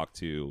want to talk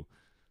to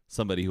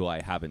somebody who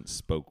I haven't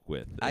spoke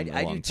with in a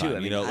I long do too. time. I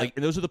mean,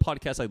 and those are the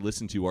podcasts I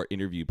listen to, are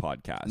interview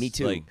podcasts. Me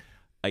too.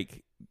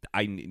 Like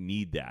I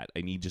need that.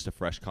 I need just a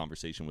fresh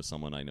conversation with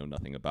someone I know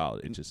nothing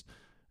about. It just,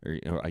 or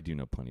I do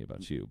know plenty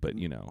about you, but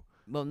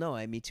Well, no,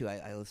 me too.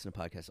 I listen to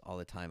podcasts all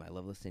the time. I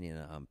love listening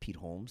to Pete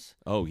Holmes.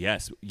 Oh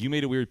yes, you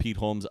made a weird Pete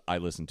Holmes. I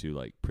listen to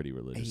like pretty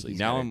religiously. He's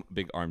Now got I'm a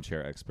big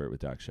armchair expert with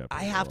Dak Shepard.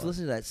 I have to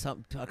listen to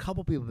that. A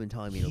couple people have been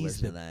telling me to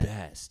He's listen the to that.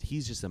 best.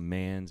 He's just a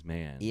man's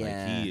man. Yeah,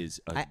 like, he is.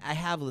 I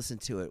have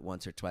listened to it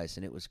once or twice,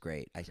 and it was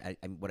great.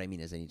 What I mean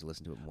is, I need to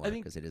listen to it more I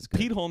think because it is good.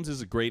 Pete Holmes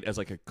is great as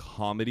like a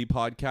comedy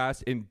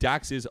podcast, and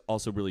Dax is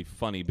also really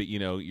funny. But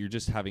you're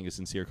just having a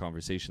sincere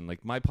conversation.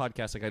 Like my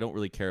podcast, like I don't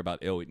really care about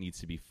it needs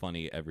to be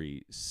funny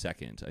every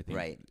second. I think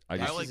Right. I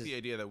just, like the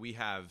idea that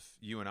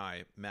you and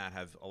I, Matt,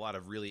 have a lot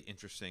of really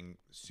interesting,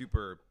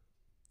 super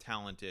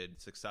talented,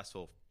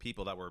 successful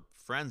people that we're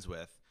friends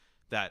with,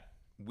 that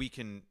we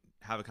can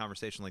have a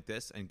conversation like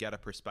this and get a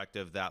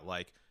perspective that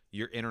like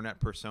your internet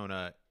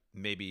persona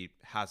maybe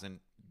hasn't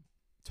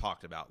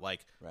talked about.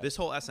 Like this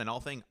whole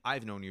SNL thing,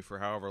 I've known you for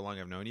however long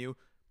I've known you.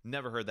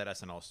 Never heard that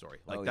SNL story.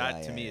 Like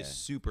that to me is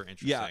super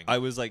interesting. Yeah, I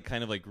was like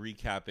kind of like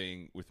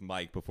recapping with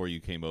Mike before you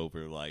came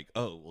over. Like,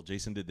 oh, well,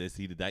 Jason did this,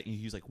 he did that. And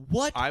he was like,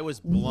 what? I was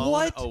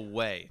blown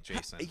away,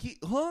 Jason.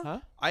 Huh?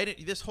 I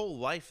didn't. This whole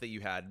life that you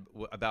had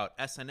about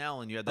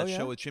SNL, and you had that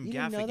show with Jim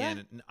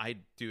Gaffigan. And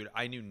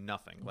I knew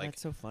nothing. Oh, like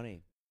that's so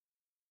funny.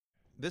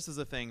 This is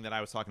the thing that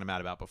I was talking to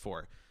Matt about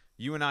before.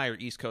 You and I are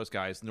East Coast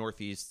guys,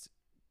 Northeast.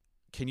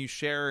 Can you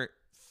share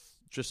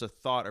just a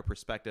thought or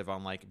perspective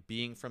on like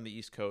being from the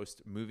East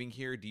Coast, moving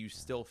here? Do you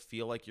still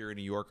feel like you're a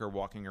New Yorker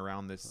walking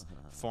around this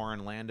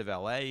foreign land of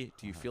LA?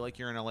 Do you feel like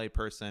you're an LA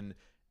person?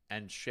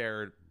 And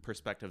share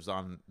perspectives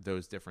on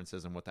those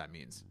differences and what that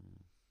means.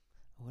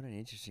 What an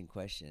interesting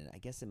question. I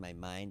guess in my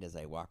mind as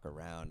I walk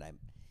around,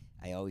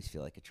 I always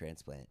feel like a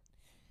transplant.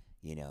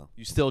 You know,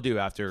 you still do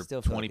after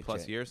still 20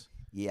 plus years.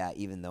 Yeah,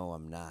 even though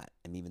I'm not,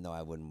 and even though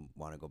I wouldn't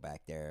want to go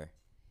back there.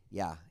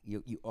 Yeah,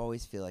 you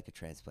always feel like a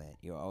transplant.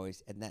 You're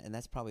always, and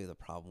that's probably the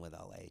problem with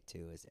LA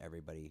too, is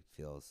everybody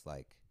feels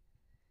like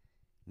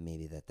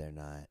maybe that they're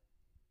not,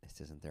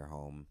 this isn't their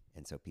home,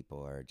 and so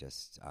people are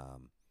just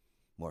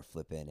more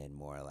flippant and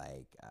more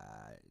like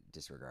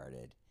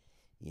disregarded,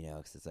 you know,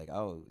 because it's like,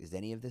 oh, is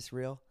any of this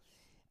real?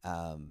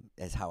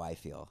 Is how I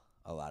feel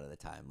a lot of the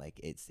time.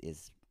 Like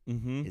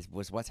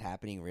was what's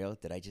happening real?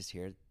 Did I just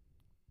hear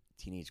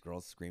teenage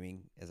girls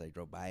screaming as I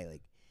drove by?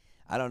 Like,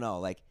 I don't know,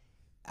 like.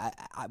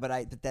 But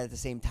at the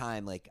same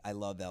time, like I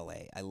love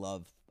LA. I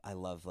love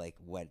like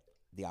what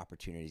the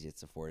opportunities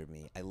it's afforded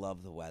me. I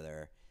love the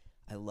weather.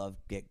 I love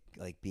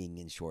being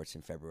in shorts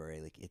in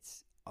February. Like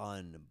it's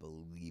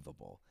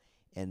unbelievable.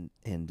 And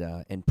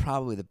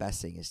probably the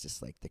best thing is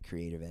just like the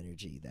creative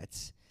energy.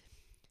 That's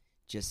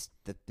just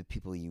the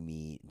people you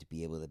meet, to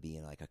be able to be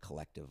in like a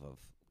collective of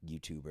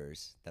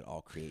YouTubers that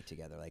all create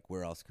together. Like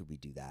where else could we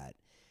do that?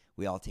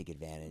 We all take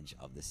advantage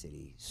of the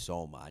city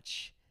so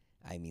much.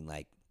 I mean,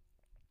 like,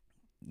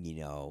 you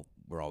know,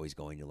 we're always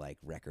going to like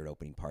record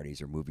opening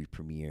parties or movie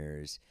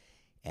premieres.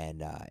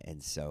 And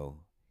so,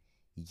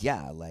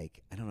 yeah,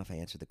 like, I don't know if I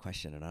answered the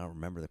question, and I don't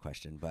remember the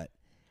question, but.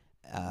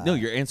 No,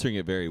 you're answering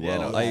it very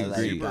well. no, I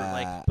agree.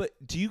 But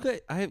do you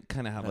guys, I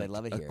kind of have I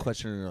love it a here.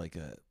 question or like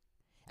a.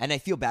 And I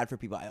feel bad for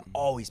people. I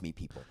always meet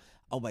people.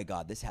 Oh my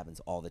God, this happens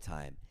all the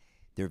time.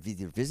 They're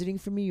either visiting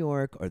from New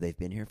York or they've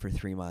been here for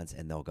 3 months,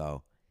 and they'll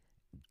go,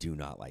 do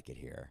not like it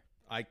here.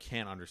 I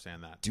can't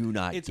understand that. Do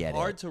not It's get it. It's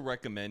hard to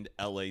recommend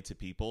LA to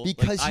people.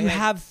 Because like, you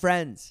have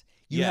friends.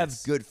 You have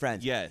Yes. good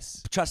friends.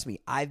 Yes. Trust me,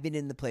 I've been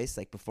in the place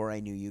like before I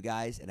knew you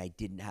guys, and I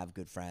didn't have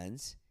good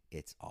friends.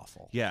 It's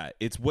awful. Yeah,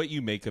 it's what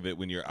you make of it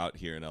when you're out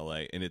here in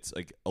LA, and it's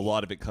like a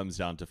lot of it comes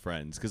down to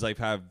friends. Because I've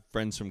had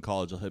friends from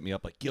college will hit me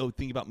up like, "Yo,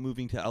 think about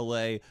moving to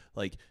LA.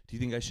 Like, do you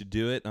think I should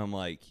do it?" And I'm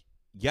like,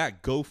 "Yeah,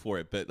 go for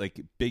it." But like,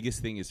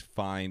 biggest thing is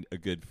find a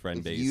good friend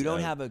If base. you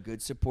don't have a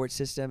good support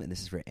system, and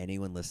this is for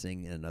anyone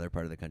listening in another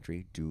part of the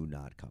country, do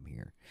not come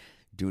here.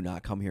 Do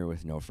not come here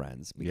with no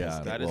friends. Because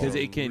Yeah, that is because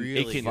a it can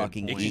really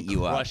fucking it eat can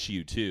you up. crush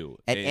you too.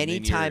 At And any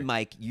then you're- time,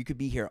 Mike, you could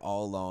be here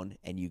all alone,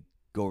 and you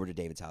go over to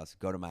David's house,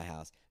 go to my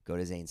house, go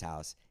to Zane's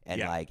house, and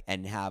Yeah.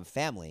 and have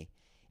family,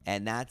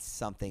 and that's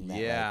something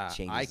that like,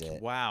 changes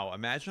it. Wow.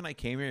 Imagine I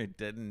came here and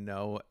didn't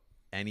know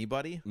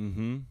anybody.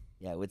 Mhm.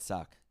 Yeah, it would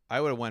suck.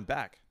 I would have went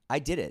back. I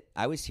did it.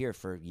 I was here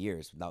for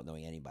years without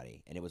knowing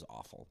anybody, and it was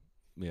awful.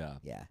 Yeah.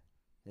 Yeah,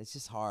 it's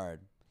just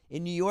hard.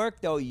 In New York,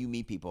 though, you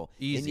meet people.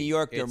 In Easy. New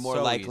York, they're It's more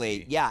so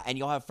likely. easy. Yeah, and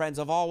you'll have friends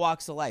of all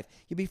walks of life.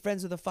 You'll be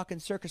friends with a fucking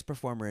circus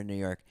performer in New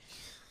York.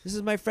 This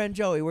is my friend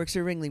Joe. He works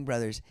at Ringling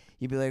Brothers.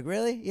 You'd be like,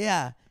 really?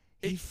 Yeah.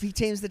 He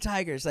tames the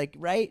tigers. Like,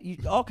 right?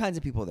 All kinds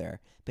of people there.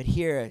 But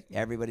here,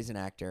 everybody's an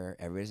actor.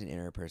 Everybody's an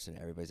inner person.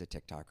 Everybody's a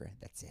TikToker.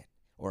 That's it.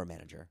 Or a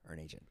manager or an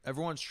agent.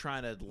 Everyone's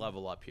trying to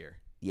level up here.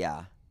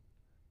 Yeah.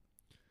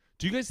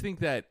 Do you guys think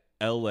that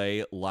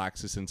LA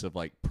lacks a sense of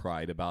like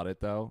pride about it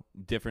though?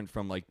 Different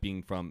from like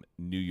being from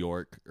New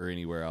York or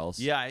anywhere else?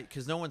 Yeah,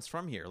 because no one's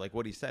from here. Like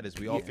what he said is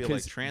we all feel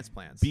like 'cause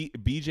transplants.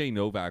 BJ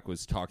Novak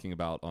was talking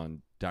about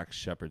on Dax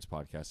Shepard's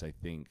podcast, I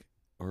think,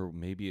 or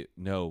maybe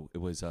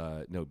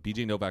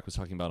BJ Novak was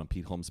talking about on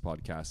Pete Holmes'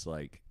 podcast,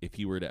 like if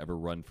he were to ever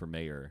run for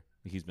mayor,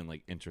 he's been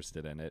like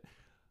interested in it.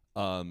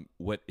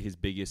 What his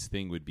biggest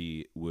thing would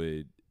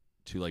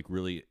to like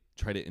really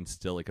try to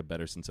instill like a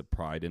better sense of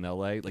pride in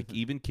LA. Like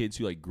even kids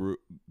who like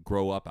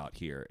grow up out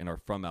here and are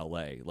from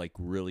LA, like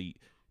really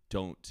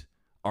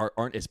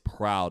aren't as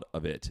proud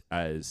of it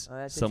as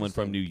that's someone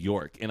from interesting. New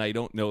York. And I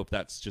don't know if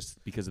that's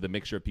just because of the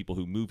mixture of people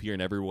who move here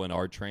and everyone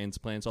are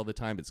transplants all the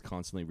time. It's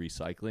constantly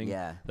recycling.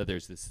 Yeah. That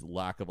there's this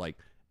lack of like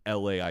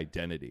LA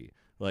identity.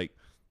 Like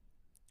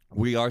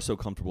we are so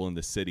comfortable in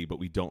the city, but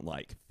we don't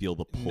like feel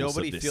the pulse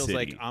Nobody of the feels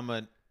city.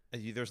 like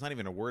there's not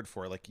even a word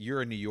for it. Like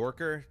you're a New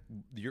Yorker.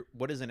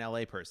 What is an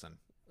LA person?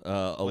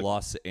 A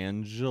Los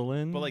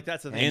Angelan, But like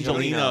that's the thing.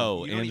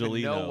 Angelino. You don't even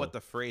Angelino. know what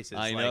the phrase is.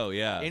 I Like, know,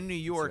 yeah. In New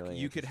York, really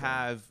you could interesting.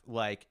 have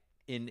like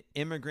an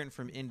immigrant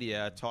from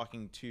India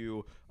talking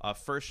to a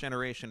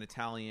first-generation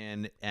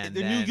Italian, and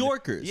they're then, New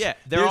Yorkers. Yeah,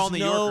 they're There's all New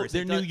no- Yorkers.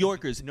 They're It New does-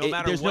 Yorkers. No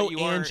matter there's what no you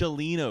are,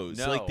 Angelinos.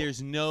 No. Like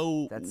there's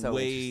no That's so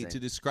way interesting. to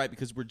describe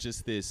because we're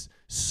just this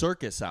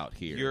circus out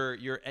here.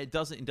 it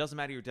doesn't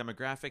matter your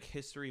demographic,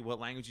 history, what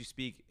language you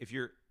speak. If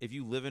you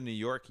live in New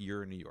York,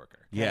 you're a New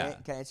Yorker. yeah.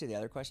 Can I answer the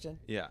other question?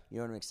 Yeah. You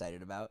know what I'm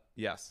excited about?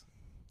 Yes.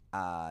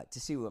 To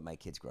see what my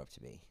kids grow up to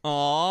be.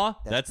 Aw,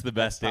 that's the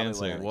best probably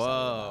what answer. I'm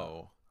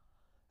Whoa.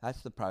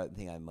 That's the probably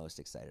thing I'm most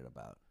excited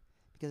about.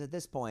 Because at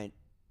this point,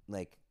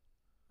 like,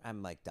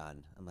 I'm like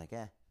done. I'm like,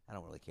 I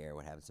don't really care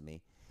what happens to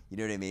me. You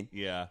know what I mean?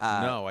 Yeah.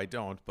 No, I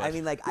don't. But I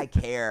mean, like, I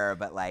care,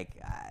 but like,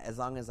 as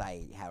long as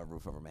I have a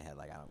roof over my head,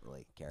 like, I don't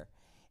really care.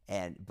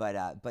 But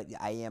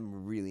I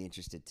am really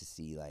interested to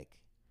see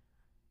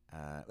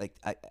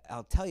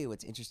I'll tell you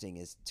what's interesting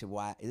is to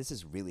why this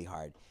is really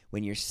hard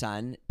when your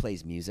son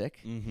plays music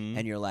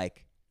and you're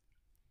like,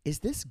 is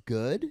this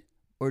good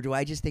or do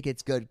I just think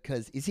it's good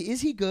because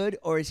is he good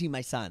or is he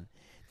my son?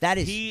 That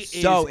is He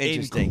so is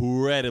interesting.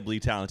 incredibly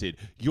talented.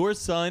 Your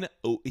son,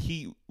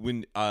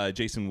 when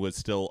Jason was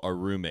still our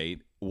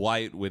roommate,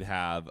 Wyatt would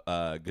have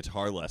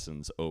guitar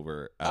lessons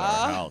over at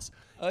our house.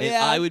 And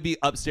yeah. I would be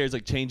upstairs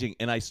like changing,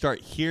 and I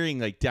start hearing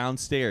like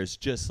downstairs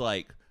just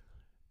like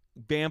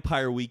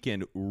Vampire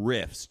Weekend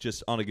riffs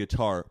just on a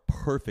guitar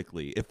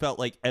perfectly. It felt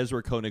like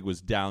Ezra Koenig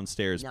was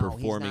downstairs No,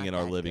 performing he's in not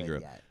our that living good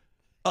room. yet.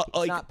 Like,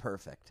 It's not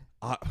perfect.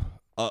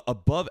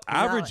 above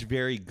average,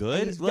 very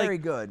good. He's Like, very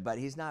good, but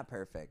he's not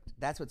perfect.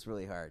 That's what's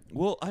really hard.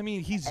 well, I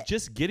mean, he's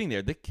just getting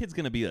there. The kid's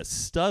gonna be a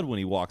stud when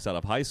he walks out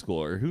of high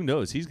school, or who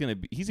knows? He's gonna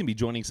be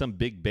joining some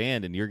big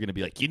band, and you're gonna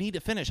be like, you need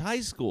to finish high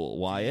school,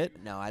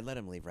 Wyatt. No, I'd let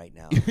him leave right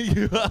now.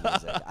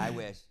 I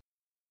wish.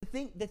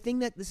 The thing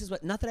that this is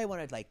what not that I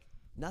want him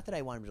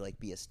to like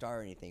be a star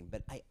or anything,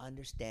 but I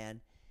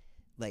understand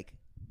like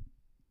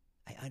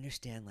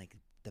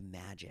the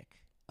magic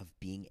of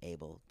being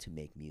able to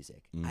make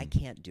music. I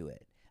can't do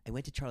it. I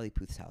went to Charlie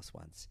Puth's house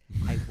once.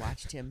 I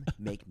watched him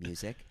make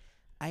music.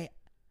 I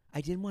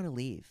didn't want to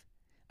leave.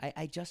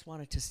 I just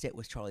wanted to sit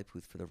with Charlie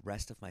Puth for the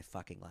rest of my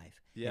fucking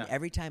life. Yeah. And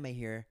every time I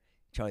hear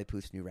Charlie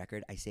Puth's new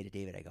record, I say to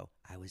David, I go,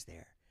 I was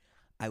there.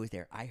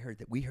 I heard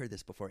that. We heard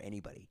this before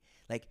anybody.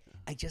 Like,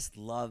 I just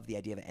love the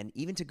idea of it. And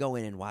even to go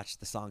in and watch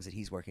the songs that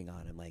he's working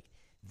on, I'm like,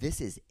 this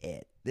is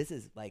it. This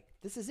is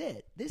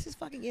it. This is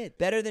fucking it.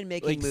 Better than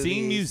making Like movies.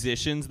 seeing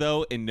musicians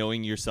though, and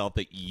knowing yourself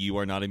that you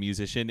are not a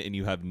musician and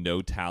you have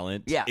no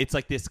talent. Yeah. It's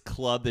like this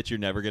club that you're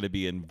never going to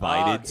be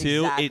invited to.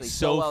 Exactly. It's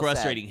So so well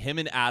frustrating. said. Him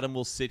and Adam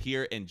will sit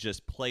here and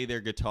just play their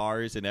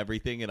guitars and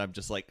everything, and I'm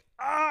just like,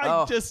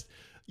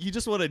 you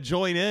just want to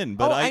join in,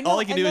 but I know. all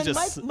I can And do is then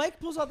just Mike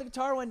pulls out the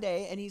guitar one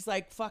day and he's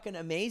like fucking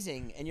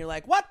amazing, and you're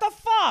like, what the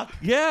fuck?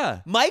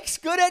 yeah. Mike's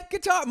good at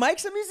guitar.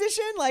 Mike's a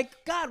musician.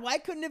 Like, God, why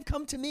couldn't it have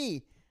come to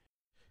me?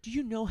 Do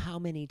you know how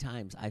many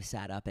times I've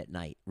sat up at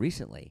night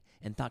recently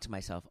and thought to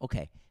myself,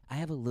 okay, I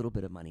have a little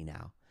bit of money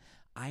now.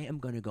 I am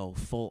going to go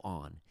full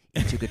on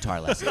into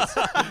guitar lessons.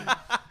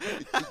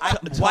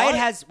 Wyatt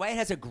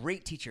has a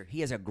great teacher.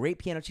 He has a great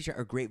piano teacher,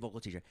 a great vocal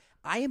teacher.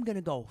 I am going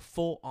to go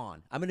full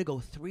on. I'm going to go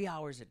 3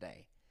 hours a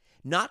day.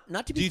 Not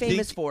to Do be you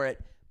famous think- for it,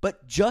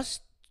 but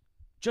just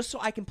so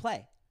I can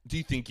play. Do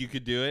you think you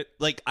could do it?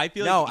 Like, I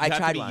feel No, like you I have to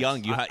tried be once.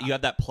 young. You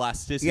have that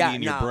plasticity Yeah,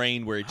 in your no,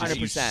 brain where it just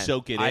you 100%.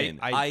 soak it in.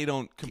 I I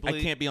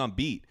completely- can't be on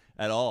beat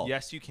at all.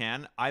 Yes, you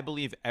can. I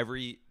believe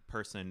every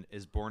person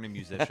is born a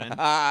musician,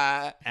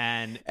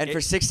 and And it- for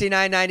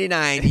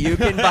 $69.99, you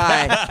can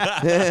buy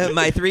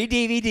my 3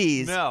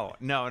 DVDs.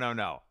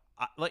 no.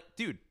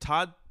 Dude,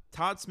 Todd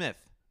Smith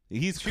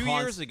He's 2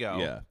 years ago.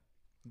 Yeah.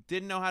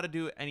 didn't know how to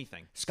do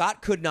anything.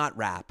 Scott could not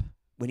rap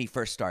when he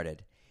first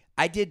started.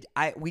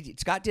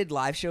 Scott did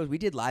live shows. We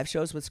did live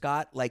shows with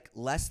Scott like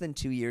less than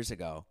 2 years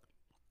ago.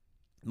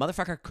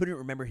 Motherfucker couldn't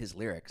remember his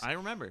lyrics. I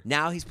remember.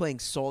 Now he's playing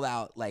sold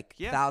out, like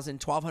 1,000,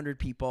 1,200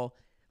 people.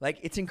 Like,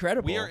 it's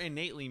incredible. We are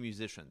innately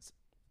musicians.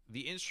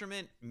 The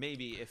instrument,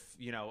 maybe if,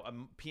 a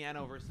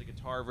piano versus a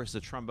guitar versus a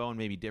trombone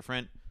may be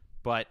different,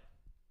 but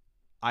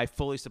I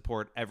fully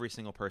support every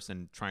single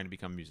person trying to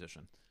become a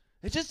musician.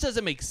 It just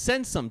doesn't make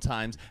sense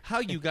sometimes how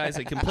you guys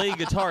can play a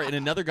guitar and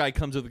another guy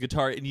comes with a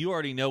guitar and you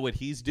already know what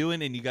he's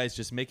doing and you guys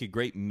just make a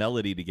great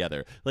melody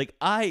together. Like,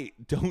 I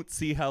don't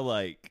see how,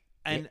 like...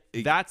 And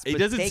it they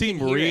doesn't can seem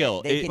hear it.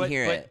 real. They can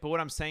hear it. But what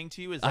I'm saying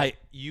to you is that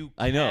you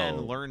I can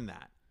know. learn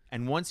that.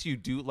 And once you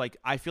do, like,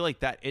 I feel like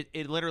that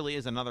it literally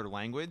is another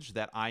language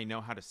that I know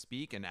how to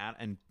speak, and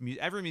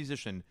every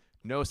musician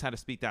knows how to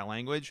speak that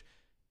language.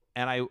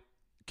 And I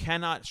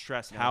cannot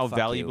stress how fuck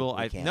valuable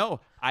you. We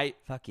can't.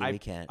 Fuck you, we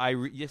can't.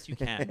 Yes, you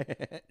can.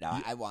 No,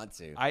 I want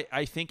to.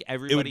 I think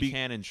everybody be-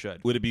 can and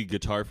should. Would it be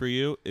guitar for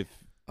you? If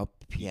A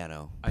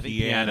piano. I think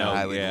Piano. piano.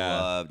 I would yeah.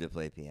 love to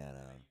play piano.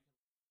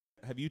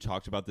 Have you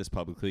talked about this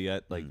publicly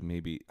yet? Like,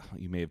 maybe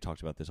you may have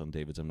talked about this on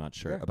David's. I'm not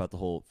sure Sure. about the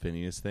whole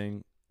Phineas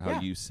thing. How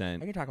Yeah. you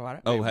sent? I can talk about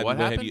it. Oh, Wait, have, what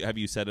have happened? you have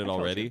you said it told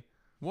already? you.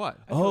 What?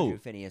 I told Oh. you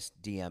Phineas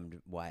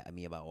DM'd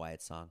me about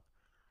Wyatt's song.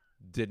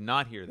 Did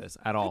not hear this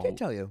at all. I did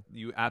tell you.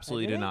 You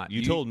absolutely Did did I? not.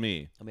 You told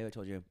me. Oh, maybe I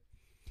told you.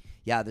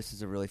 Yeah, this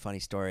is a really funny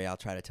story. I'll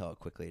try to tell it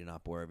quickly to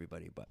not bore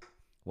everybody. But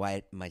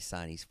Wyatt, my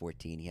son, he's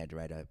 14. He had to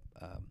write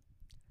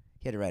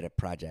a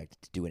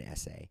project to do an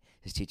essay.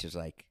 His teacher's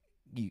like,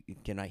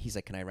 he's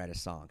like, can I write a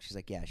song? She's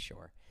like, yeah,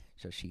 sure.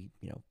 So she,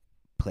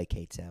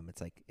 placates him.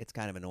 It's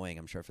kind of annoying,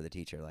 I'm sure, for the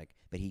teacher.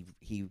 But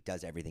he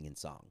does everything in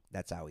song.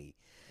 That's how he.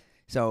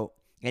 So,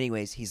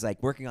 anyways, he's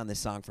like working on this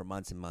song for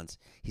months and months.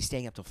 He's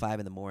staying up till 5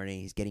 a.m.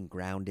 He's getting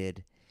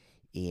grounded,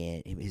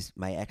 and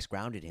my ex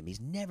grounded him.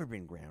 He's never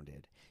been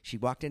grounded. She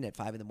walked in at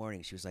 5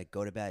 a.m. She was like,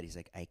 "Go to bed." He's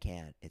like, "I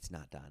can't. It's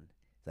not done."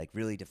 Like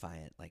really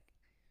defiant. Like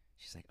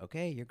she's like,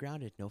 "Okay, you're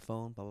grounded. No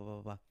phone." Blah blah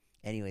blah blah.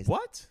 Anyways,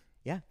 What?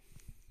 yeah.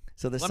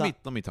 So the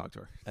Let me talk to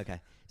her. Okay.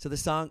 So the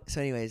song.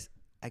 So anyways,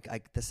 I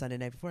the Sunday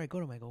night before I go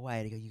to him, I go,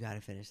 Wyatt, I go, you got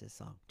to finish this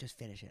song. Just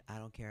finish it. I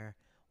don't care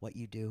what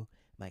you do.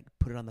 I'm like,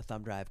 put it on the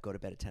thumb drive. Go to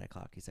bed at 10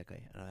 o'clock. He's like,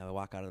 okay. And I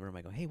walk out of the room.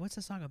 I go, hey, what's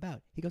the song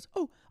about? He goes,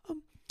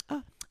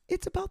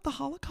 it's about the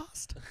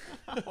Holocaust.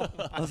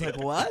 I was like,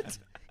 what?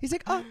 He's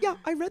like, yeah,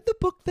 I read the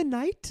book The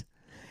Night,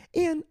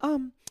 and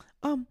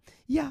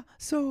yeah,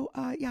 so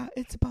yeah,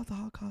 it's about the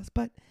Holocaust.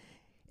 But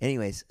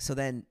anyways, so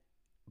then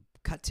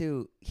cut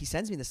to he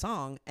sends me the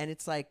song, and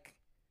it's like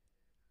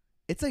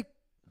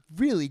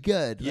really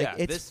good. Yeah,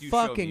 like, it's this you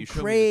showed me. fucking You showed me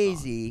the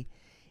crazy.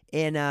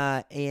 And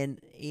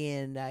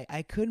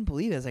I couldn't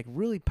believe it. It was like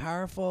really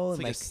powerful. It's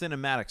and like a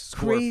cinematic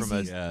score crazy, from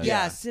a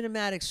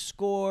cinematic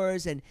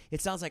scores, and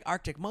it sounds like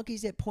Arctic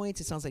Monkeys at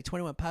points. It sounds like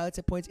 21 Pilots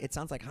at points. It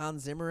sounds like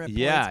Hans Zimmer at points.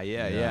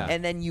 Yeah.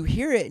 And then you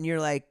hear it, and you're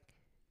like,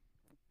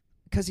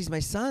 because he's my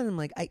son. I'm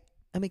like,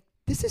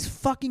 this is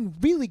fucking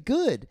really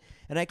good.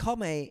 And I called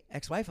my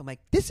ex-wife. I'm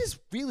like, this is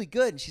really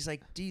good. And she's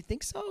like, do you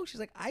think so? She's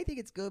like, I think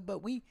it's good,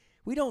 but we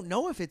don't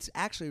know if it's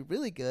actually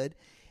really good.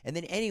 And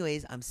then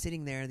anyways, I'm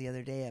sitting there the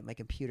other day at my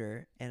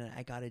computer, and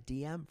I got a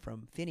DM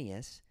from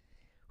Phineas,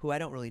 who I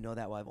don't really know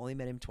that well. I've only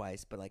met him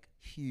twice, but like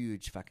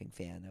huge fucking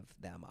fan of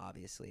them,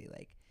 obviously.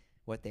 Like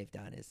what they've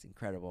done is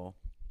incredible.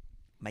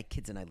 My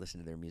kids and I listen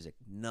to their music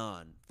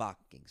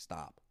non-fucking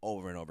stop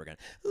over and over again.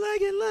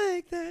 Like it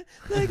like that,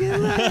 like it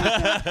like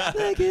that,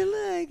 like it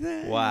like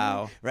that.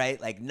 Wow. Right?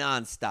 Like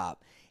nonstop.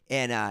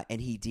 And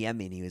he DM'd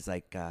me, and he was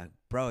like,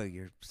 bro,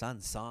 your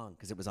son's song,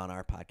 because it was on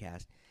our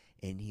podcast.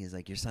 And he was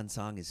like, your son's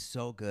song is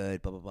so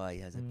good, blah, blah, blah. He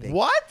has a big...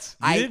 What?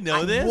 You didn't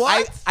know this?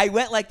 What? I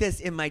went like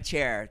this in my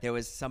chair. There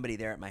was somebody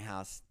there at my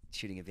house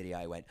shooting a video.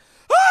 I went,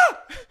 ah!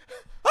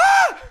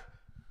 Ah!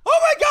 Oh,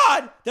 my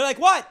God! They're like,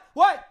 what?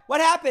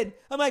 What happened?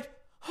 I'm like,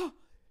 oh,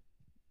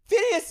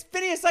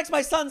 Phineas likes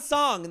my son's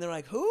song. And they're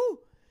like, who?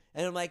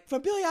 And I'm like,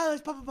 from Billie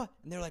Eilish, blah, blah, blah.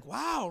 And they're like,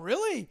 wow,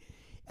 really?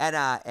 And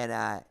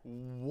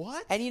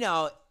What?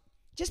 And,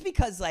 just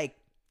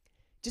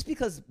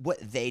because what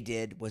they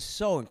did was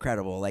so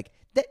incredible, like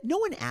that, no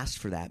one asked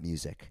for that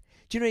music.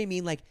 Do you know what I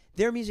mean? Like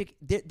their music,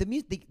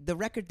 the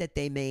record that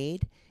they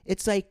made,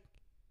 it's like,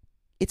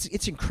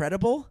 it's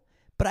incredible.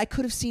 But I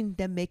could have seen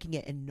them making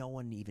it and no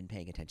one even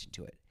paying attention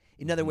to it.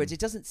 In other words, it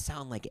doesn't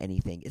sound like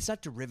anything. It's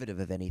not derivative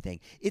of anything.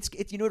 It's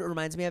you know what it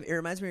reminds me of? It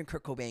reminds me when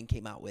Kurt Cobain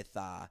came out with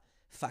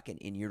fucking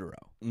In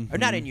Utero, or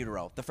not In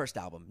Utero, the first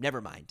album,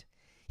 Nevermind.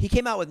 He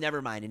came out with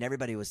Nevermind, and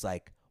everybody was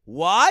like,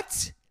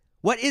 "What?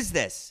 What is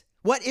this?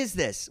 What is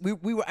this?"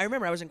 I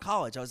remember I was in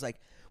college. I was like,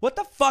 what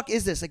the fuck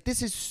is this? Like,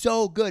 this is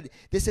so good.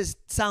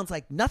 Sounds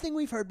like nothing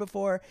we've heard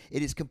before.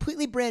 It is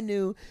completely brand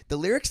new. The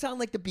lyrics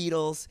sound like the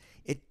Beatles.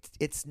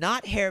 It's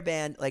not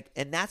hairband. Like,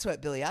 and that's what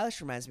Billie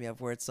Eilish reminds me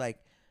of, where it's like,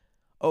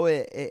 oh,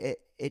 it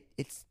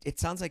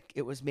sounds like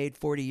it was made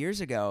 40 years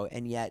ago,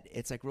 and yet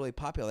it's like really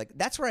popular. Like,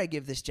 that's where I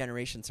give this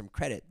generation some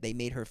credit. They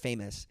made her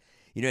famous.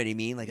 You know what I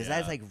mean? Like, 'cause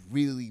that's like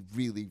really,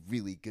 really,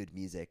 really good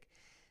music.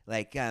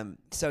 Like, and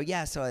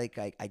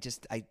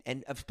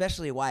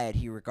especially Wyatt,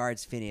 he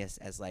regards Phineas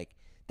as like,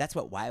 that's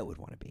what Wyatt would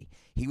want to be.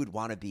 He would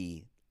want to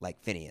be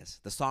like Phineas,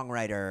 the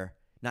songwriter,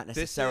 not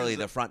necessarily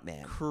the front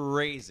man.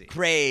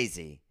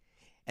 Crazy.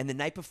 And the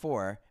night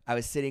before, I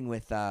was sitting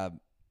with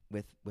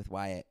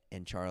Wyatt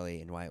and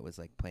Charlie, and Wyatt was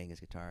like playing his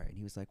guitar, and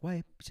he was like,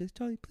 Wyatt,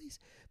 Charlie, please,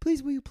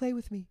 will you play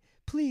with me?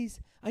 Please,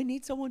 I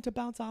need someone to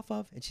bounce off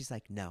of. And she's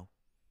like, no,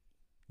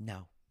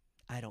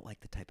 I don't like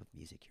the type of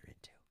music you're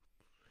into.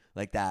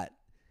 Like that.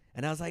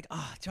 And I was like,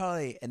 oh,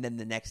 Charlie. And then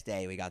the next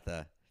day we got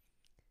the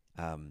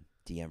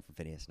DM from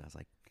Phineas, and I was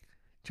like,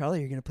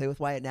 Charlie, you're going to play with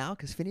Wyatt now?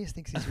 Because Phineas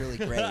thinks he's really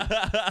great.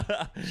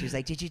 She's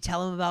like, did you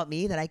tell him about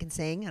me, that I can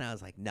sing? And I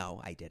was like,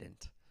 no, I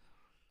didn't.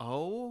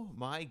 Oh,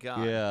 my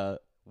God. Yeah.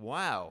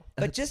 Wow.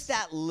 But just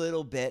that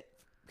little bit,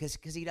 because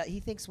he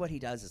thinks what he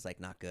does is like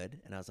not good.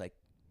 And I was like,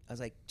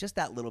 just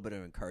that little bit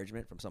of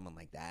encouragement from someone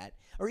like that,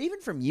 or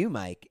even from you,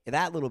 Mike,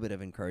 that little bit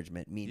of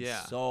encouragement means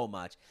so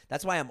much.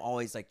 That's why I'm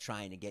always like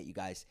trying to get you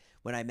guys.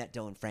 When I met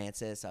Dylan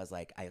Francis, I was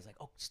like,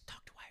 oh, just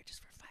talk to Wyatt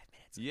just for 5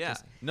 minutes. Yeah.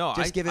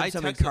 Just give him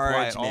some text with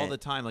Wyatt encouragement all the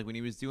time. Like when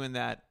he was doing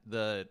that,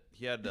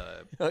 he had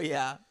oh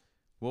yeah,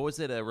 what was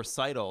it? A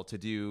recital to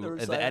do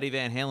the the Eddie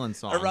Van Halen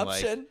song.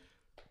 Eruption. Like,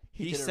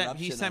 he sent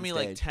me on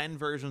like stage. 10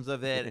 versions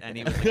of it, and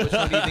he was like, which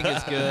one do you think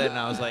is good? And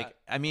I was like,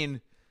 I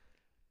mean,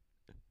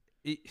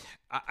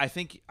 I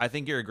think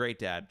you're a great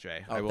dad,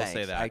 Jay. Oh, I will thanks.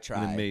 say that. I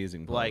try. An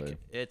amazing father. Like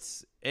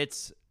it's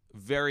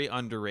very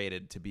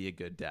underrated to be a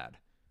good dad.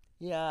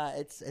 Yeah,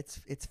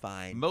 it's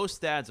fine.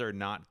 Most dads are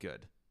not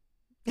good.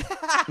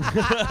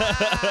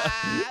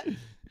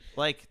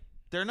 Like,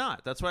 they're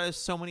not. That's why there's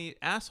so many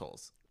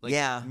assholes. Like,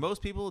 Yeah.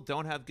 most people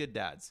don't have good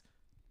dads.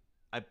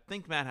 I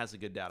think Matt has a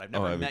good dad. I've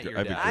never met your I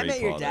have a dad. I great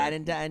met your father. dad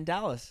in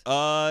Dallas.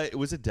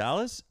 Was it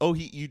Dallas? Oh,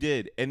 you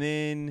did, and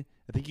then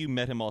I think you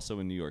met him also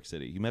in New York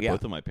City. You met Yeah.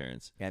 both of my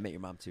parents. Yeah, I met your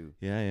mom too.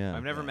 Yeah.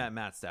 I've never met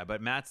Matt's dad,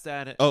 but Matt's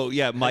dad. Oh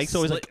yeah, Mike's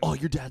always sli- like, "Oh,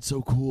 your dad's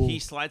so cool." He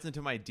slides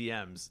into my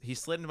DMs. He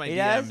slid into my He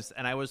DMs, does?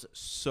 and I was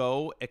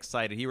so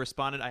excited. He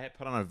responded. I had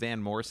put on a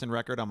Van Morrison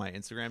record on my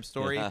Instagram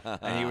story,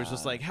 and he was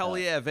just like, "Hell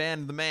yeah,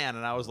 Van the man!"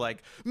 And I was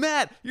like,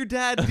 "Matt, your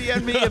dad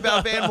DM'd me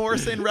about Van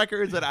Morrison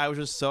records," and I was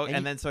just so.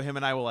 And then so him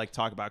and I will like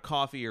talk about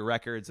coffee or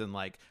records, and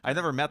like I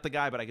never met the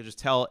guy, but I could just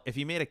tell if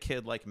he made a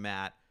kid like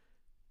Matt,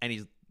 and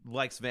he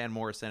likes Van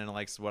Morrison and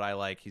likes what I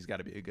like, he's got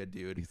to be a good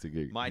dude. He's a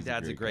good. My he's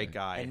dad's a great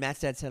guy. guy. And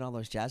Matt's dad sent all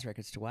those jazz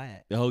records to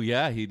Wyatt. Oh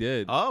yeah, he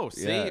did. Oh,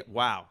 see, Yeah.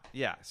 wow,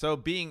 yeah.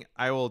 So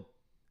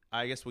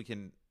I guess we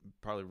can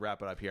probably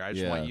wrap it up here. I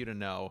just want you to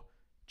know,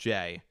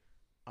 Jay,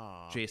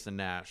 Jason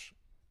Nash,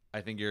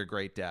 I think you're a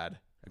great dad,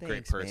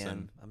 great person.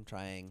 Man. I'm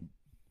trying.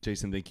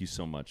 Jason, thank you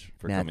so much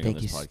for Matt, coming on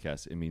thank this you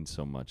podcast. It means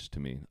so much to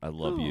me. I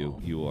love you.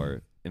 You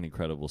are an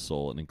incredible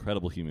soul, an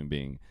incredible human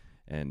being,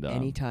 and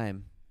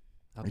Anytime.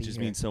 I'll it be just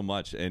here. means so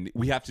much. And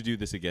we have to do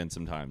this again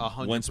sometime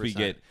 100%. once we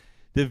get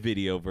the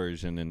video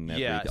version and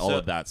Yeah, all so-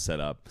 of that set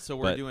up. So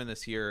we're doing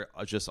this here,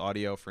 just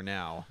audio for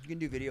now. You can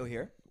do video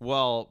here.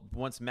 Well,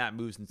 once Matt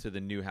moves into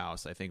the new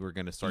house, I think we're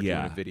going to start doing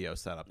a video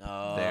setup there.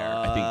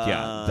 I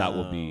think that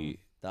will be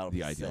That'll the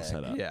be ideal sick.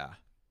 setup. Yeah.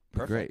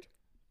 Great.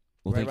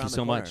 Well, Right thank you around the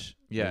so corner. much.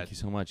 Yeah. Thank you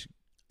so much.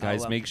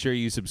 Guys, I'll, make sure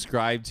you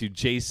subscribe to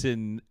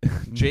Jason.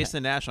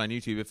 Jason Nash on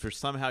YouTube. If for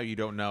somehow you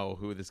don't know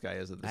who this guy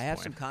is at this I have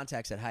point. some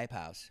contacts at Hype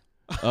House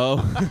Oh.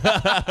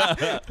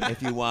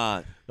 if you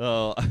want.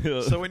 Oh.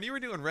 So when you were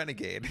doing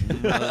Renegade,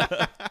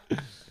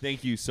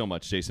 Thank you so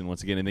much, Jason,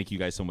 once again, and thank you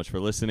guys so much for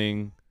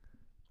listening.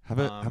 Have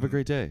a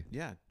great day.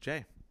 yeah,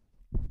 Jay.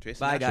 Jason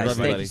Bye, Nash, guys. Love Thank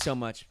everybody. you so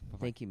much.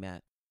 Thank you,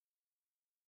 Matt.